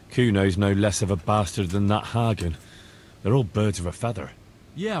 Kuno's no less of a bastard than that Hagen. They're all birds of a feather.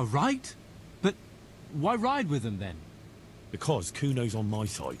 Yeah, right? But why ride with him then? Because Kuno's on my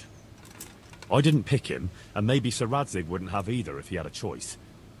side. I didn't pick him, and maybe Sir Radzig wouldn't have either if he had a choice.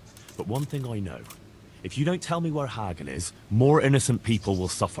 But one thing I know. If you don't tell me where Hagen is, more innocent people will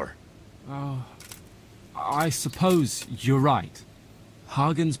suffer. Oh, I suppose you're right.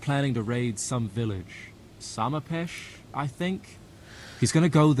 Hagen's planning to raid some village. Samapesh, I think. He's gonna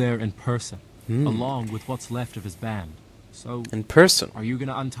go there in person, along with what's left of his band. So, in person? Are you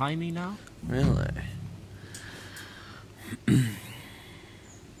gonna untie me now? Really?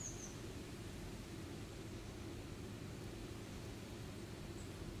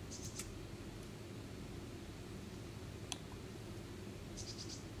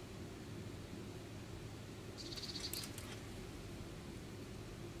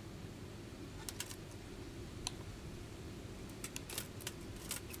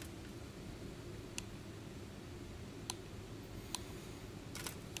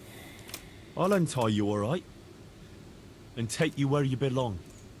 I'll untie you, all right? And take you where you belong.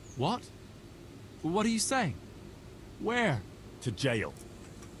 What? What are you saying? Where? To jail.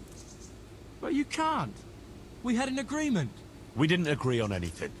 But you can't. We had an agreement. We didn't agree on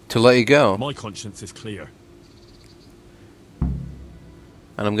anything. To let you go. My conscience is clear. And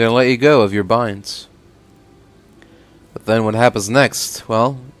I'm gonna let you go of your binds. But then what happens next?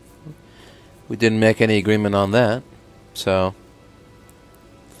 Well, we didn't make any agreement on that, so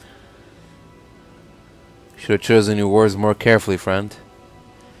should have chosen your words more carefully, friend.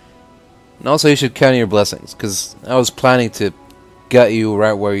 And also you should count your blessings, because I was planning to gut you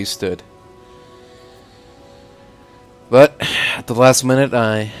right where you stood. But at the last minute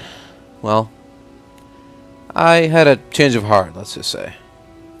I had a change of heart, let's just say.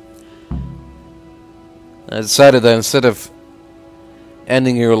 I decided that instead of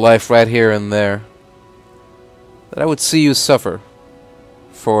ending your life right here and there, that I would see you suffer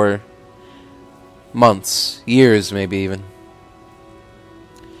for months, years maybe even,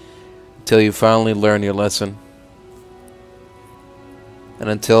 until you finally learn your lesson, and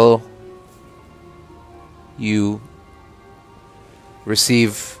until you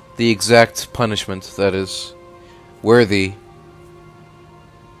receive the exact punishment that is worthy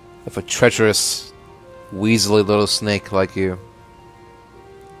of a treacherous, weaselly little snake like you.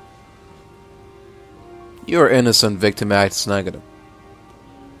 You're an innocent victim act. It's not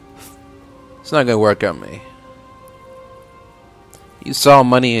gonna work on me. You saw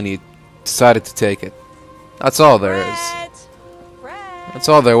money and you decided to take it. That's all there is. That's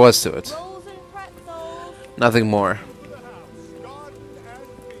all there was to it. Nothing more.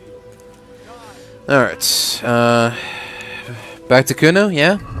 Alright. Back to Kuno,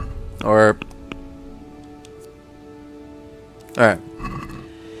 yeah? Or... Alright.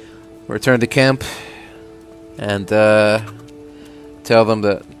 Return to camp. And, tell them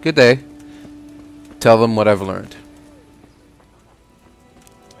that... Good day. Tell them what I've learned.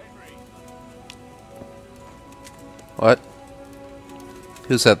 What?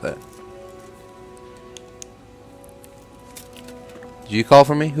 Who said that? Did you call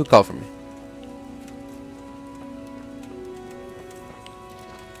for me? Who called for me?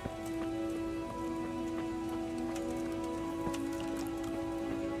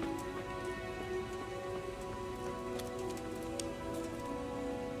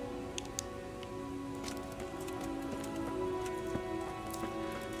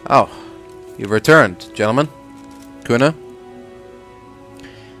 Oh, you've returned, gentlemen. Kuno?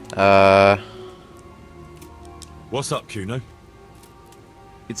 What's up, Kuno?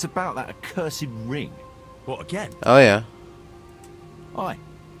 It's about that accursed ring. What, again? Oh, yeah. Aye.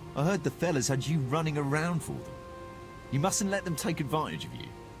 I heard the fellas had you running around for them. You mustn't let them take advantage of you.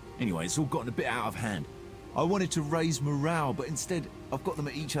 Anyway, it's all gotten a bit out of hand. I wanted to raise morale, but instead I've got them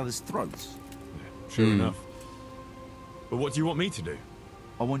at each other's throats. Sure enough. But what do you want me to do?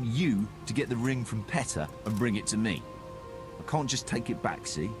 I want you to get the ring from Petter and bring it to me. I can't just take it back,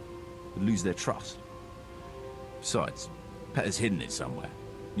 see? I'd lose their trust. Besides, Petter's hidden it somewhere.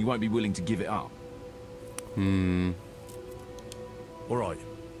 You won't be willing to give it up. Alright.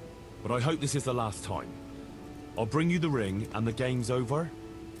 But I hope this is the last time. I'll bring you the ring and the game's over.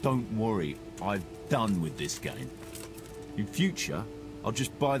 Don't worry, I've done with this game. In future, I'll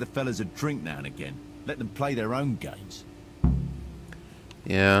just buy the fellas a drink now and again. Let them play their own games.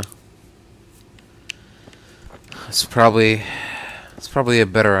 Yeah. It's probably a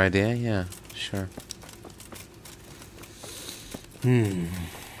better idea, yeah, sure.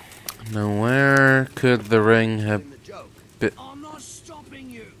 Now where could the ring have been? I'm not stopping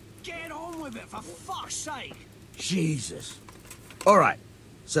you. Get on with it, for fuck's sake. Jesus. Alright,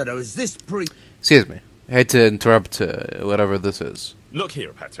 so there was this Excuse me. I hate to interrupt whatever this is. Look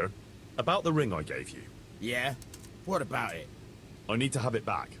here, Petter. About the ring I gave you. Yeah? What about it? I need to have it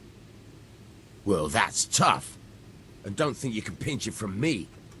back. Well, that's tough. And don't think you can pinch it from me.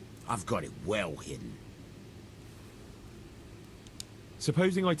 I've got it well hidden.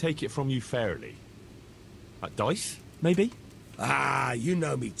 Supposing I take it from you fairly. At dice, maybe? Ah, you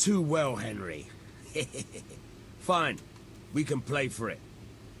know me too well, Henry. Fine. We can play for it.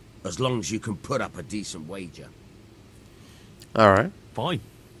 As long as you can put up a decent wager. Alright. Fine.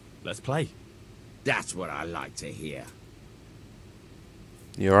 Let's play. That's what I like to hear.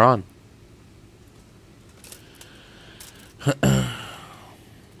 You're on.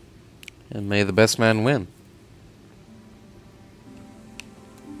 And may the best man win.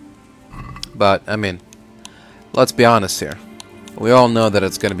 But, I mean, let's be honest here. We all know that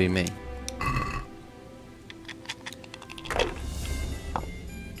it's gonna be me.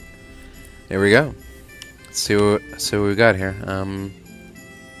 Here we go. Let's see what we got here.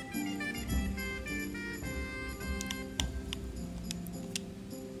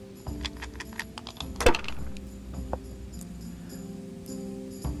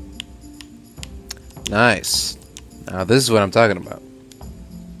 Nice. Now this is what I'm talking about.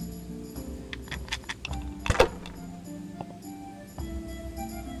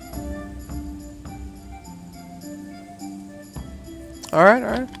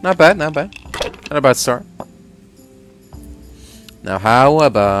 Alright. Not bad, not bad. Not a bad start. Now how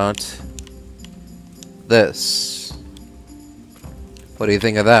about this? What do you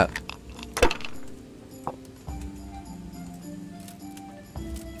think of that?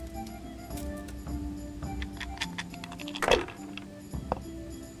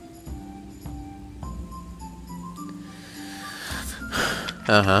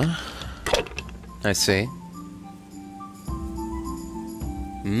 I see.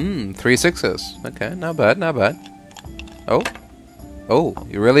 3 sixes. Okay, not bad, not bad. Oh,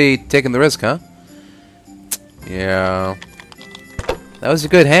 you're really taking the risk, huh? Yeah. That was a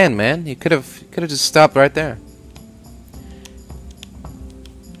good hand, man. You could have just stopped right there.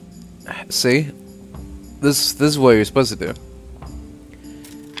 See? This is what you're supposed to do.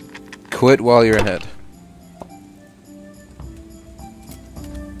 Quit while you're ahead.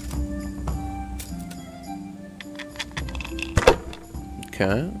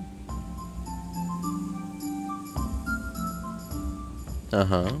 Okay.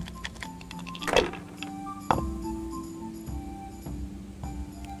 Uh-huh.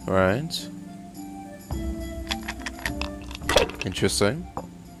 Right. Interesting.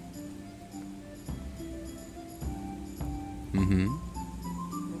 Mm-hmm.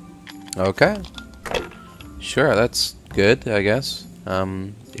 Okay. Sure, that's good, I guess.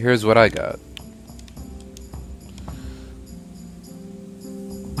 Here's what I got.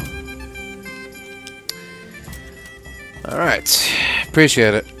 Alright.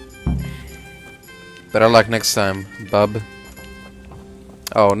 Appreciate it. Better luck next time, bub.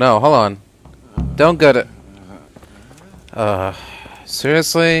 Oh no, hold on. Don't get it.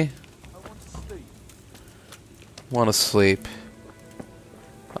 Seriously? Want to sleep.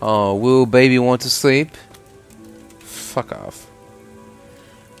 Oh, will baby want to sleep? Fuck off.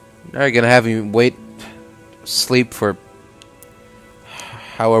 Now you're gonna have me sleep for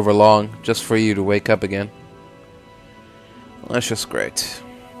however long, just for you to wake up again. Well, that's just great.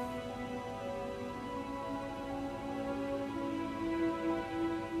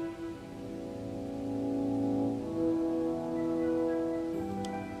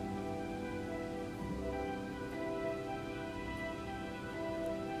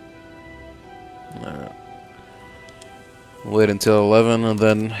 Wait until 11 and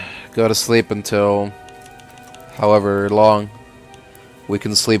then go to sleep until however long we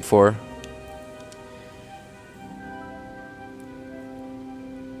can sleep for.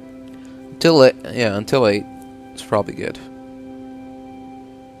 Until 8, yeah, until 8. It's probably good.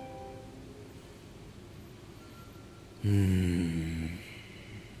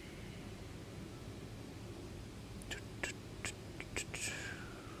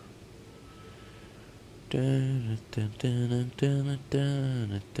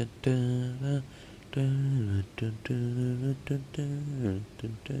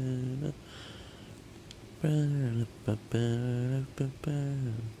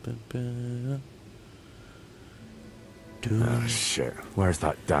 Oh shit, where's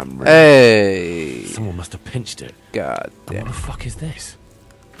that damn ring? Hey! Someone must have pinched it. God damn. What the fuck is this?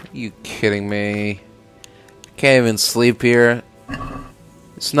 Are you kidding me? Can't even sleep here.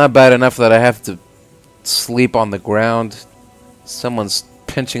 It's not bad enough that I have to sleep on the ground. Someone's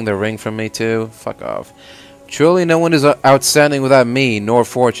pinching the ring from me too. Fuck off. Truly no one is outstanding without me, nor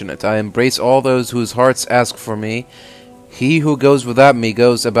fortunate. I embrace all those whose hearts ask for me. He who goes without me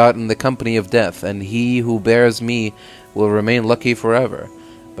goes about in the company of death, and he who bears me will remain lucky forever.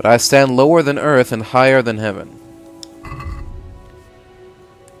 But I stand lower than earth and higher than heaven.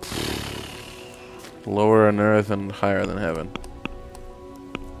 Lower on earth and higher than heaven.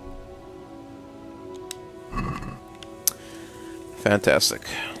 Fantastic.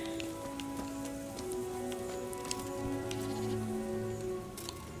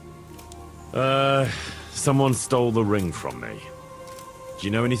 Someone stole the ring from me. Do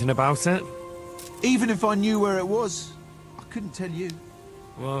you know anything about it? Even if I knew where it was, I couldn't tell you.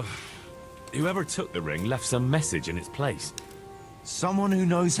 Well, whoever took the ring left some message in its place. Someone who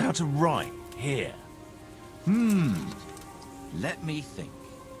knows how to write. Here. Let me think.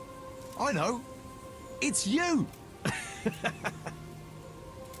 I know. It's you.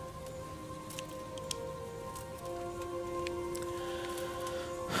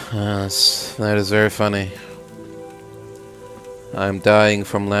 That is very funny. I'm dying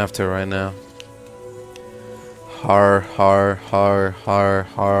from laughter right now. Har, har, har, har,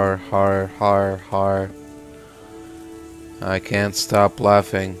 har, har, har, har. I can't stop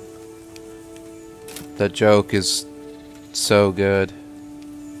laughing. The joke is so good.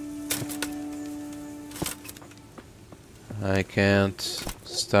 I can't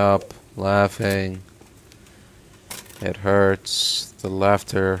stop laughing. It hurts. The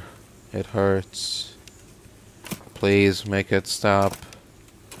laughter, it hurts. Please make it stop.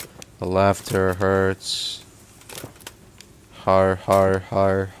 The laughter hurts. Har, har,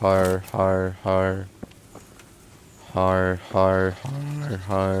 har, har, har, har. Har, har, har,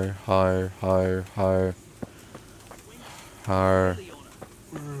 har, har, har, har. Har.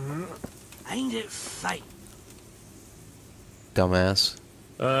 Ain't it fate? Dumbass.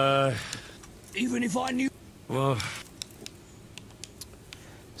 Even if I knew. Well,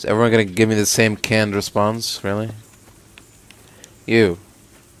 is everyone gonna give me the same canned response? Really? You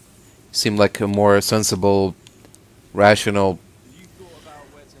seem like a more sensible, rational,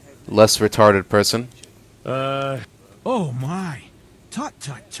 less retarded person. Oh my. Tut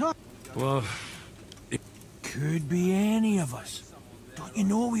tut tut. Well, it could be any of us. Don't you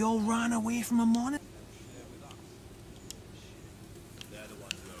know we all ran away from a morning? They're the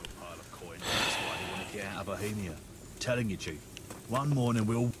ones who owe a pile of coin. That's why they want to get out of Bohemia. Telling you, Chief. One morning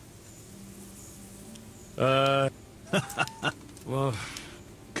we'll... Well...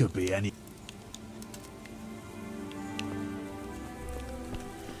 Could be any...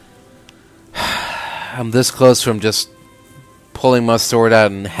 I'm this close from just pulling my sword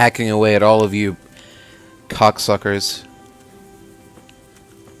out and hacking away at all of you cocksuckers.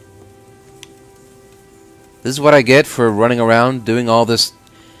 This is what I get for running around doing all this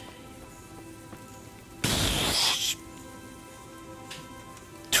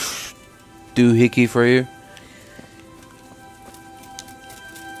doohickey for you.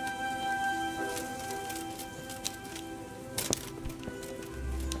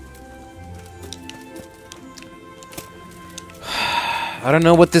 I don't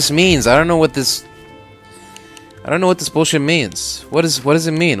know what this means. I don't know what this bullshit means. What does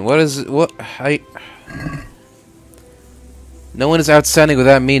it mean? No one is outstanding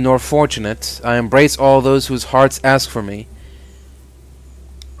without me, nor fortunate. I embrace all those whose hearts ask for me.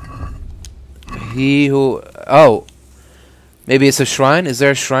 He who... Oh. Maybe it's a shrine? Is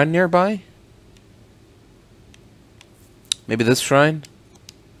there a shrine nearby? Maybe this shrine?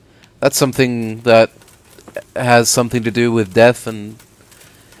 That's something that has something to do with death and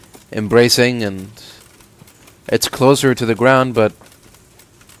embracing, and it's closer to the ground, but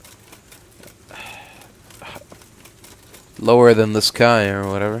lower than the sky or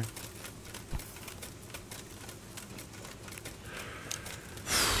whatever.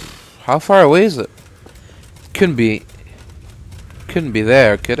 How far away is it? Couldn't be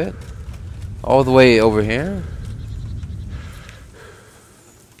there, could it? All the way over here?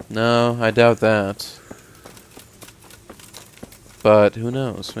 No, I doubt that. But who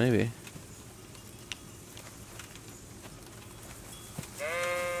knows, maybe.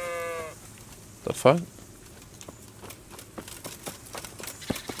 The fuck?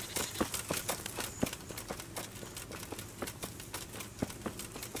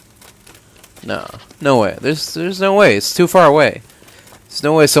 No, no way. There's no way. It's too far away. There's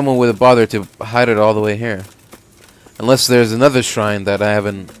no way someone would have bothered to hide it all the way here. Unless there's another shrine that I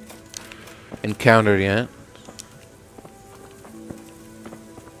haven't encountered yet.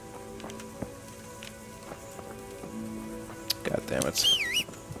 God damn it.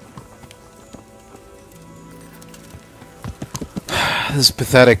 This is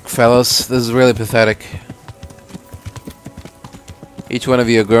pathetic, fellas. This is really pathetic. Each one of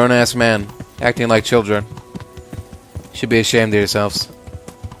you a grown-ass man, acting like children. Should be ashamed of yourselves.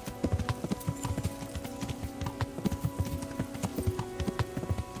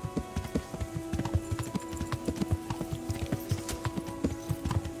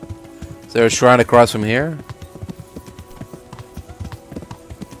 Is there a shrine across from here?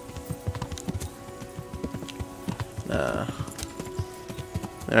 Nah.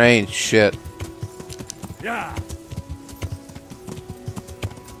 There ain't shit. Yeah.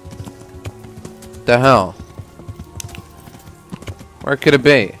 The hell? Where could it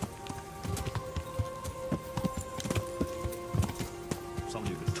be?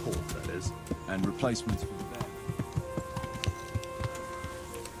 Something you could talk, that is. And replacements for the bed.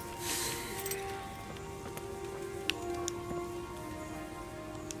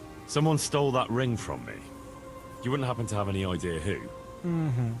 Someone stole that ring from me. You wouldn't happen to have any idea who?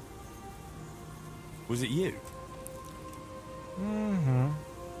 Mm-hmm. Was it you? Mm-hmm.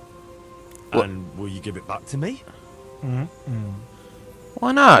 And will you give it back to me? Mm-hmm.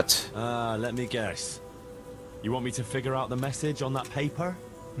 Why not? Let me guess. You want me to figure out the message on that paper?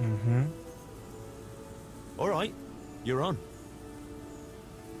 Mm-hmm. Alright, you're on.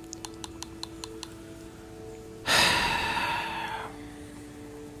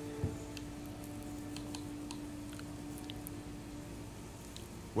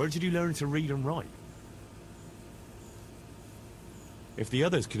 Where did you learn to read and write? If the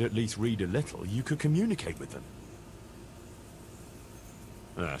others could at least read a little, you could communicate with them.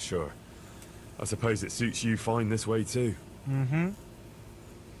 Ah, sure. I suppose it suits you fine this way too. Mm-hmm.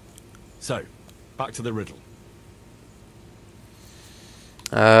 So, back to the riddle.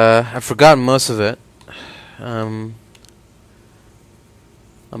 I've forgotten most of it. I'm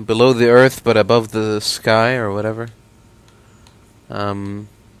below the earth, but above the sky, or whatever.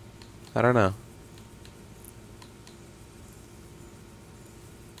 I don't know.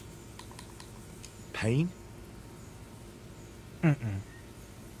 Pain? Mm-mm.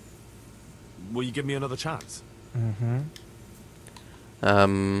 Will you give me another chance? Mm-hmm.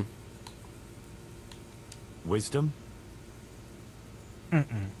 Wisdom?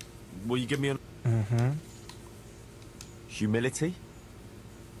 Mm-mm. Will you give me an... Mm-hmm. Humility?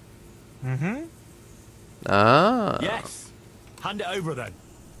 Mm-hmm. Ah. Yes! Hand it over then.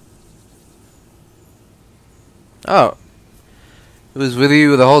 Oh. It was with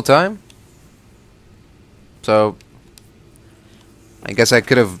you the whole time? So, I guess I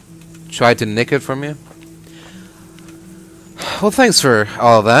could have tried to nick it from you? Well, thanks for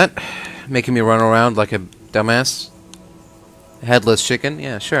all of that. Making me run around like a dumbass. Headless chicken?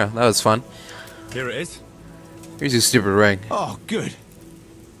 Yeah, sure, that was fun. Here it is. Here's your stupid ring. Oh, good.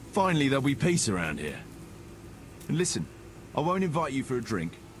 Finally there'll be peace around here. And listen, I won't invite you for a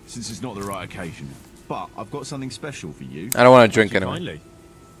drink, since it's not the right occasion. But I've got something special for you. I don't want to drink anyway. Finally.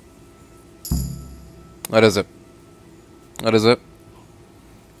 What is it? What is it?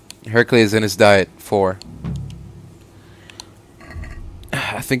 Hercules in his diet 4.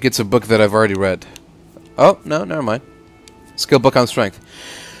 I think it's a book that I've already read. Oh, no, never mind. Skill book on strength.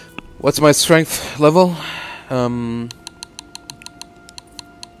 What's my strength level?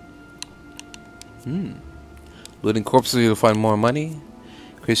 Looting corpses, you'll find more money.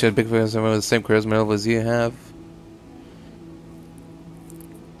 Increase your big figures with the same charisma level as you have.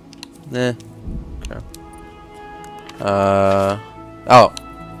 Nah. Okay. Oh.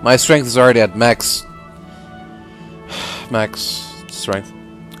 My strength is already at max. Max strength.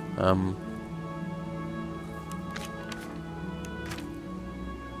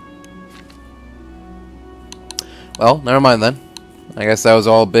 Well, never mind then. I guess that was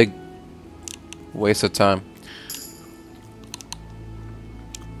all a big waste of time.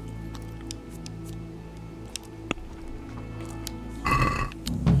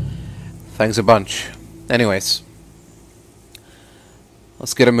 Thanks a bunch. Anyways.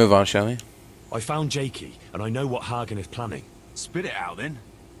 Let's get a move on, shall we? I found Jakey, and I know what Hagen is planning. Spit it out then.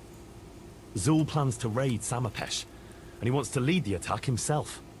 Zul plans to raid Samapesh, and he wants to lead the attack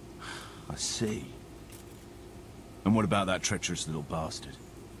himself. I see. And what about that treacherous little bastard?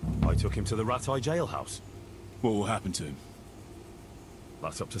 I took him to the Rat Eye jailhouse. What will happen to him?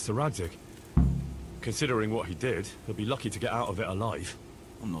 That's up to Sir Radzig. Considering what he did, he'll be lucky to get out of it alive.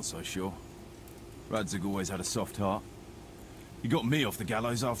 I'm not so sure. Radzig always had a soft heart. He got me off the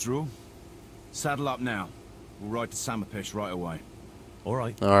gallows after all. Saddle up now. We'll ride to Samapesh right away. All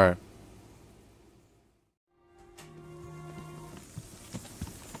right. All right.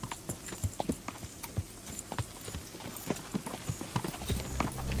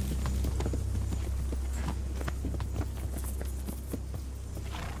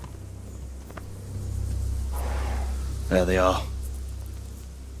 There they are.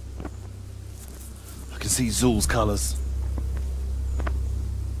 I can see Zul's colours.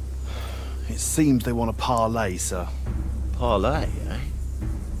 It seems they want a parley, sir. Parlay, eh?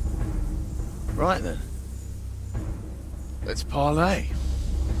 Right then. Let's parlay.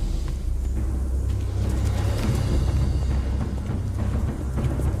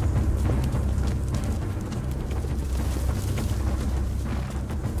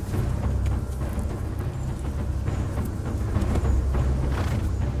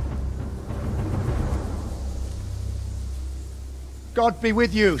 God be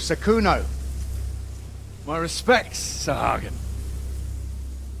with you, Sir Kuno. My respects, Sir Hagen.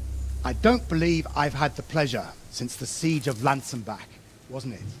 I don't believe I've had the pleasure since the siege of Lansenbach,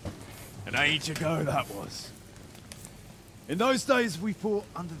 wasn't it? An age ago that was. In those days we fought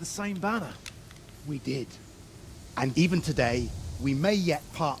under the same banner. We did. And even today, we may yet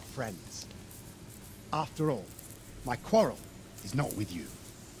part friends. After all, my quarrel is not with you,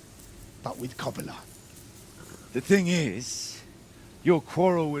 but with Kobula. The thing is, your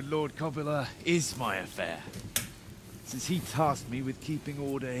quarrel with Lord Kobula is my affair, since he tasked me with keeping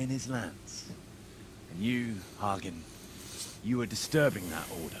order in his lands. And you, Hagen, you were disturbing that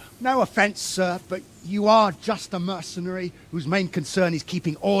order. No offense, sir, but you are just a mercenary whose main concern is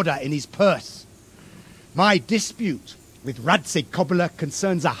keeping order in his purse. My dispute with Radzig Kobula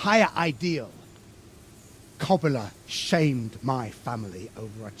concerns a higher ideal. Kobula shamed my family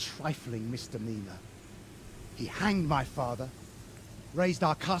over a trifling misdemeanor. He hanged my father, razed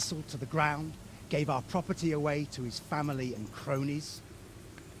our castle to the ground, gave our property away to his family and cronies.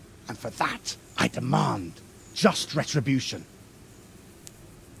 And for that, I demand just retribution.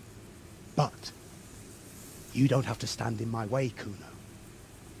 But you don't have to stand in my way, Kuno.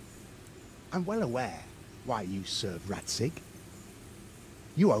 I'm well aware why you serve Radzig.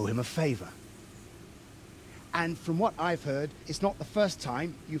 You owe him a favor. And from what I've heard, it's not the first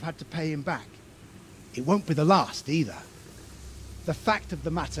time you've had to pay him back. It won't be the last either. The fact of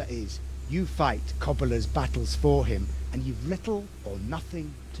the matter is, you fight Kobula's battles for him, and you've little or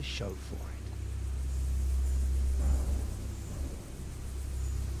nothing to show for it.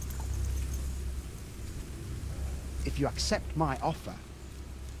 If you accept my offer,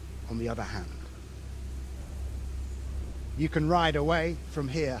 on the other hand, you can ride away from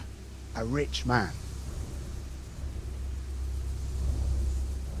here a rich man.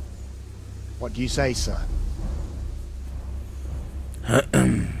 What do you say, sir?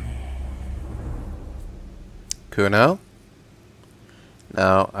 Kuno?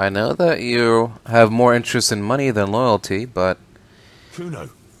 Now, I know that you have more interest in money than loyalty, but... Kuno,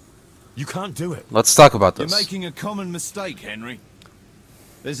 you can't do it. Let's talk about this. You're making a common mistake, Henry.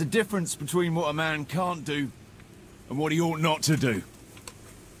 There's a difference between what a man can't do and what he ought not to do.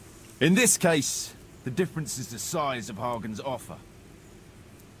 In this case, the difference is the size of Hagen's offer.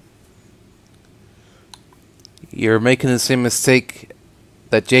 You're making the same mistake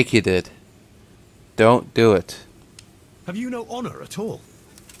that Jakey did. Don't do it. Have you no honor at all?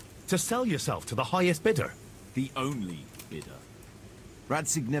 To sell yourself to the highest bidder? The only bidder.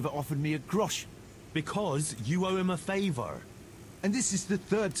 Radzig never offered me a grosh. Because you owe him a favor. And this is the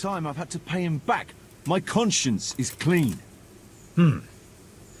third time I've had to pay him back. My conscience is clean.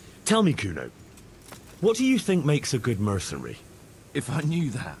 Tell me, Kuno, what do you think makes a good mercenary? If I knew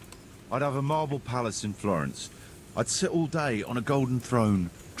that, I'd have a marble palace in Florence. I'd sit all day on a golden throne,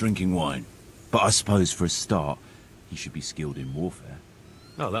 drinking wine. But I suppose for a start, he should be skilled in warfare.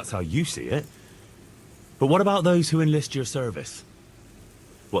 Oh, that's how you see it. But what about those who enlist your service?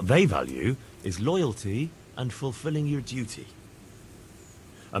 What they value is loyalty and fulfilling your duty.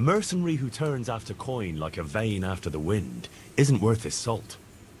 A mercenary who turns after coin like a vane after the wind isn't worth his salt.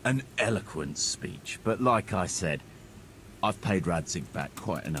 An eloquent speech, but like I said, I've paid Radzig back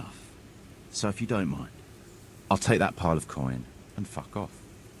quite enough. So if you don't mind, I'll take that pile of coin and fuck off.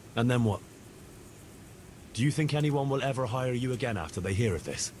 And then what? Do you think anyone will ever hire you again after they hear of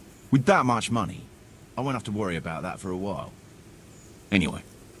this? With that much money, I won't have to worry about that for a while. Anyway,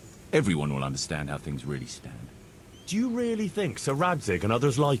 everyone will understand how things really stand. Do you really think Sir Radzig and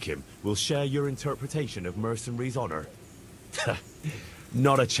others like him will share your interpretation of mercenaries' honor?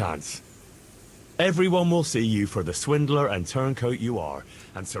 Not a chance. Everyone will see you for the swindler and turncoat you are,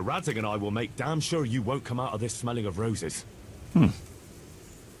 and Sir Radzig and I will make damn sure you won't come out of this smelling of roses. Are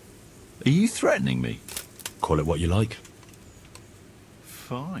you threatening me? Call it what you like.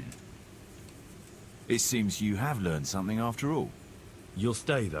 Fine. It seems you have learned something after all. You'll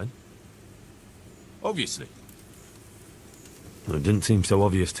stay then? Obviously. Well, it didn't seem so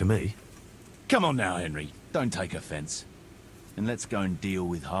obvious to me. Come on now, Henry. Don't take offense. And let's go and deal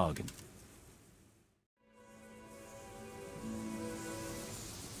with Hagen.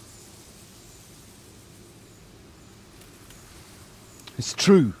 It's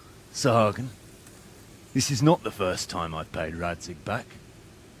true, Sir Hagen. This is not the first time I've paid Radzig back.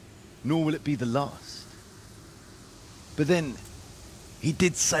 Nor will it be the last. But then, he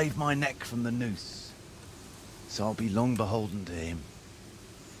did save my neck from the noose. So I'll be long beholden to him.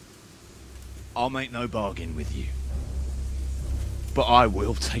 I'll make no bargain with you. But I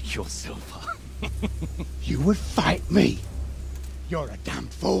will take your silver. You would fight me? You're a damn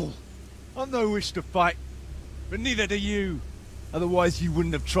fool. I've no wish to fight, but neither do you. Otherwise you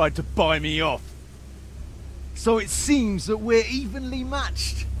wouldn't have tried to buy me off. So it seems that we're evenly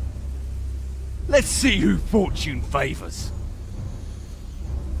matched. Let's see who fortune favors.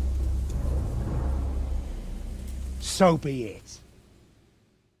 So be it.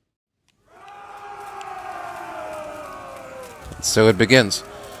 So it begins.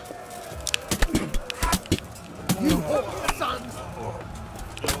 You sons!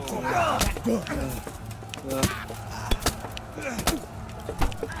 No.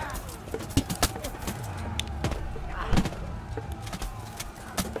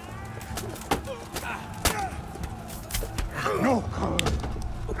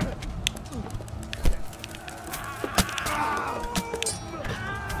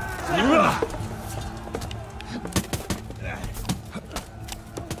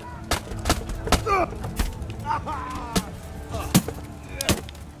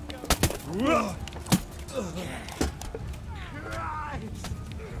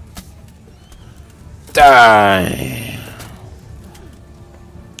 Die.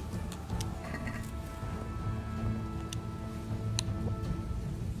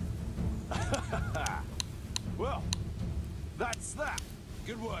 Well, that's that.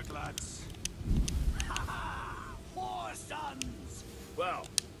 Good work, lads. Poor sons! Well,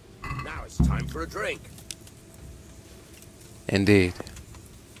 now it's time for a drink. Indeed.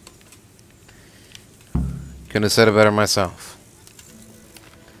 Couldn't have said it better myself.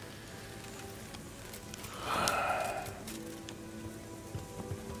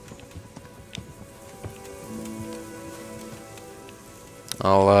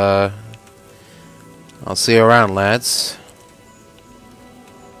 I'll see you around, lads.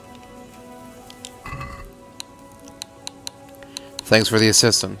 Thanks for the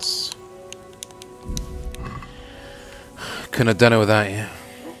assistance. Couldn't have done it without you.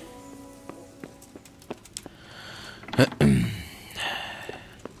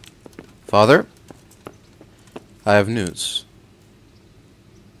 Father, I have news.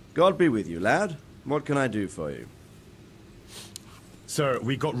 God be with you, lad. What can I do for you? Sir,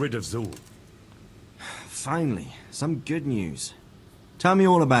 we got rid of Zul. Finally, some good news. Tell me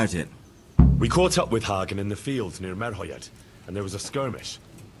all about it. We caught up with Hagen in the fields near Merhoyed, and there was a skirmish.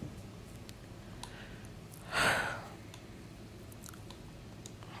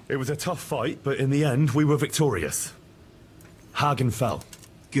 It was a tough fight, but in the end, we were victorious. Hagen fell.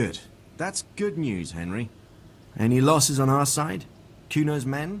 Good. That's good news, Henry. Any losses on our side? Kuno's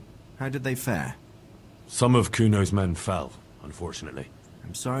men? How did they fare? Some of Kuno's men fell, unfortunately.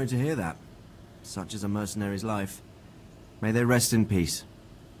 I'm sorry to hear that. Such is a mercenary's life. May they rest in peace.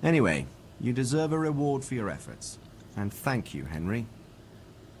 Anyway, you deserve a reward for your efforts. And thank you, Henry.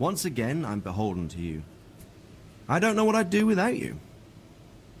 Once again, I'm beholden to you. I don't know what I'd do without you.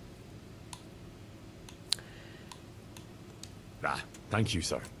 Thank you,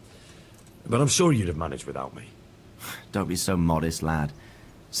 sir. But I'm sure you'd have managed without me. Don't be so modest, lad.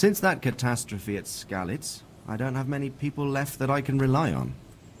 Since that catastrophe at Skalitz, I don't have many people left that I can rely on.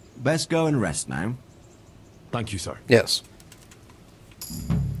 Best go and rest now. Thank you, sir. Yes.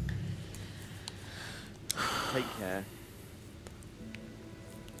 Take care.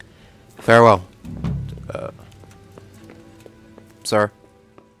 Farewell. Sir.